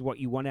everything. This is what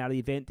you want out of the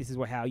event. This is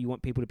how you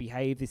want people to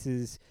behave. This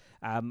is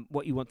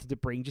what you want to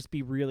bring. Just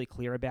be really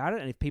clear about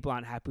it. And if people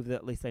aren't happy with it,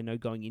 at least they know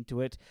going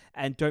into it.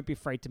 And don't be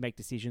afraid to make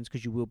decisions,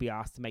 because you will be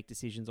asked to make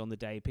decisions on the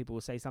day. People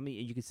will say something,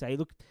 and you can say,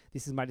 look,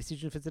 this is my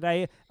decision for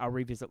today. I'll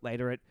revisit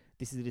later.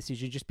 This is the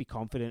decision. Just be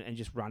confident and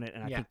just run it.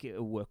 And I think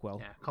it'll work well.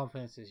 Yeah,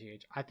 confidence is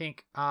huge. I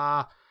think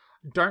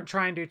don't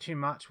try and do too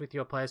much with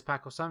your players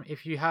pack or something.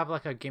 If you have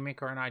like a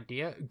gimmick or an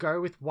idea,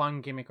 go with one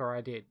gimmick or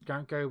idea.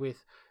 Don't go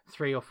with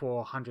 300,000 or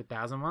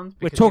 400,000 ones.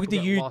 We're talking to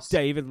you,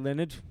 David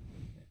Leonard.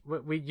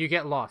 You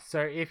get lost.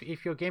 So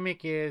if your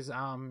gimmick is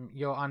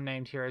your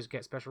unnamed heroes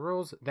get special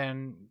rules,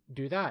 then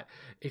do that.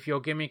 If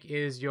your gimmick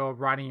is you're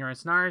writing your own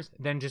scenarios,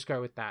 then just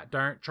go with that.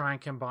 Don't try and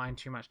combine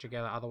too much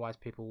together. Otherwise,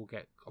 people will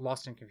get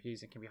lost and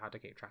confused and can be hard to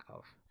keep track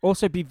of.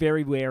 Also, be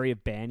very wary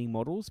of banning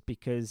models,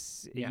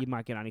 because you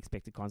might get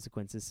unexpected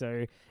consequences.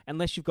 So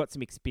unless you've got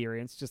some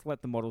experience, just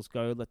let the models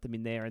go, let them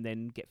in there, and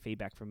then get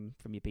feedback from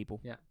your people.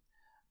 Yeah.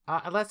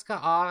 Aleska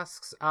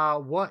asks,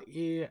 what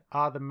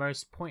are the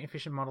most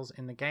point-efficient models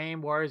in the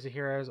game? Warriors or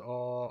heroes,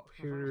 or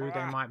who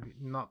they might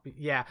not be?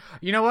 Yeah.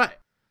 You know what?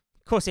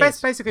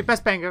 Corsairs.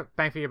 Best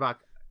bang for your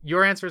buck.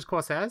 Your answer is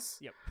Corsairs?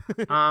 Yep.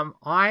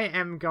 I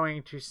am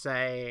going to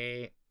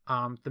say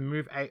the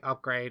Move 8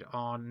 upgrade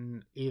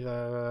on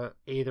either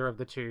of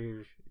the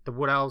two, the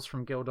Wood Elves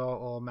from Gildor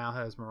or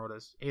Malheurs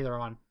Marauders. Either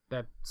one.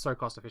 They're so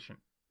cost-efficient.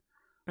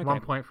 Okay.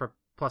 1 point for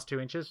plus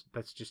 2 inches.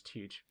 That's just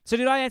huge. So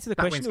did I answer the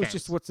That question? wins It was games.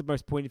 just what's the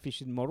most point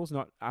efficient models,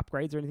 not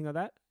upgrades or anything like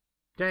that?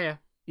 Yeah.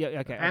 Yeah,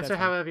 okay. Answer that's fine.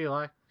 however you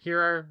like.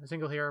 Hero, a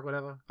single hero,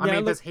 whatever. I Yeah, mean,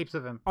 look, there's heaps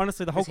of them.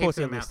 Honestly, the whole There's heaps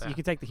Corsair of them out list, there. you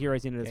can take the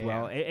heroes in it as Yeah.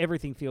 well.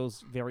 Everything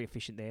feels very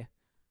efficient there.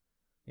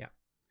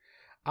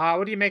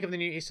 What do you make of the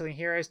new Easterling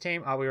Heroes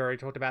team? We already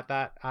talked about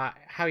that.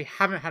 How we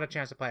haven't had a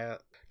chance to play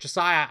it.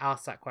 Josiah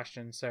asked that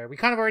question, so we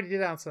kind of already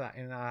did answer that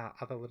in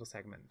other little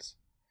segments.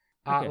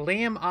 Okay.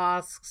 Liam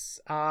asks,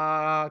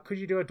 could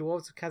you do a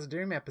Dwarves of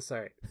Khazad-dûm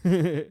episode?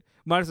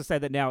 Might as well say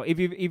that now. If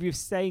you're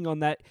staying on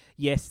that,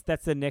 yes,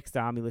 that's the next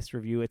army list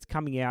review. It's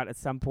coming out at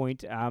some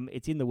point.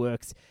 It's in the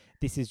works.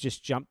 This has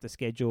just jumped the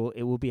schedule.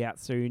 It will be out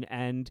soon.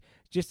 And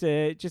just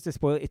a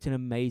spoiler, it's an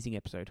amazing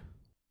episode.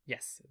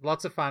 Yes,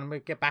 lots of fun. We'll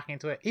get back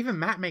into it. Even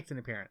Matt makes an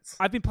appearance.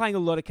 I've been playing a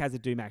lot of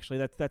Khazad-dûm,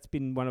 actually. That's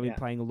been one I've been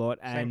playing a lot.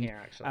 Same And here,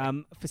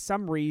 actually. for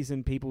some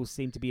reason, people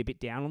seem to be a bit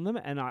down on them,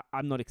 and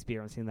I'm not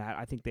experiencing that.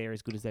 I think they're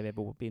as good as they've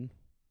ever been.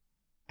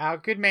 Our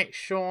good mate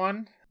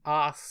Sean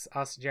asks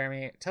us,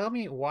 Jeremy, tell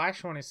me why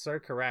Sean is so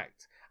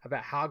correct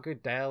about how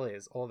good Dale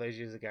is all those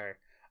years ago.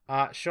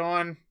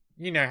 Sean,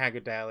 you know how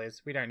good Dale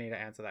is. We don't need to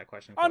answer that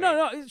question. Oh,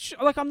 no.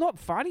 Like, I'm not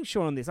fighting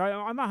Sean on this.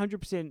 I'm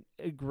 100%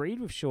 agreed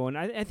with Sean.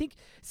 I think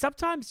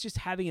sometimes just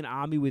having an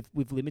army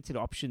with limited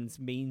options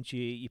means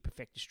you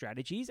perfect your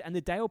strategies. And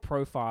the Dale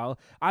profile,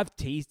 I've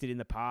teased it in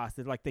the past.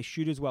 That like they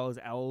shoot as well as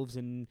elves,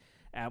 and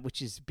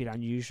which is a bit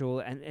unusual.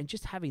 And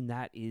just having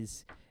that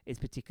is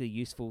particularly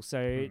useful.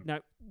 So, no,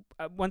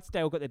 once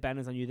Dale got their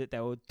banners, I knew that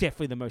they were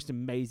definitely the most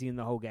amazing in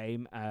the whole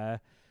game.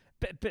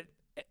 But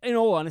in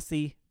all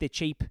honesty, they're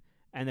cheap.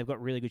 And they've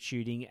got really good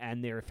shooting,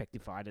 and they're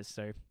effective fighters,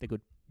 so they're good.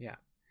 Yeah.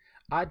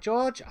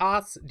 George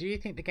asks, do you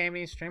think the game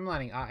needs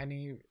streamlining?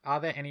 Are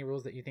there any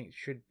rules that you think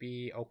should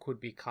be or could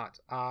be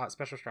cut?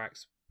 Special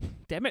strikes.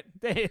 Damn it.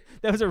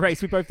 That was a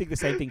race. We both think the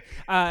same thing.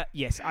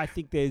 Yes, I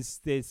think there's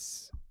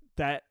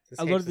that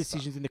a lot of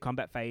decisions in the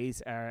combat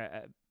phase are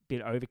a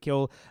bit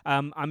overkill.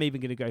 I'm even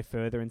going to go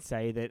further and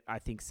say that I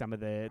think some of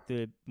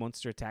the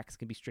monster attacks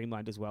can be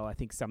streamlined as well. I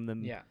think some of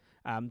them...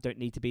 don't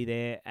need to be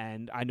there,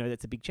 and I know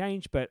that's a big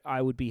change, but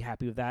I would be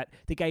happy with that.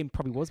 The game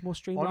probably was more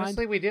streamlined.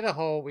 Honestly, we did a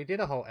whole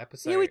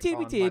episode. Yeah, we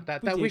did.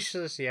 Like, that wish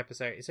list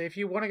episode. So if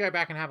you want to go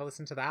back and have a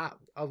listen to that,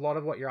 a lot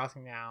of what you're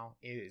asking now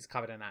is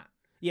covered in that.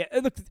 Yeah,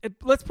 look,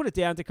 let's put it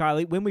down to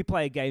Kylie. When we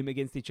play a game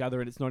against each other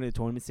and it's not in a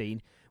tournament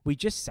scene, we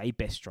just say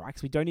best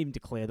strikes. We don't even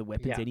declare the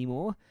weapons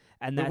anymore.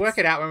 And we work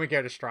it out when we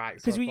go to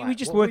strikes. Because we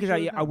just work it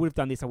out. Yeah, I would have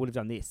done this. I would have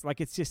done this.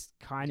 Like, it's just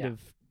kind of...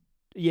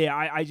 Yeah,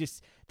 I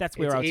just... That's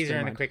where I was... It's easier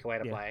and a quicker way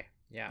to play.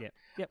 Yeah.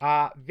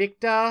 Yep.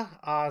 Victor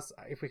asked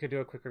if we could do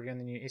a quick review on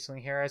the new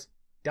Easterling Heroes.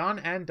 Done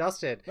and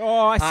dusted.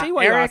 Oh, I see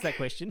why you asked that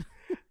question.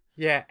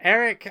 Yeah,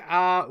 Eric,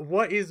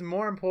 what is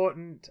more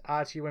important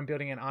to you when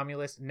building an army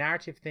list?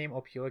 Narrative theme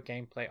or pure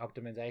gameplay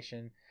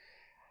optimization?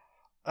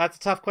 That's a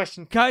tough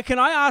question. Can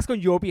I ask on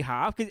your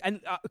behalf?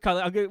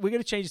 Kylie, we're going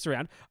to change this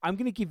around. I'm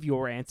going to give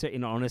your answer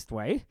in an honest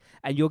way,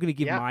 and you're going to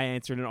give my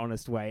answer in an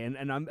honest way.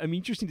 And I'm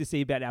interested to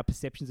see about our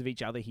perceptions of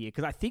each other here,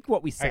 because I think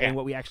what we say and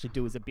what we actually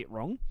do is a bit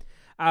wrong.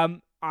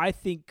 I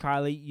think,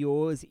 Kylie,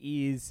 yours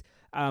is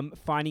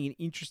finding an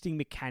interesting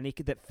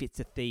mechanic that fits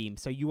a theme.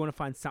 So you want to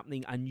find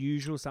something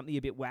unusual, something a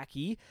bit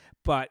wacky,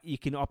 but you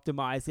can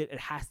optimize it. It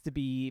has to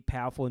be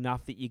powerful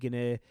enough that you're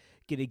gonna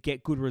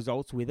get good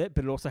results with it,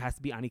 but it also has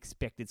to be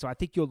unexpected. So I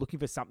think you're looking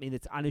for something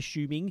that's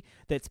unassuming,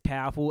 that's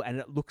powerful, and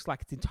it looks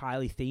like it's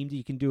entirely themed.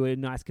 You can do a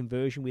nice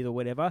conversion with or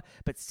whatever,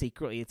 but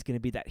secretly it's going to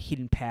be that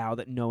hidden power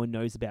that no one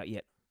knows about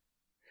yet.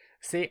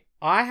 See,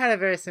 I had a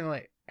very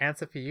similar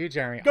answer for you,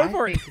 Jeremy. Go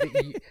for it.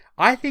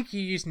 I think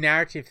you use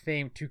narrative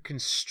theme to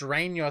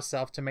constrain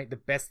yourself to make the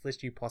best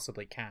list you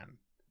possibly can.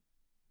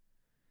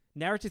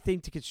 Narrative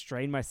theme to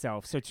constrain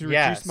myself, so to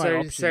reduce my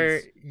options.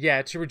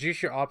 To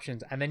reduce your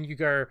options, and then you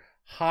go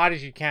hard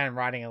as you can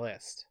writing a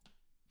list.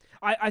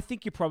 I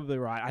think you're probably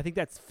right. I think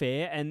that's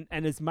fair, and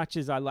as much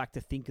as I like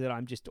to think that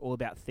I'm just all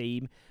about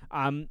theme,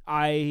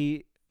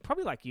 I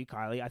probably like you,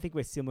 Kylie. I think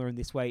we're similar in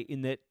this way,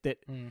 in that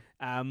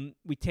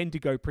we tend to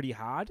go pretty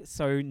hard.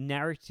 So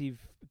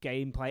narrative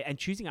gameplay and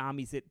choosing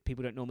armies that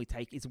people don't normally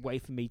take is a way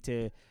for me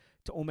to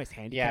almost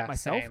handicap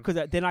myself,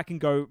 because then I can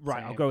go,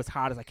 right, I'll go as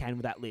hard as I can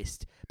with that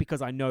list,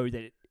 because I know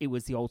that it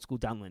was the old school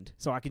Dunland,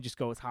 so I can just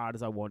go as hard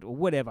as I want or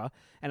whatever.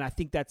 And I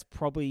think that's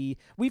probably...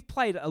 We've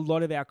played a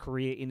lot of our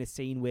career in a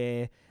scene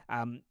where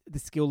the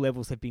skill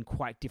levels have been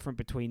quite different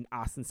between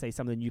us and, say,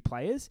 some of the new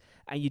players,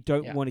 and you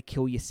don't want to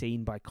kill your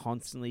scene by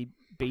constantly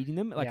beating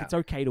them. Like, it's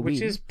okay to win.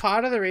 Which is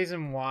part of the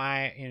reason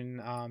why in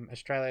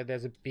Australia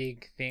there's a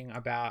big thing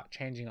about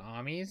changing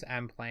armies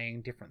and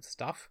playing different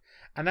stuff.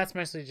 And that's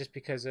mostly just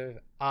because of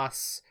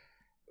us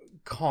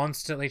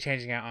constantly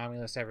changing our army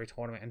list every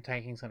tournament and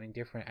taking something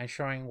different and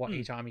showing what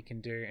each army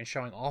can do and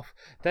showing off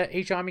that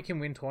each army can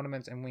win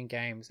tournaments and win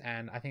games.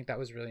 And I think that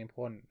was really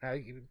important.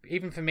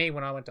 Even for me,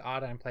 when I went to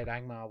Arda and played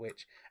Angmar,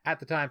 which at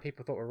the time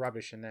people thought were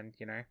rubbish, and then,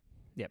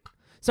 Yep.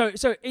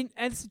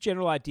 As a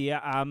general idea,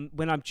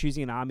 when I'm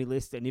choosing an army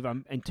list, and if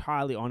I'm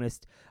entirely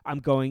honest, I'm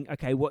going,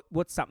 okay,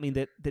 what's something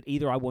that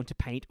either I want to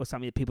paint or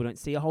something that people don't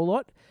see a whole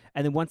lot,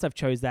 and then once I've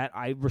chose that,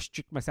 I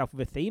restrict myself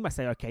with a theme. I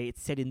say, okay,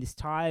 it's set in this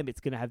time, it's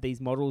going to have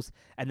these models,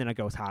 and then I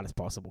go as hard as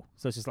possible.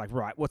 So it's just like,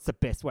 right, what's the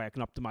best way I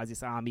can optimize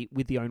this army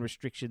with the own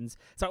restrictions?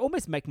 So I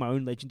almost make my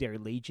own legendary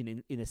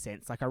legion in a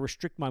sense. Like I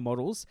restrict my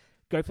models,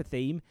 go for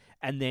theme,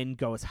 and then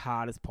go as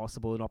hard as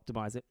possible and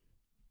optimize it.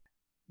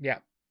 Yeah.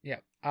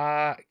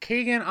 Yeah.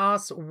 Keegan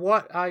asks,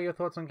 what are your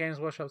thoughts on Games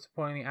Workshop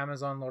supporting the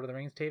Amazon Lord of the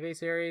Rings TV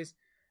series?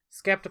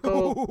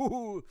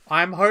 Skeptical.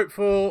 I'm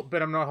hopeful,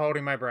 but I'm not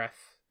holding my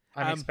breath.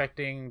 I'm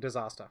expecting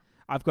disaster.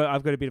 I've got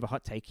a bit of a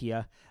hot take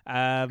here.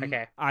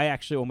 Okay. I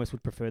actually almost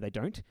would prefer they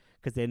don't,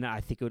 because then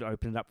I think it would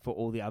open it up for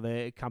all the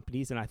other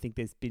companies, and I think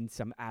there's been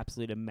some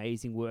absolute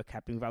amazing work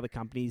happening with other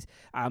companies.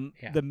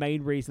 The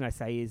main reason I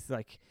say is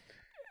like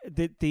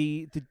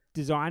the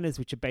designers,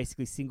 which are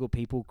basically single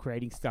people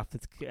creating stuff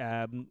that's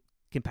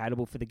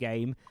compatible for the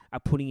game, are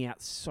putting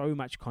out so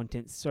much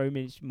content, so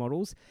many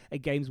models. A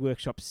Games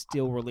Workshop's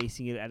still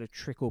releasing it at a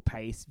trickle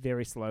pace,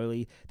 very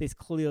slowly. There's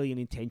clearly an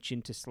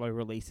intention to slow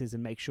releases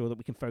and make sure that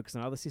we can focus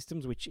on other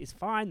systems, which is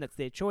fine. That's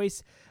their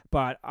choice.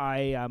 But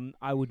I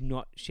would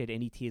not shed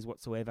any tears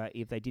whatsoever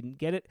if they didn't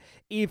get it.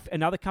 If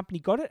another company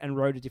got it and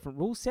wrote a different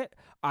rule set,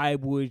 I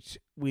would,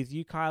 with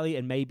you, Kylie,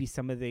 and maybe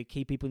some of the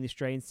key people in the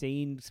Australian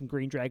scene, some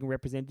Green Dragon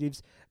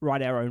representatives,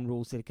 write our own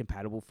rules that are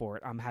compatible for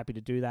it. I'm happy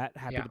to do that.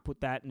 Happy to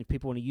put that. And if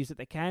people want to use it,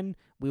 they can.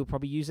 We'll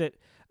probably use it.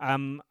 I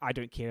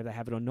don't care if they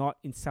have it or not.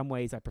 In some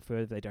ways, I prefer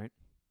if they don't.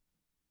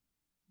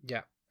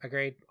 Yeah,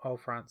 agreed. All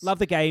fronts. Love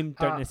the game.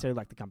 Don't necessarily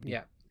like the company.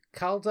 Yeah.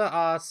 Calder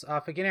asks,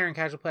 for beginner and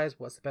casual players,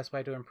 what's the best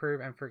way to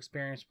improve? And for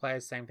experienced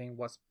players, same thing.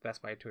 What's the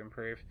best way to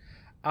improve?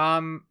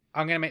 I'm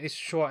going to make this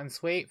short and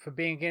sweet. For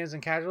beginners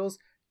and casuals,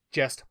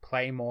 just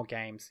play more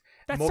games.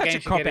 That's more such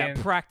games a cop-out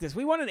practice.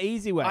 We want an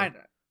easy way.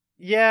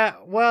 Yeah,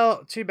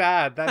 well, too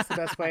bad. That's the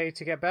best way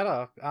to get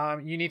better.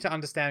 You need to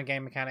understand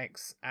game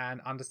mechanics and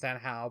understand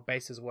how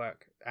bases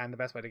work. And the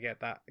best way to get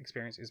that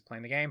experience is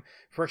playing the game.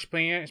 For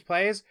experienced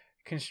players,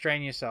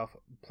 constrain yourself.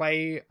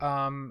 Play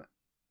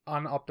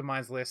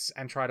unoptimized lists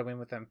and try to win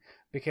with them.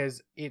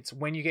 Because it's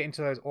when you get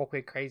into those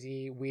awkward,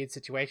 crazy, weird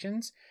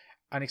situations,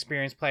 an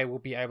experienced player will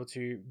be able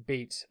to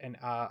beat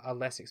a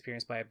less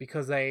experienced player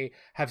because they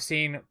have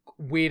seen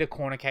weirder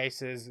corner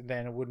cases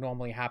than would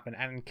normally happen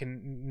and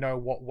can know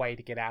what way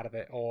to get out of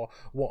it or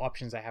what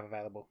options they have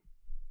available.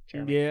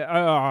 Jeremy?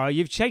 Yeah,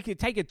 you've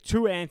taken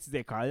two answers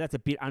there, Kylie. That's a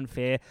bit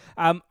unfair.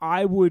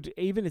 I would,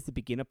 even as a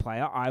beginner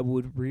player, I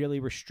would really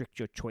restrict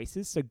your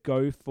choices. So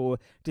go for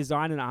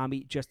design an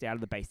army just out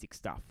of the basic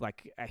stuff,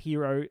 like a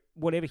hero,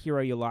 whatever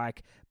hero you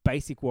like,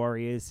 basic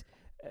warriors,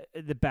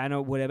 the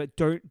banner, whatever.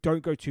 Don't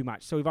go too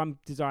much. So if I'm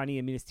designing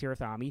a Minas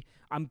Tirith army,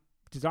 I'm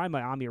designing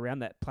my army around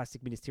that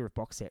plastic Minas Tirith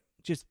box set.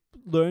 Just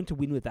learn to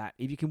win with that.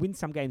 If you can win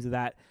some games with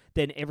that,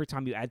 then every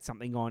time you add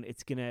something on,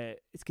 it's gonna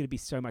be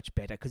so much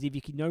better. Because if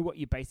you can know what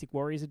your basic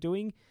warriors are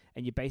doing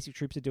and your basic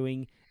troops are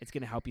doing, it's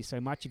gonna help you so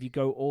much. If you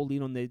go all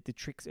in on the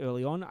tricks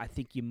early on, I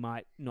think you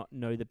might not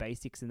know the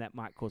basics, and that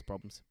might cause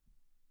problems.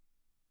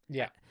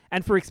 Yeah.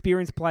 And for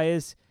experienced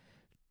players,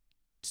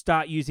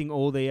 start using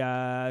all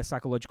the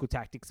psychological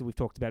tactics that we've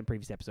talked about in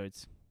previous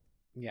episodes.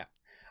 Yeah.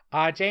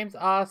 James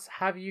asks,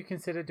 have you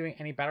considered doing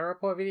any battle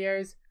report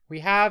videos? We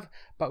have,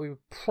 but we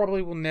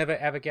probably will never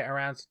ever get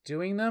around to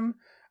doing them,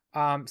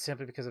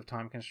 simply because of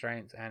time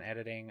constraints and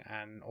editing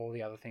and all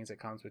the other things that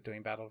comes with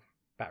doing bat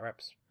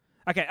reps.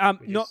 Okay,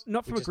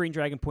 not from a Green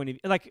Dragon point of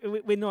view. Like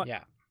we're not.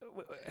 Yeah.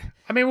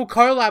 I mean, we'll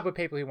collab with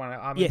people who want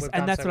to. Yes,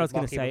 and that's what I was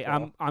going to say.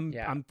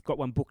 I'm got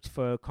one booked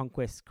for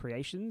Conquest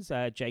Creations.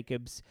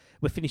 Jacobs.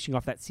 We're finishing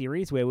off that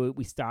series where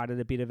we started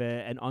a bit of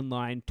an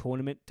online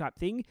tournament type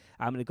thing,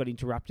 and it got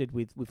interrupted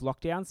with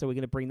lockdown. So we're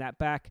going to bring that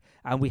back.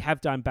 We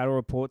have done battle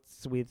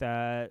reports with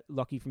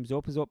Lockie from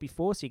Zorpazort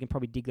before, so you can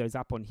probably dig those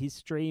up on his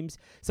streams.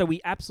 So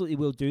we absolutely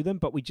will do them,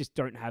 but we just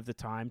don't have the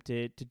time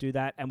to do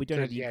that, and we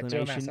don't have the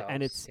inclination.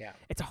 And it's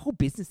a whole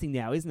business thing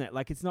now, isn't it?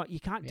 Like it's not, you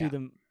can't do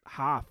them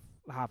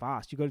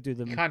half-assed. You got to do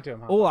them. You can't do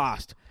them all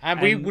assed.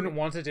 And we wouldn't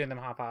want to do them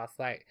half-assed.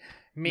 Like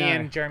me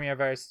and Jeremy are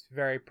very,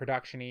 very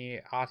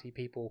production-y, arty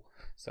people.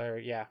 So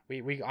yeah,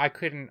 I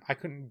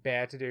couldn't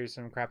bear to do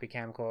some crappy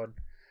camcord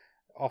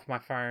off my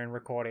phone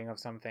recording of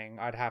something.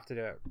 I'd have to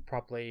do it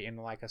properly in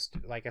like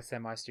a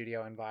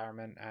semi-studio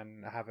environment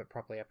and have it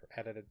properly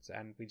edited.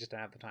 And we just don't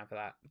have the time for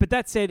that. But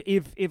that said,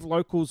 if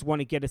locals want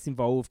to get us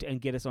involved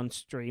and get us on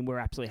stream, we're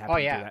absolutely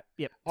happy to do that.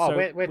 Yep. Oh,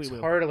 so we're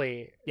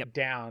totally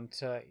down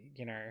to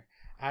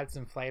add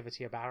some flavor to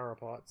your battle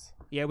reports.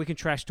 Yeah, we can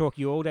trash talk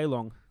you all day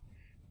long.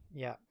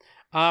 Yeah.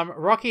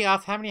 Rocky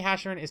asks, how many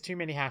Hashirin is too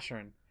many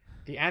Hashirin?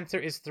 The answer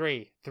is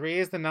 3. 3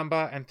 is the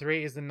number, and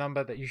 3 is the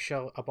number that you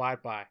shall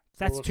abide by.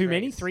 That's too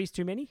many? 3 is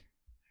too many?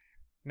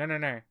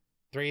 No.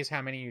 3 is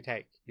how many you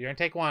take. You don't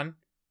take 1.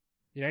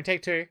 You don't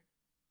take 2.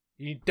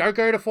 You don't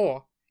go to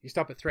 4. You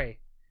stop at 3.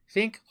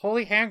 Think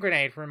Holy Hand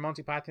Grenade from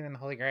Monty Python and the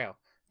Holy Grail.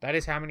 That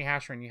is how many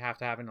Hashirin you have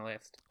to have in a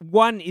list.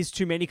 1 is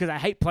too many because I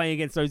hate playing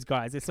against those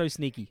guys. They're so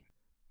sneaky.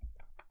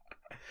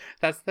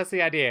 That's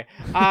the idea.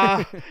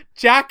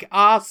 Jack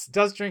asks,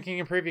 does drinking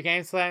improve your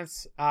game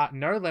slams?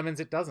 No, Lemons,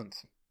 it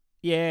doesn't.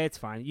 Yeah, it's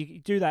fine. You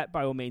do that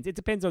by all means. It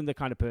depends on the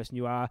kind of person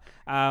you are.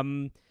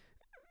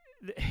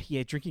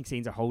 Yeah, drinking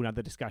scene's a whole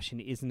nother discussion,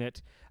 isn't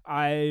it?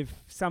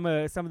 Some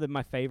of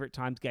my favorite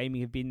times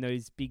gaming have been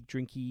those big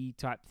drinky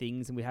type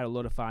things, and we had a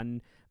lot of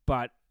fun.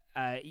 But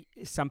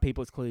some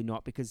people it's clearly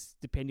not, because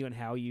depending on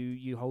how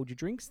you hold your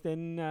drinks,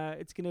 then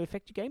it's going to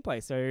affect your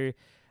gameplay. So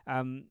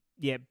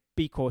yeah,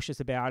 be cautious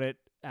about it.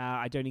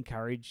 I don't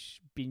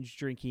encourage binge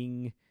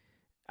drinking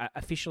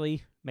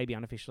officially, maybe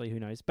unofficially, who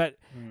knows. But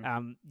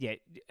yeah,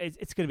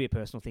 it's going to be a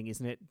personal thing,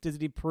 isn't it? Does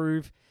it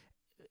improve?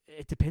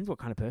 It depends what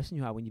kind of person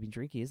you are when you've been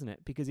drinking, isn't it?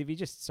 Because if you're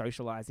just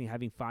socializing,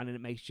 having fun, and it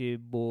makes you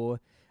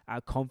more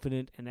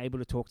confident and able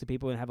to talk to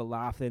people and have a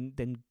laugh,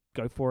 then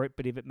go for it.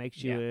 But if it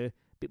makes you a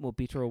bit more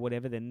bitter or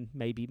whatever, then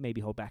maybe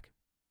hold back.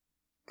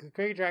 The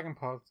Green Dragon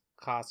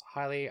podcast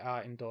highly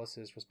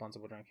endorses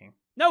responsible drinking.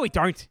 No, we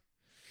don't.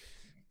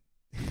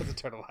 That's a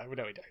total lie.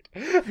 No, we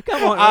don't.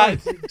 Come on.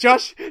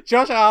 Josh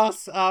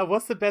asks,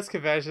 what's the best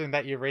conversion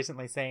that you've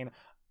recently seen?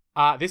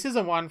 This is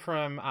a one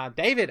from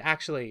David,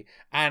 actually,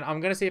 and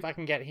I'm going to see if I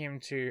can get him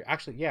to...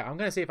 Actually, yeah, I'm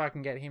going to see if I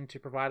can get him to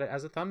provide it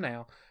as a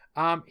thumbnail.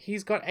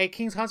 He's got a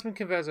King's Huntsman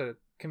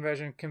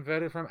conversion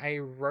converted from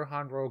a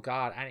Rohan Royal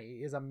Guard, and it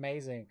is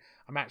amazing.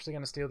 I'm actually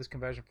going to steal this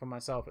conversion for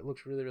myself. It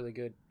looks really, really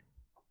good.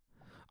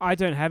 I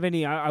don't have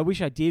any. I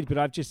wish I did, but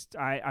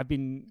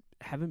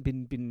haven't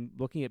been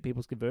looking at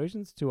people's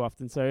conversions too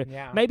often. So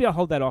maybe I'll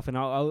hold that off, and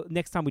I'll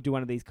next time we do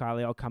one of these,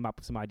 Kylie, I'll come up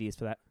with some ideas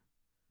for that.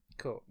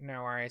 Cool,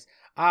 no worries.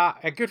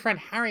 A good friend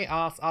Harry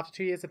asks, after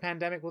 2 years of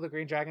pandemic, will the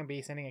Green Dragon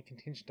be sending a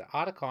contingent to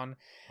Articon?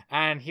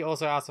 And he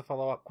also asked a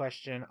follow-up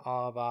question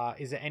of,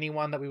 is there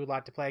anyone that we would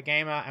like to play a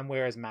gamer, and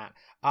where is Matt?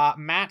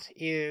 Matt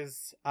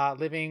is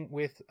living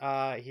with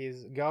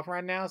his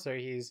girlfriend now, so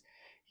he's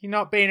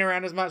not been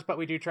around as much, but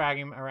we do drag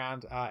him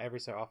around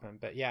every so often.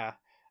 But yeah,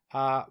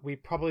 we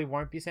probably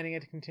won't be sending a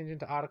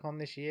contingent to Articon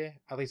this year.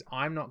 At least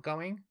I'm not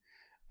going.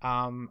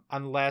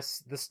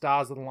 Unless the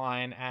stars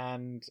align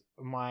and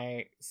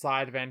my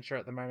side venture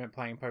at the moment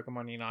playing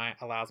Pokemon Unite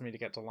allows me to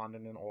get to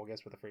London in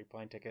August with a free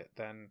plane ticket,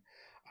 then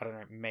I don't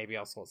know, maybe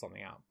I'll sort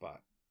something out. But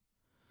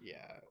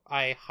yeah,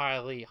 I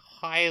highly,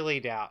 highly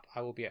doubt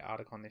I will be at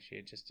Articon this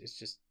year. It's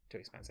just too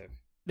expensive.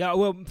 No,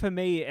 well, for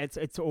me,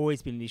 it's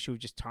always been an issue of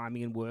just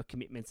timing and work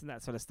commitments and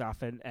that sort of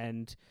stuff,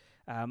 and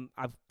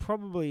I've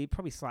probably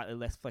slightly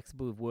less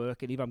flexible with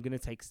work, and if I'm going to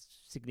take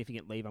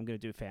significant leave, I'm going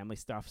to do family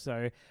stuff.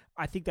 So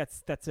I think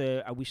that's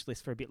a wish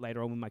list for a bit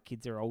later on when my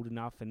kids are old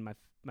enough and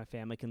my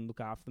family can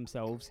look after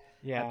themselves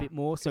a bit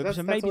more. So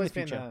maybe in the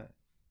future.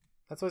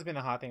 That's always been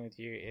the hard thing with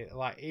you.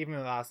 Even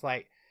with us,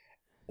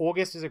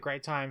 August is a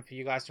great time for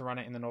you guys to run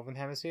it in the Northern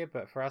Hemisphere,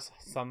 but for us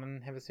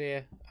Southern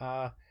Hemisphere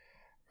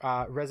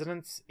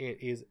residents, it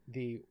is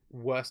the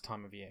worst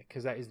time of year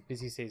because that is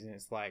busy season.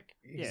 It's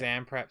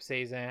exam prep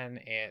season.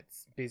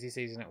 It's busy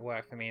season at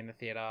work for me in the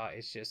theater.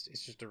 It's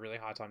just a really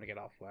hard time to get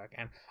off work.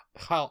 And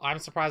hell, I'm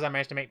surprised I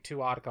managed to make 2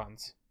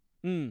 Articons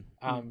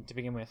to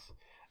begin with.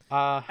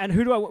 And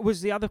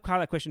was the other part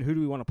of that question? Who do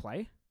we want to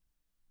play?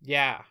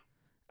 Yeah.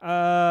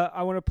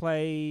 I want to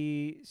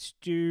play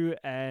Stu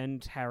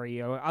and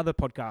Harry or other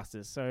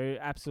podcasters. So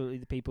absolutely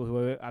the people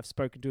who I've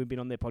spoken to and been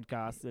on their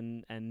podcasts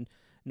and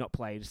not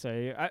played.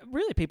 So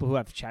really people who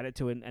I've chatted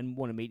to and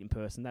want to meet in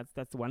person.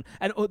 That's the one.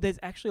 And there's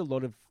actually a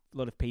lot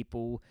of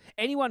people,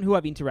 anyone who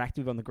I've interacted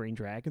with on the Green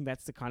Dragon,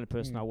 that's the kind of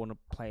person I want to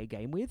play a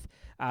game with.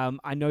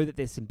 I know that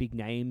there's some big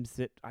names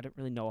that I don't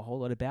really know a whole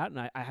lot about, and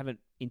I haven't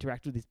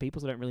interacted with these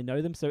people, so I don't really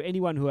know them. So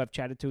anyone who I've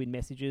chatted to in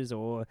messages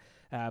or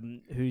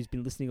who's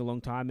been listening a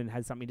long time and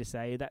has something to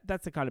say,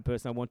 that's the kind of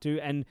person I want to.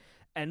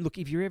 And look,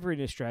 if you're ever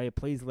in Australia,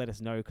 please let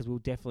us know, because we'll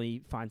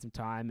definitely find some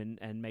time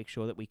and make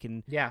sure that we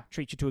can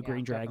treat you to a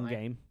Green Dragon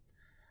game.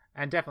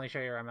 And definitely show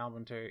you around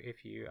Melbourne too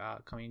if you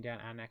are coming down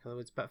our neck of the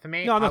woods. But for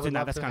me, no, I'm not doing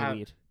that. That's kind of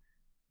weird.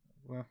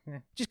 Well,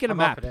 just get a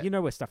map. You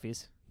know where stuff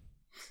is.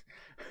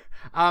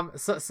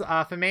 So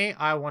for me,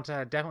 I want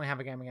to definitely have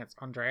a game against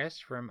Andreas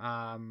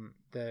from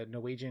the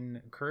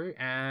Norwegian crew,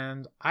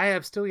 and I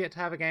have still yet to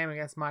have a game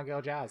against my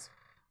girl Jazz.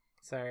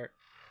 So,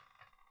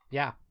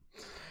 yeah.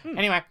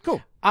 Anyway,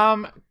 cool.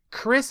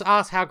 Chris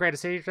asks, how great are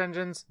siege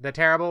dungeons? They're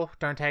terrible.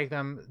 Don't take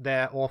them.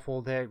 They're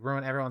awful. They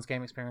ruin everyone's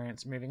game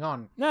experience. Moving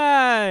on. No,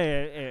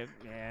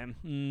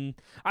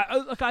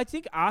 I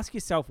think ask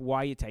yourself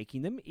why you're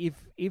taking them.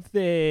 If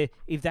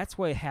that's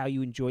how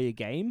you enjoy a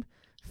game,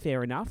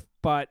 fair enough.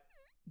 But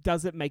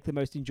does it make the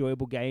most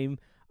enjoyable game?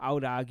 I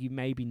would argue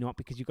maybe not,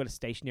 because you've got a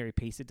stationary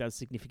piece that does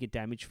significant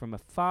damage from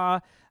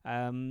afar.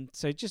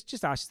 So just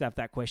ask yourself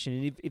that question.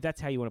 And if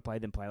that's how you want to play,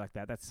 then play like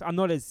that. I'm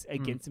not as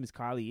against them as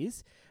Kylie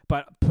is,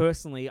 but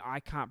personally, I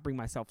can't bring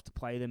myself to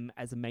play them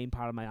as a main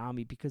part of my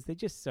army because they're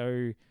just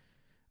so...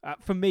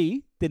 for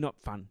me, they're not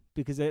fun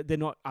because they're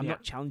not... I'm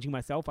not challenging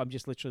myself. I'm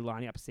just literally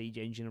lining up a siege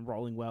engine and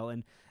rolling well,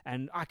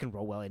 and I can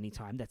roll well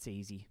anytime. That's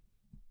easy.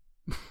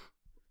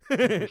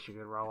 Wish you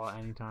could roll at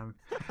any time.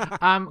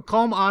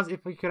 Colm asked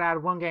if we could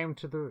add one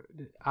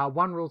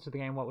rule to the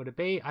game. What would it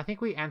be? I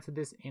think we answered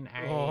this in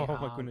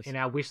in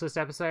our wishlist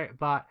episode,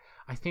 but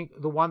I think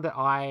the one that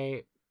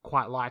I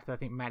quite liked, that I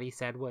think Maddie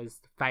said, was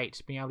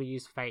Fate. Being able to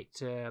use Fate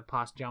to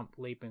pass jump,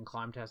 leap, and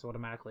climb tests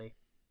automatically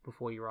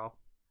before you roll.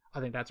 I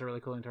think that's a really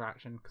cool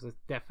interaction because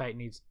Death Fate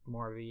needs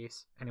more of a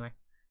use. Anyway,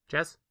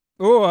 Jez?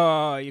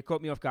 Oh, you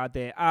caught me off guard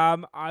there.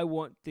 I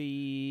want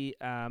the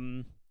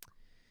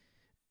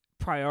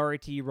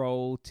priority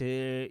roll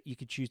to, you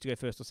could choose to go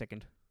first or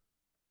second.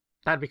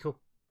 That'd be cool.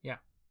 Yeah.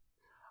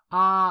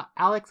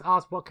 Alex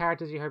asked what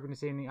characters are you hoping to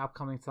see in the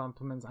upcoming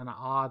supplements, and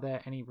are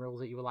there any rules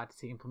that you would like to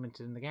see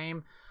implemented in the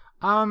game?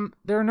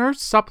 There are no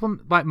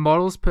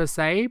models per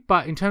se,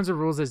 but in terms of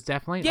rules, there's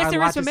definitely... Yes,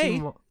 there is for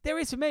me. There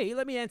is for me.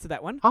 Let me answer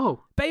that one.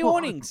 Oh.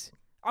 Beornings.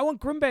 I want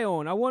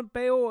Grimbeorn. I want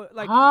Beor...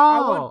 I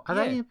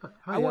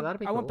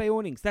want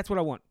Beornings. That's what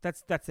I want.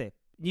 That's it.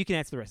 You can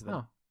answer the rest of them.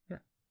 Oh, yeah.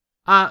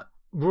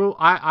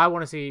 I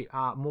want to see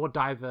more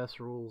diverse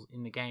rules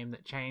in the game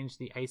that change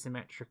the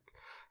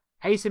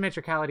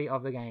asymmetricality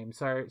of the game.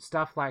 So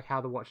stuff like how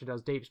the Watcher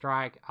does Deep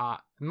Strike,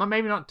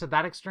 maybe not to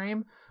that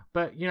extreme,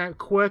 but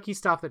quirky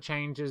stuff that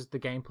changes the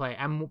gameplay,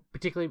 and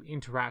particularly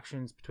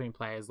interactions between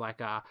players,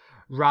 like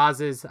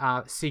Raz's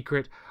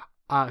secret.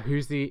 Who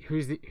is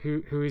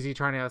he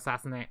trying to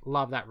assassinate?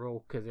 Love that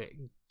rule because it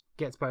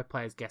gets both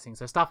players guessing.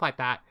 So stuff like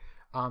that.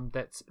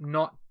 That's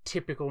not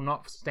typical,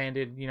 not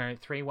standard,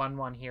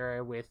 3-1-1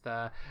 hero with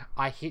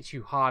I hit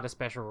you hard, a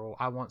special rule.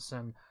 I want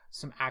some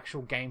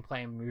actual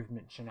gameplay and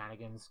movement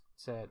shenanigans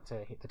to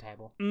hit the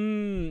table.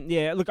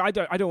 Yeah, look, I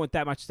don't want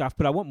that much stuff,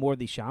 but I want more of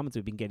these shamans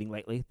we've been getting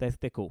lately.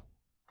 They're cool.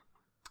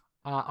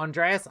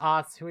 Andreas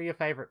asks, who are your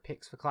favorite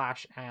picks for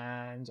Clash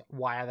and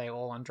why are they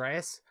all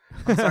Andreas?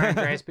 I'm sorry,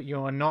 Andreas, but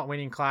you're not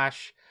winning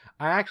Clash.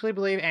 I actually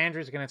believe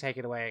Andrew's going to take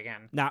it away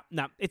again.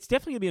 No, it's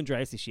definitely going to be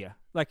Andreas this year.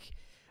 Like,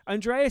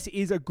 Andreas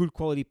is a good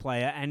quality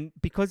player, and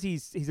because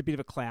he's a bit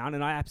of a clown,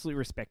 and I absolutely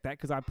respect that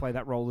because I play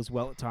that role as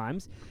well at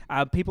times.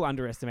 People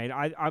underestimate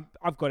it.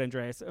 I've got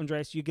Andreas.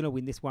 Andreas, you're going to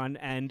win this one,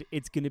 and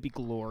it's going to be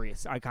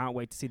glorious. I can't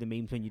wait to see the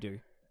memes when you do.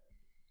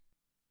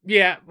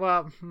 Yeah,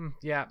 well,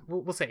 yeah,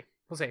 we'll see.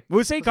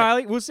 We'll see,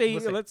 Kylie. We'll see.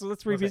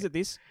 Let's revisit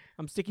this.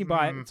 I'm sticking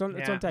by it. It's on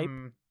tape.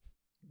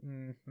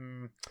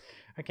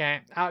 Okay.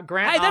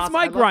 Grant. Hey, that's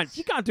my grunt.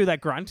 You can't do that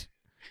grunt.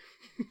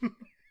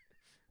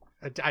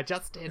 I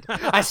just did.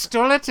 I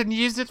stole it and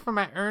used it for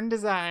my own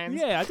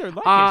designs. Yeah, I don't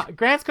like it.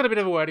 Grant's got a bit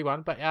of a wordy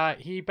one, but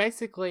he's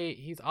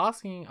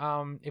asking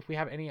if we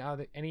have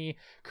any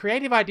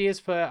creative ideas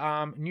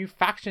for new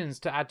factions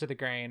to add to the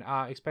grain,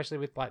 especially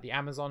with like the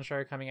Amazon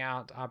show coming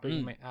out,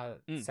 bringing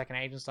Second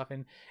Age and stuff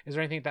in. Is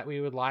there anything that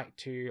we would like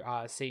to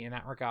see in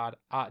that regard?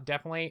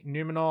 Definitely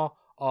Numenor.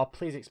 Oh,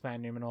 please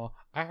expand Numenor.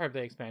 I hope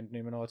they expand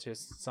Numenor to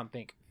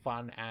something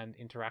fun and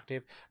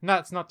interactive. No,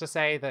 that's not to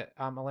say that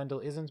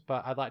Elendil isn't,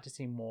 but I'd like to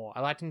see more.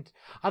 I'd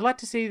like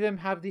to see them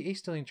have the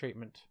Easterling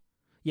treatment.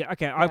 Yeah,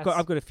 okay. Yes.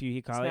 I've got a few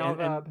here, Kylie,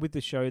 and with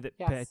the show that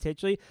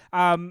potentially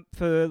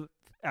for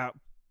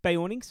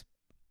Beornings,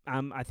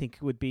 I think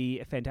would be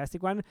a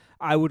fantastic one.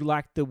 I would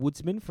like the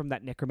Woodsman from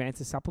that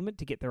Necromancer supplement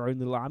to get their own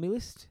little army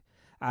list.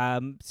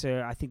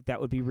 So I think that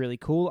would be really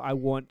cool. I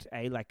want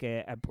a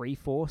Bree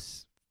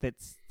force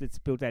that's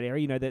built that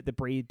area, the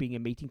Bree being a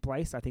meeting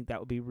place. I think that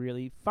would be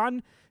really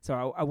fun.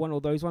 So I want all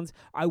those ones.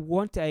 I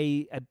want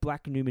a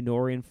black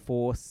Numenorian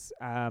force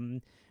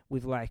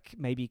with like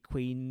maybe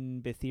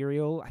Queen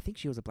Betherial. I think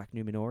she was a black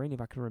Numenorian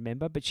if I can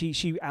remember, but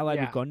she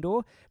allied with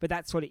Gondor. But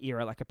that sort of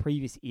era, like a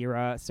previous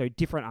era, so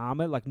different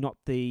armor, like not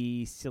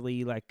the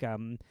silly like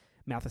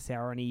Mouth of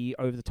Sauron-y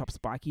over the top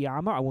spiky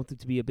armor. I want them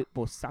to be a bit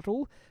more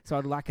subtle. So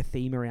I'd like a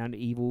theme around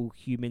evil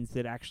humans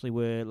that actually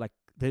were like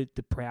the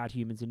proud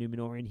humans and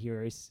Numenorian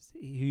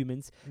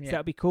humans. Yeah. So that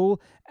would be cool.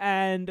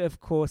 And of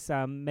course,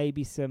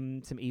 maybe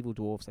some evil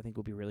dwarves I think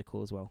would be really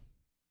cool as well.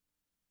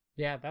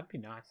 Yeah, that'd be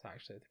nice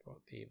actually to put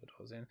the evil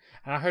dwarves in.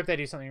 And I hope they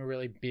do something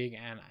really big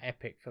and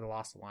epic for the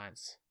Last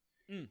Alliance.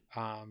 And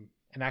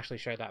actually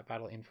show that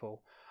battle in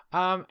full.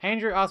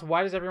 Andrew asked,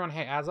 why does everyone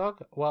hate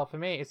Azog? Well, for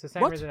me, it's the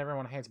same reason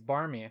everyone hates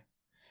Boromir.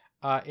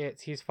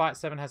 It's his fight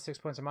 7 has 6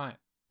 points of might.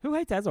 Who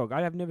hates Azog?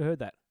 I have never heard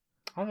that.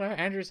 I don't know.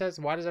 Andrew says,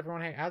 why does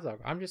everyone hate Azog?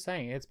 I'm just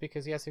saying it's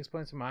because he has 6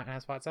 points of might and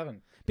has fight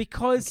 7.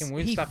 Because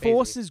he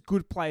forces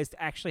good players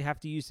to actually have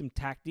to use some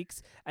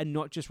tactics and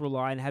not just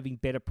rely on having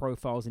better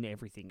profiles in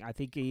everything. I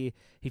think he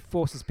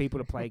forces people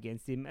to play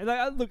against him.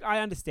 And look, I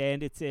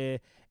understand it's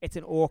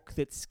an orc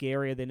that's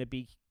scarier than a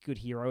big good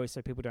hero,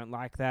 so people don't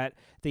like that.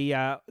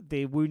 The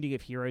wounding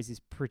of heroes is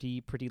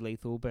pretty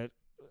lethal, but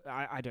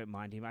I don't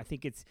mind him. I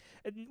think it's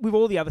with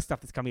all the other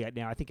stuff that's coming out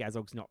now. I think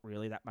Azog's not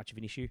really that much of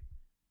an issue.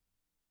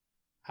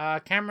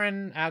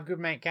 Cameron, our good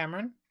mate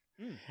Cameron,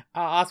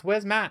 asked,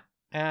 "Where's Matt?"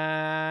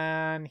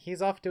 And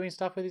he's off doing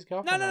stuff with his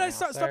girlfriend. No, right now,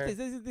 stop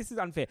this. This is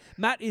unfair.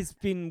 Matt has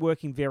been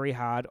working very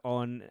hard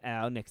on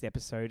our next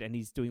episode, and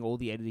he's doing all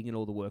the editing and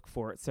all the work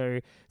for it. So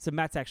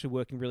Matt's actually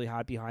working really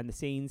hard behind the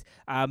scenes.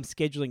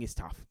 Scheduling is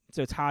tough,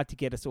 so it's hard to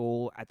get us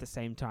all at the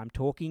same time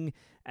talking.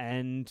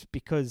 And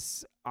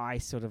because I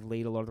sort of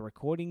lead a lot of the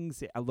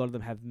recordings, a lot of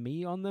them have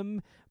me on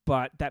them,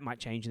 but that might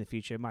change in the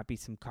future. It might be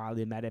some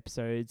Kylie and Matt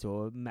episodes,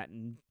 or Matt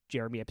and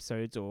Jeremy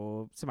episodes,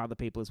 or some other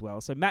people as well.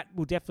 So Matt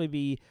will definitely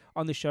be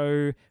on the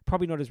show,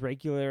 probably not as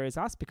regular as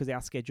us because our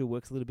schedule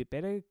works a little bit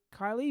better,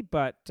 Kylie,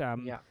 but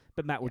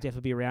Matt will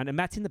definitely be around, and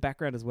Matt's in the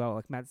background as well.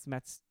 Like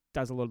Matt's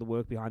does a lot of the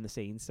work behind the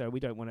scenes, so we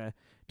don't want to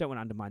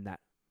undermine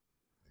that.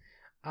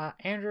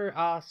 Andrew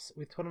asks,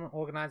 with tournament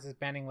organizers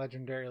banning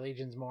legendary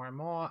legions more and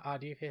more,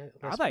 do you feel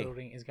list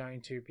building is going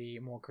to be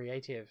more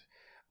creative,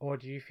 or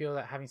do you feel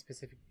that having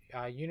specific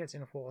units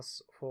in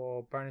force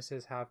for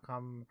bonuses has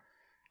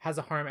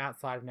a home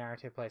outside of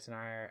narrative play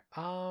scenario?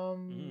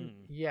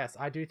 Yes,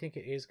 I do think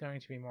it is going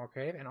to be more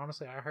creative, and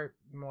honestly, I hope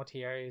more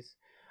TOs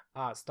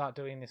start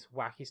doing this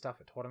wacky stuff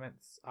at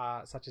tournaments,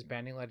 such as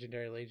banning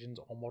legendary legions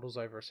or models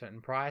over a certain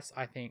price.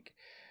 I think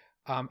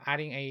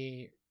adding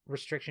a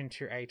restriction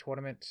to a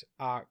tournament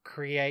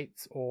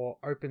creates or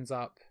opens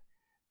up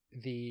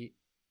the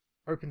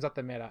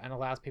meta and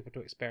allows people to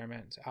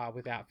experiment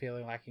without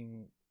feeling like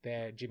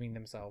they're jibbing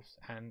themselves,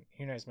 and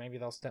who knows, maybe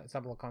they'll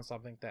stumble upon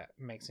something that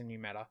makes a new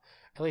meta.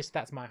 At least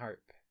that's my hope.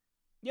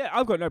 Yeah,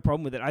 I've got no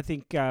problem with it. I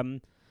think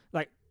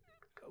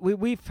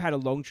we've had a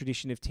long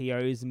tradition of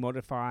TOs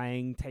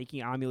modifying,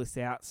 taking army lists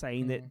out,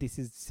 saying that this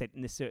is set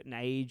in a certain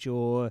age,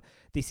 or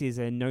this is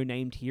a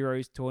no-named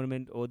heroes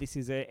tournament, or this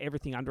is a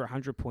everything under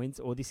 100 points,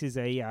 or this is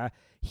a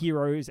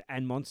heroes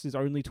and monsters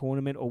only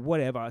tournament, or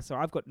whatever. So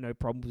I've got no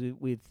problem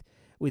with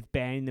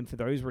banning them for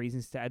those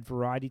reasons, to add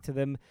variety to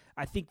them.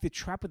 I think the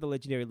trap with the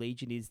Legendary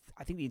Legion is,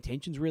 I think the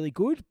intention's really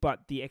good,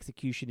 but the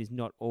execution is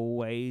not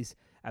always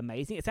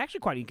amazing. It's actually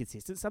quite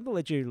inconsistent. Some of the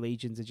Legendary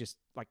Legions are just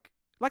like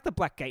the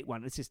Black Gate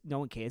one. It's just no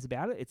one cares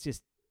about it.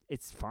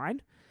 It's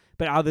fine.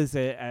 But others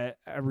are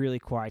really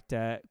quite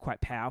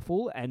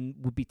powerful and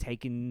would be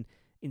taken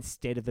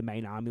instead of the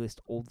main army list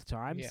all the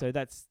time. Yeah. So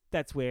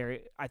that's where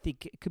I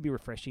think it could be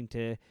refreshing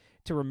to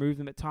remove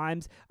them at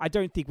times. I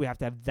don't think we have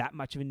to have that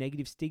much of a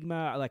negative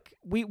stigma. Like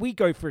we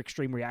go for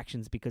extreme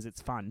reactions because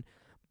it's fun,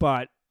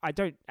 but I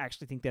don't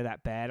actually think they're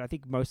that bad. I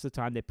think most of the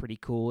time they're pretty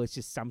cool. It's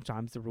just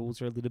sometimes the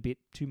rules are a little bit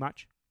too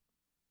much.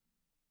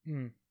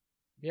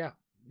 Yeah.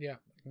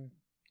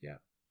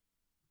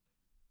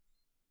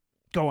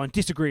 Go on,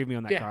 disagree with me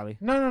on that, Kylie.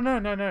 No.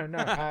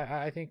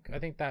 I think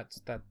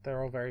that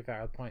they're all very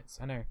valid points.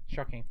 I know,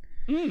 shocking.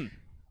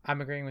 I'm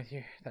agreeing with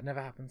you. That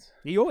never happens.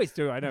 You always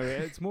do. I know.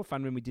 It's more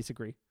fun when we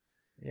disagree.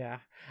 Yeah.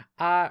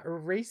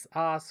 Reese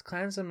asks,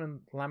 Clansman and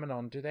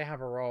Laminon, do they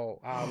have a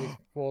role with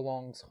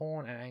Forlong's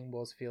Horn and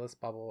Angbor's Fearless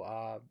Bubble?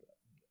 Are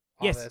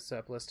there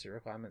surplus to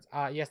requirements?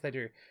 Yes, they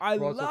do. I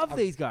love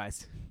these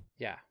guys.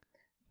 Yeah.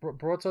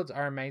 Broadswords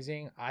are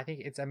amazing. I think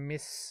it's a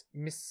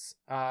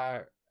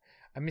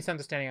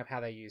misunderstanding of how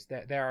they're used.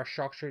 They're a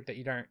shock troop that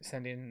you don't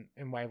send in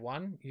wave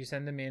 1. You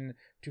send them in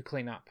to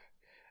clean up.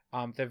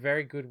 They're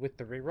very good with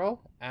the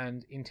reroll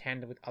and in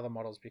tandem with other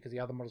models, because the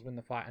other models win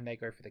the fight and they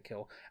go for the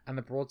kill. And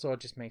the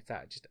broadsword just makes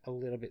that just a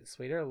little bit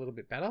sweeter, a little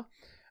bit better.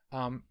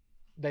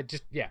 They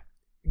just get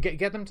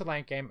them to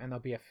late game and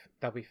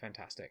they'll be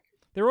fantastic.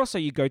 They're also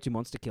your go-to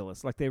monster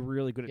killers. Like, they're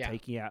really good at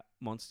taking out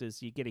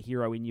monsters. You get a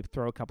hero in, you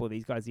throw a couple of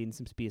these guys in,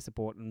 some spear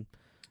support, and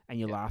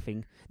you're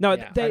laughing. No, I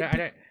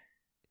don't.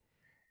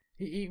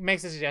 He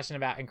makes a suggestion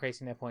about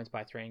increasing their points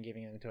by 3 and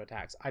giving them 2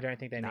 attacks. I don't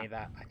think they need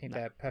that. I think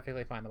they're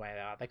perfectly fine the way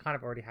they are. They kind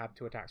of already have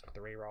 2 attacks with the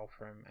reroll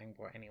from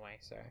Angbor anyway.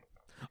 So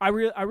I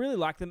really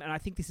like them, and I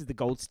think this is the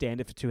gold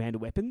standard for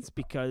 2-handed weapons,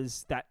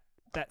 because that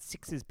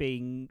 6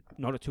 being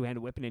not a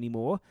 2-handed weapon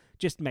anymore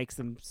just makes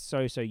them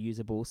so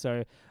usable.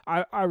 So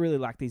I really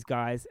like these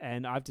guys,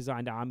 and I've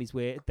designed armies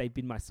where they've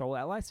been my sole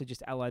ally, so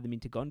just ally them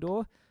into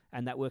Gondor,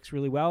 and that works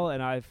really well.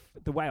 And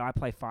the way I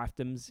play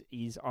fiefdoms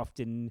is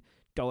often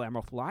Dol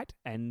Amroth light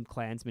and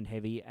Clansman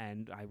heavy,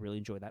 and I really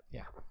enjoy that.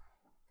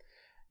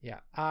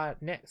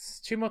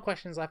 Next, 2 more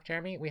questions left,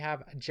 Jeremy. We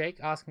have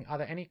Jake asking, are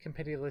there any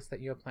competitive lists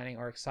that you're planning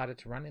or excited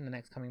to run in the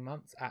next coming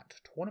months at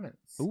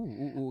tournaments?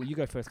 Ooh, you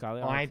go first,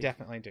 Kylie. I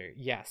definitely do.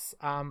 Yes.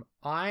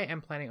 I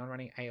am planning on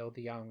running Aeol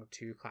the Young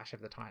to Clash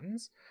of the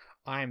Titans.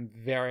 I'm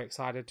very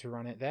excited to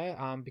run it there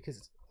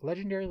because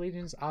Legendary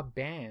Legions are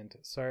banned.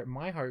 So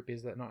my hope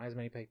is that not as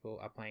many people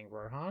are playing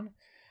Rohan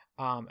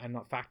and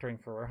not factoring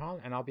for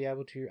Rohan, and I'll be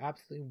able to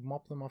absolutely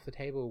mop them off the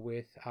table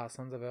with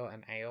Sons of El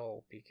and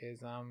Aeol,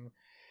 because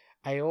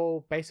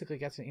Aeol basically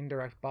gets an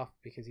indirect buff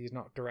because he's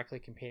not directly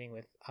competing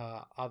with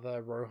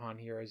other Rohan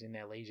heroes in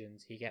their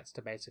legions. He gets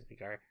to basically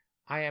go,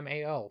 I am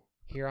Aeol,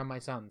 here are my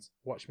sons,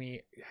 watch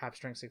me have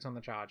strength 6 on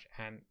the charge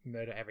and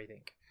murder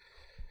everything.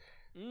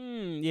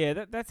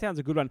 Yeah, that sounds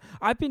a good one.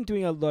 I've been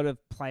doing a lot of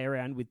play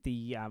around with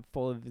the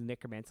Fall of the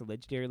Necromancer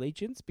Legendary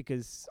Legions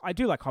because I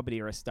do like Hobbit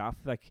era stuff.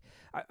 Like,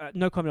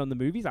 no comment on the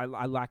movies. I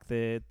like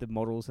the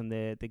models and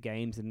the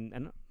games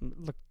and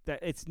look,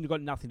 it's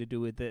got nothing to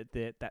do with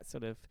that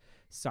sort of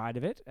side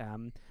of it.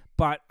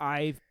 But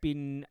I've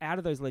been out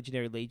of those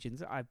Legendary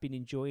Legions. I've been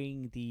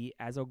enjoying the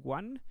Azog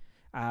one.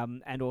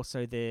 And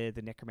also the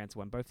Necromancer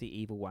one, both the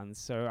evil ones.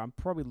 So I'm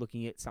probably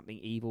looking at something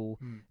evil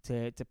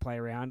to play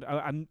around.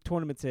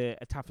 Tournaments are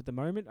tough at the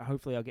moment.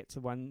 Hopefully I'll get to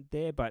one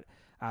there, but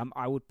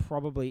I would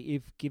probably,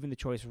 if given the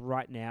choice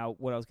right now,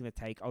 what I was going to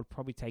take, I would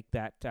probably take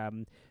that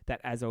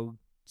Azog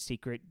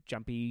secret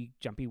jumpy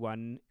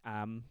one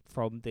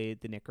from the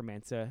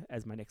Necromancer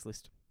as my next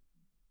list.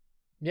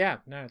 Yeah,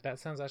 no, that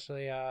sounds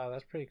actually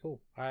that's pretted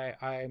cool.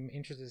 I'm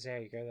interested to see how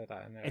you go with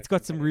that. It's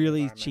got some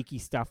really cheeky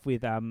stuff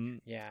with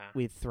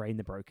with Thrain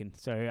the Broken.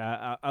 So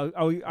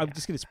I'm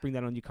just going to spring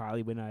that on you,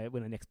 Kylie, when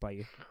I next play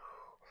you.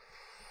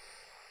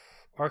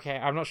 Okay,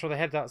 I'm not sure the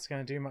heads up's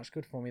going to do much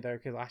good for me though,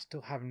 because I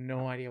still have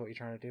no idea what you're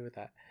trying to do with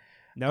that.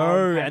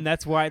 No, and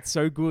that's why it's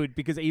so good,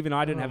 because even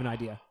I didn't have an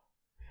idea.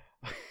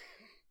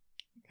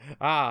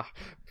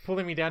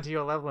 Pulling me down to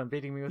your level and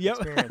beating me with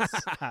experience.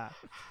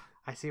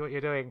 I see what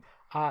you're doing.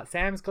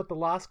 Sam's got the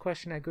last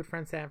question. Our good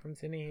friend Sam from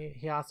Sydney.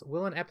 He asks,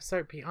 will an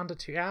episode be under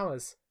 2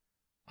 hours?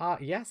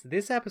 Yes,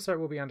 this episode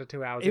will be under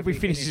 2 hours. If we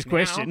finish this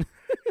question.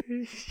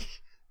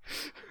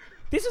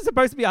 This was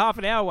supposed to be a half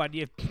an hour one.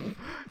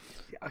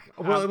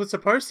 Well, it was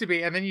supposed to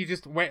be, and then you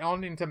just went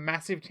on into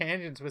massive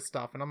tangents with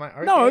stuff. And I'm like,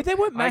 okay. No, they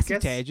weren't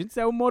massive tangents.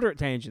 They were moderate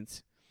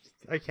tangents.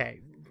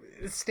 Okay.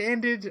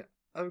 Standard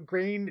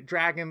green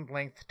dragon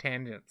length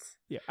tangents.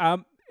 Yeah.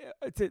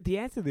 The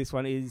answer to this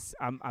one is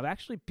I've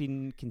actually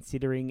been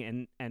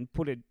considering and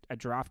put a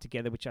draft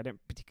together, which I don't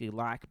particularly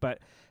like, but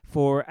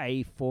for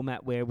a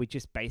format where we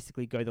just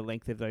basically go the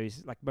length of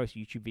those, like most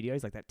YouTube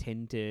videos, like that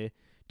 10 to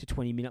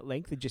 20 minute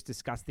length, and just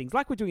discuss things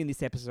like we're doing in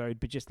this episode,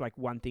 but just like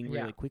one thing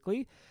really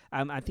quickly.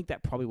 I think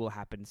that probably will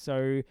happen.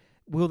 So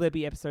will there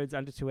be episodes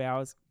under 2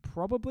 hours?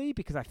 Probably,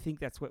 because I think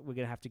that's what we're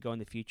going to have to go in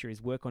the future,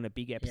 is work on a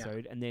big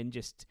episode and then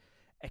just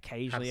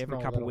occasionally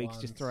every couple of weeks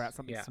just throw out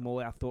something small,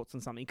 our thoughts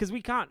on something, because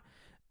we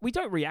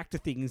don't react to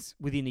things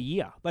within a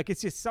year. Like,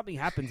 it's just something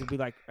happens and we're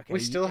like, okay. We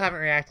still haven't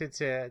reacted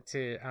to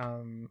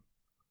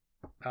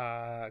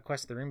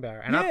Quest of the Ring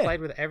Bearer. And I've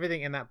played with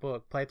everything in that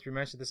book, played through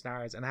most of the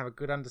scenarios, and have a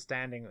good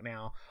understanding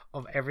now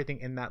of everything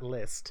in that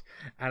list.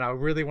 And I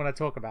really want to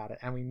talk about it.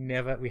 And we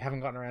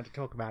haven't gotten around to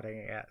talk about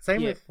it yet.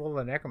 Same with Fall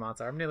of the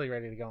Necromancer. I'm nearly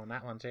ready to go on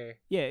that one too.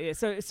 Yeah.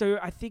 So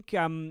I think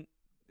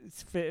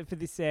for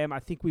this, Sam, I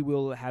think we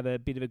will have a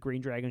bit of a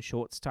Green Dragon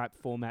Shorts type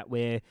format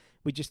where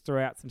we just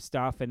throw out some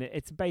stuff, and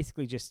it's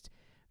basically just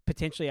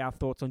potentially our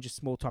thoughts on just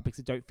small topics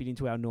that don't fit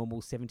into our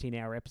normal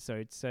 17-hour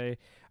episodes. So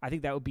I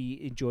think that would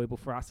be enjoyable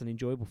for us and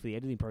enjoyable for the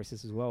editing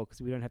process as well, because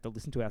we don't have to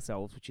listen to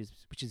ourselves, which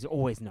is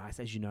always nice,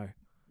 as you know.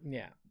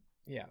 Yeah.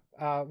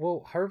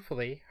 Well,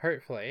 hopefully,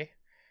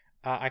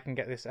 I can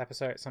get this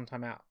episode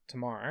sometime out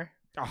tomorrow.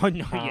 Oh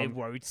no, you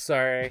won't.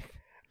 So,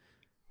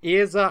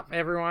 ears up,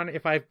 everyone!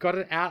 If I've got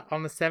it out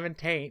on the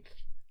 17th,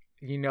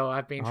 you know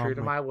I've been true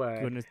to my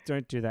word. Goodness,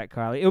 don't do that,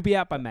 Kylie. It'll be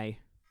out by May.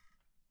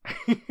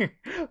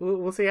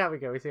 We'll see how we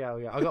go.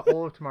 I got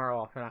all of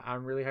tomorrow off, and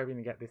I'm really hoping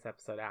to get this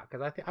episode out,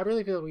 because I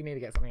really feel we need to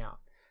get something out,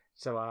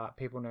 so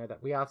people know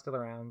that we are still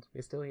around,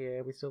 we're still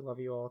here, we still love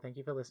you all, thank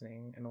you for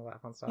listening, and all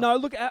that fun stuff. No,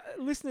 look,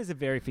 listeners are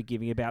very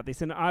forgiving about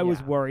this, and I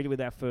was worried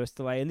with our first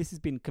delay, and this has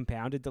been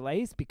compounded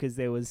delays, because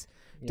there was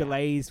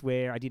delays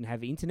where I didn't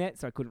have internet,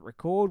 so I couldn't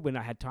record when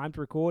I had time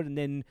to record, and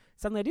then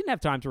suddenly I didn't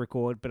have time to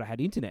record, but I had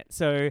internet.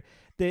 So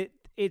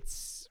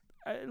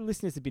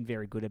listeners have been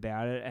very good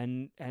about it,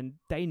 and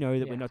they know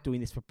that we're not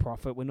doing this for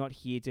profit. We're not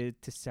here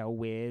to sell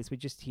wares. We're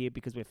just here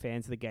because we're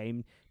fans of the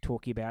game,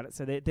 talking about it.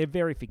 So they're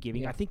very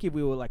forgiving. I think if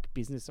we were like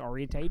business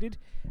orientated,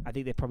 I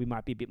think there probably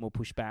might be a bit more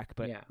pushback,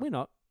 but we're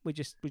not. We're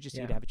just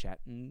here to have a chat.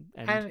 And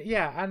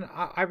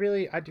I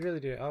really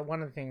do.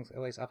 One of the things, at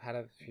least I've had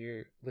a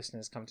few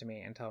listeners come to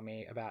me and tell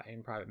me about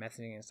in private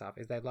messaging and stuff,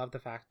 is they love the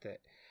fact that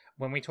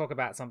when we talk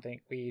about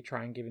something, we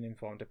try and give an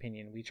informed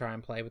opinion. We try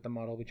and play with the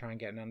model. We try and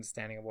get an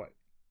understanding of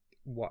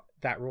what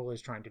that rule is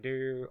trying to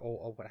do,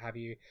 or what have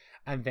you,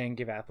 and then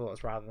give our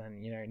thoughts, rather than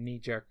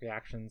knee-jerk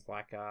reactions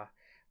like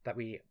that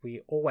we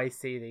always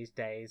see these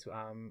days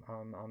on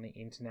the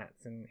internet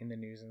and in the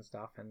news and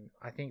stuff. And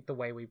I think the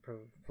way we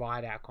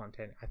provide our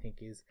content, I think,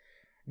 is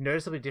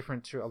noticeably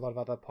different to a lot of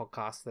other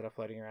podcasts that are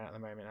floating around at the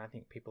moment. I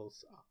think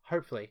people's,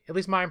 hopefully, at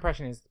least my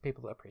impression is,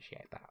 people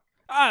appreciate that.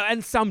 Oh,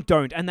 and some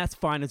don't, and that's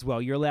fine as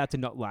well. You're allowed to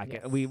not like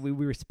it. We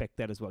respect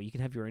that as well. You can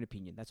have your own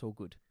opinion. That's all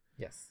good.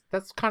 Yes,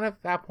 that's kind of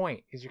our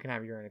point, is you can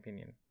have your own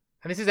opinion.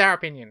 And this is our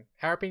opinion.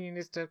 Our opinion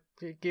is to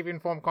give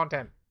informed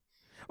content.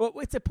 Well,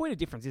 it's a point of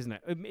difference, isn't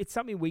it? It's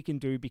something we can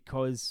do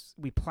because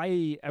we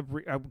play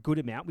a good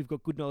amount. We've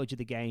got good knowledge of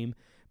the game,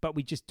 but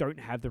we just don't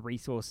have the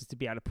resources to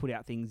be able to put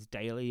out things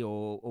daily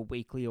or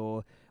weekly,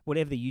 or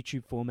whatever the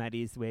YouTube format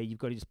is, where you've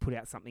got to just put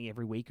out something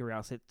every week, or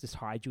else it just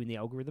hides you in the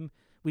algorithm.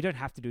 We don't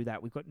have to do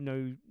that. We've got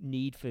no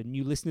need for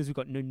new listeners. We've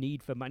got no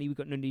need for money. We've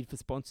got no need for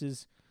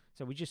sponsors.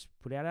 So we just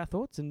put out our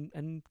thoughts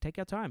and take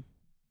our time.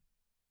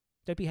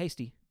 Don't be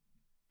hasty.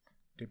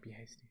 Don't be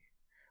hasty.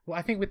 Well,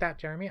 I think with that,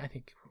 Jeremy, I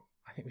think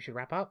we should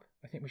wrap up.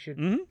 I think we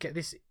should get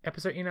this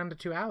episode in under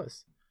 2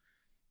 hours.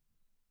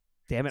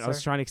 Damn it! I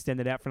was trying to extend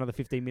it out for another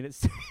 15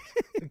 minutes.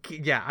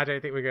 Yeah, I don't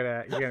think you're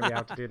gonna be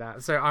able to do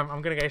that. So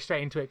I'm gonna go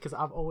straight into it because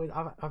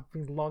I've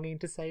been longing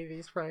to say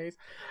this phrase.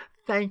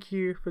 Thank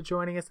you for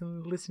joining us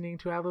and listening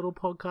to our little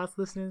podcast,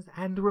 listeners.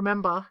 And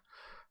remember,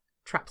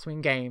 trap swing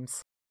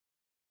games.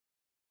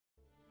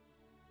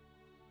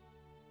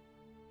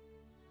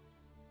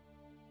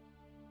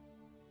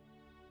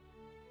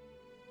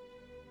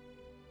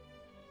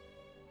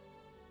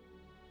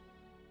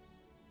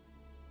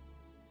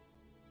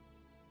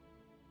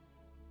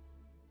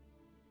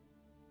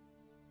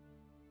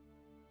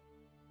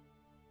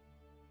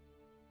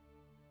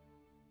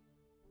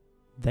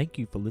 Thank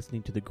you for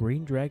listening to the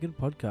Green Dragon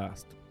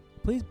Podcast.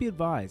 Please be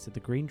advised that the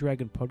Green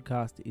Dragon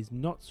Podcast is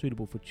not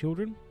suitable for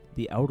children,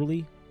 the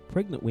elderly,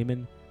 pregnant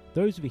women,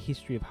 those with a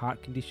history of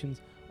heart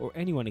conditions, or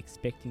anyone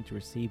expecting to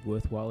receive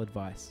worthwhile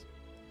advice.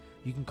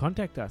 You can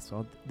contact us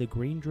on the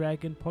Green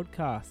Dragon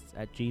Podcasts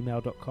at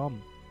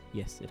gmail.com.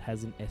 Yes, it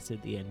has an S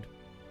at the end.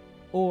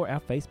 Or our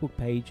Facebook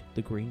page,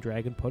 The Green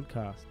Dragon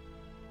Podcast.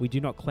 We do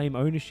not claim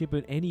ownership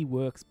of any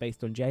works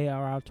based on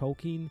J.R.R.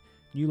 Tolkien,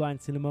 New Line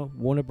Cinema,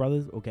 Warner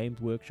Brothers, or Games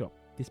Workshop.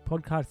 This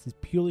podcast is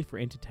purely for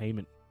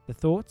entertainment. The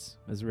thoughts,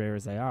 as rare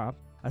as they are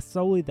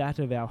solely that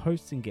of our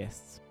hosts and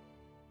guests.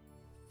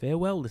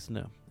 Farewell,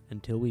 listener,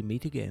 until we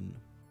meet again.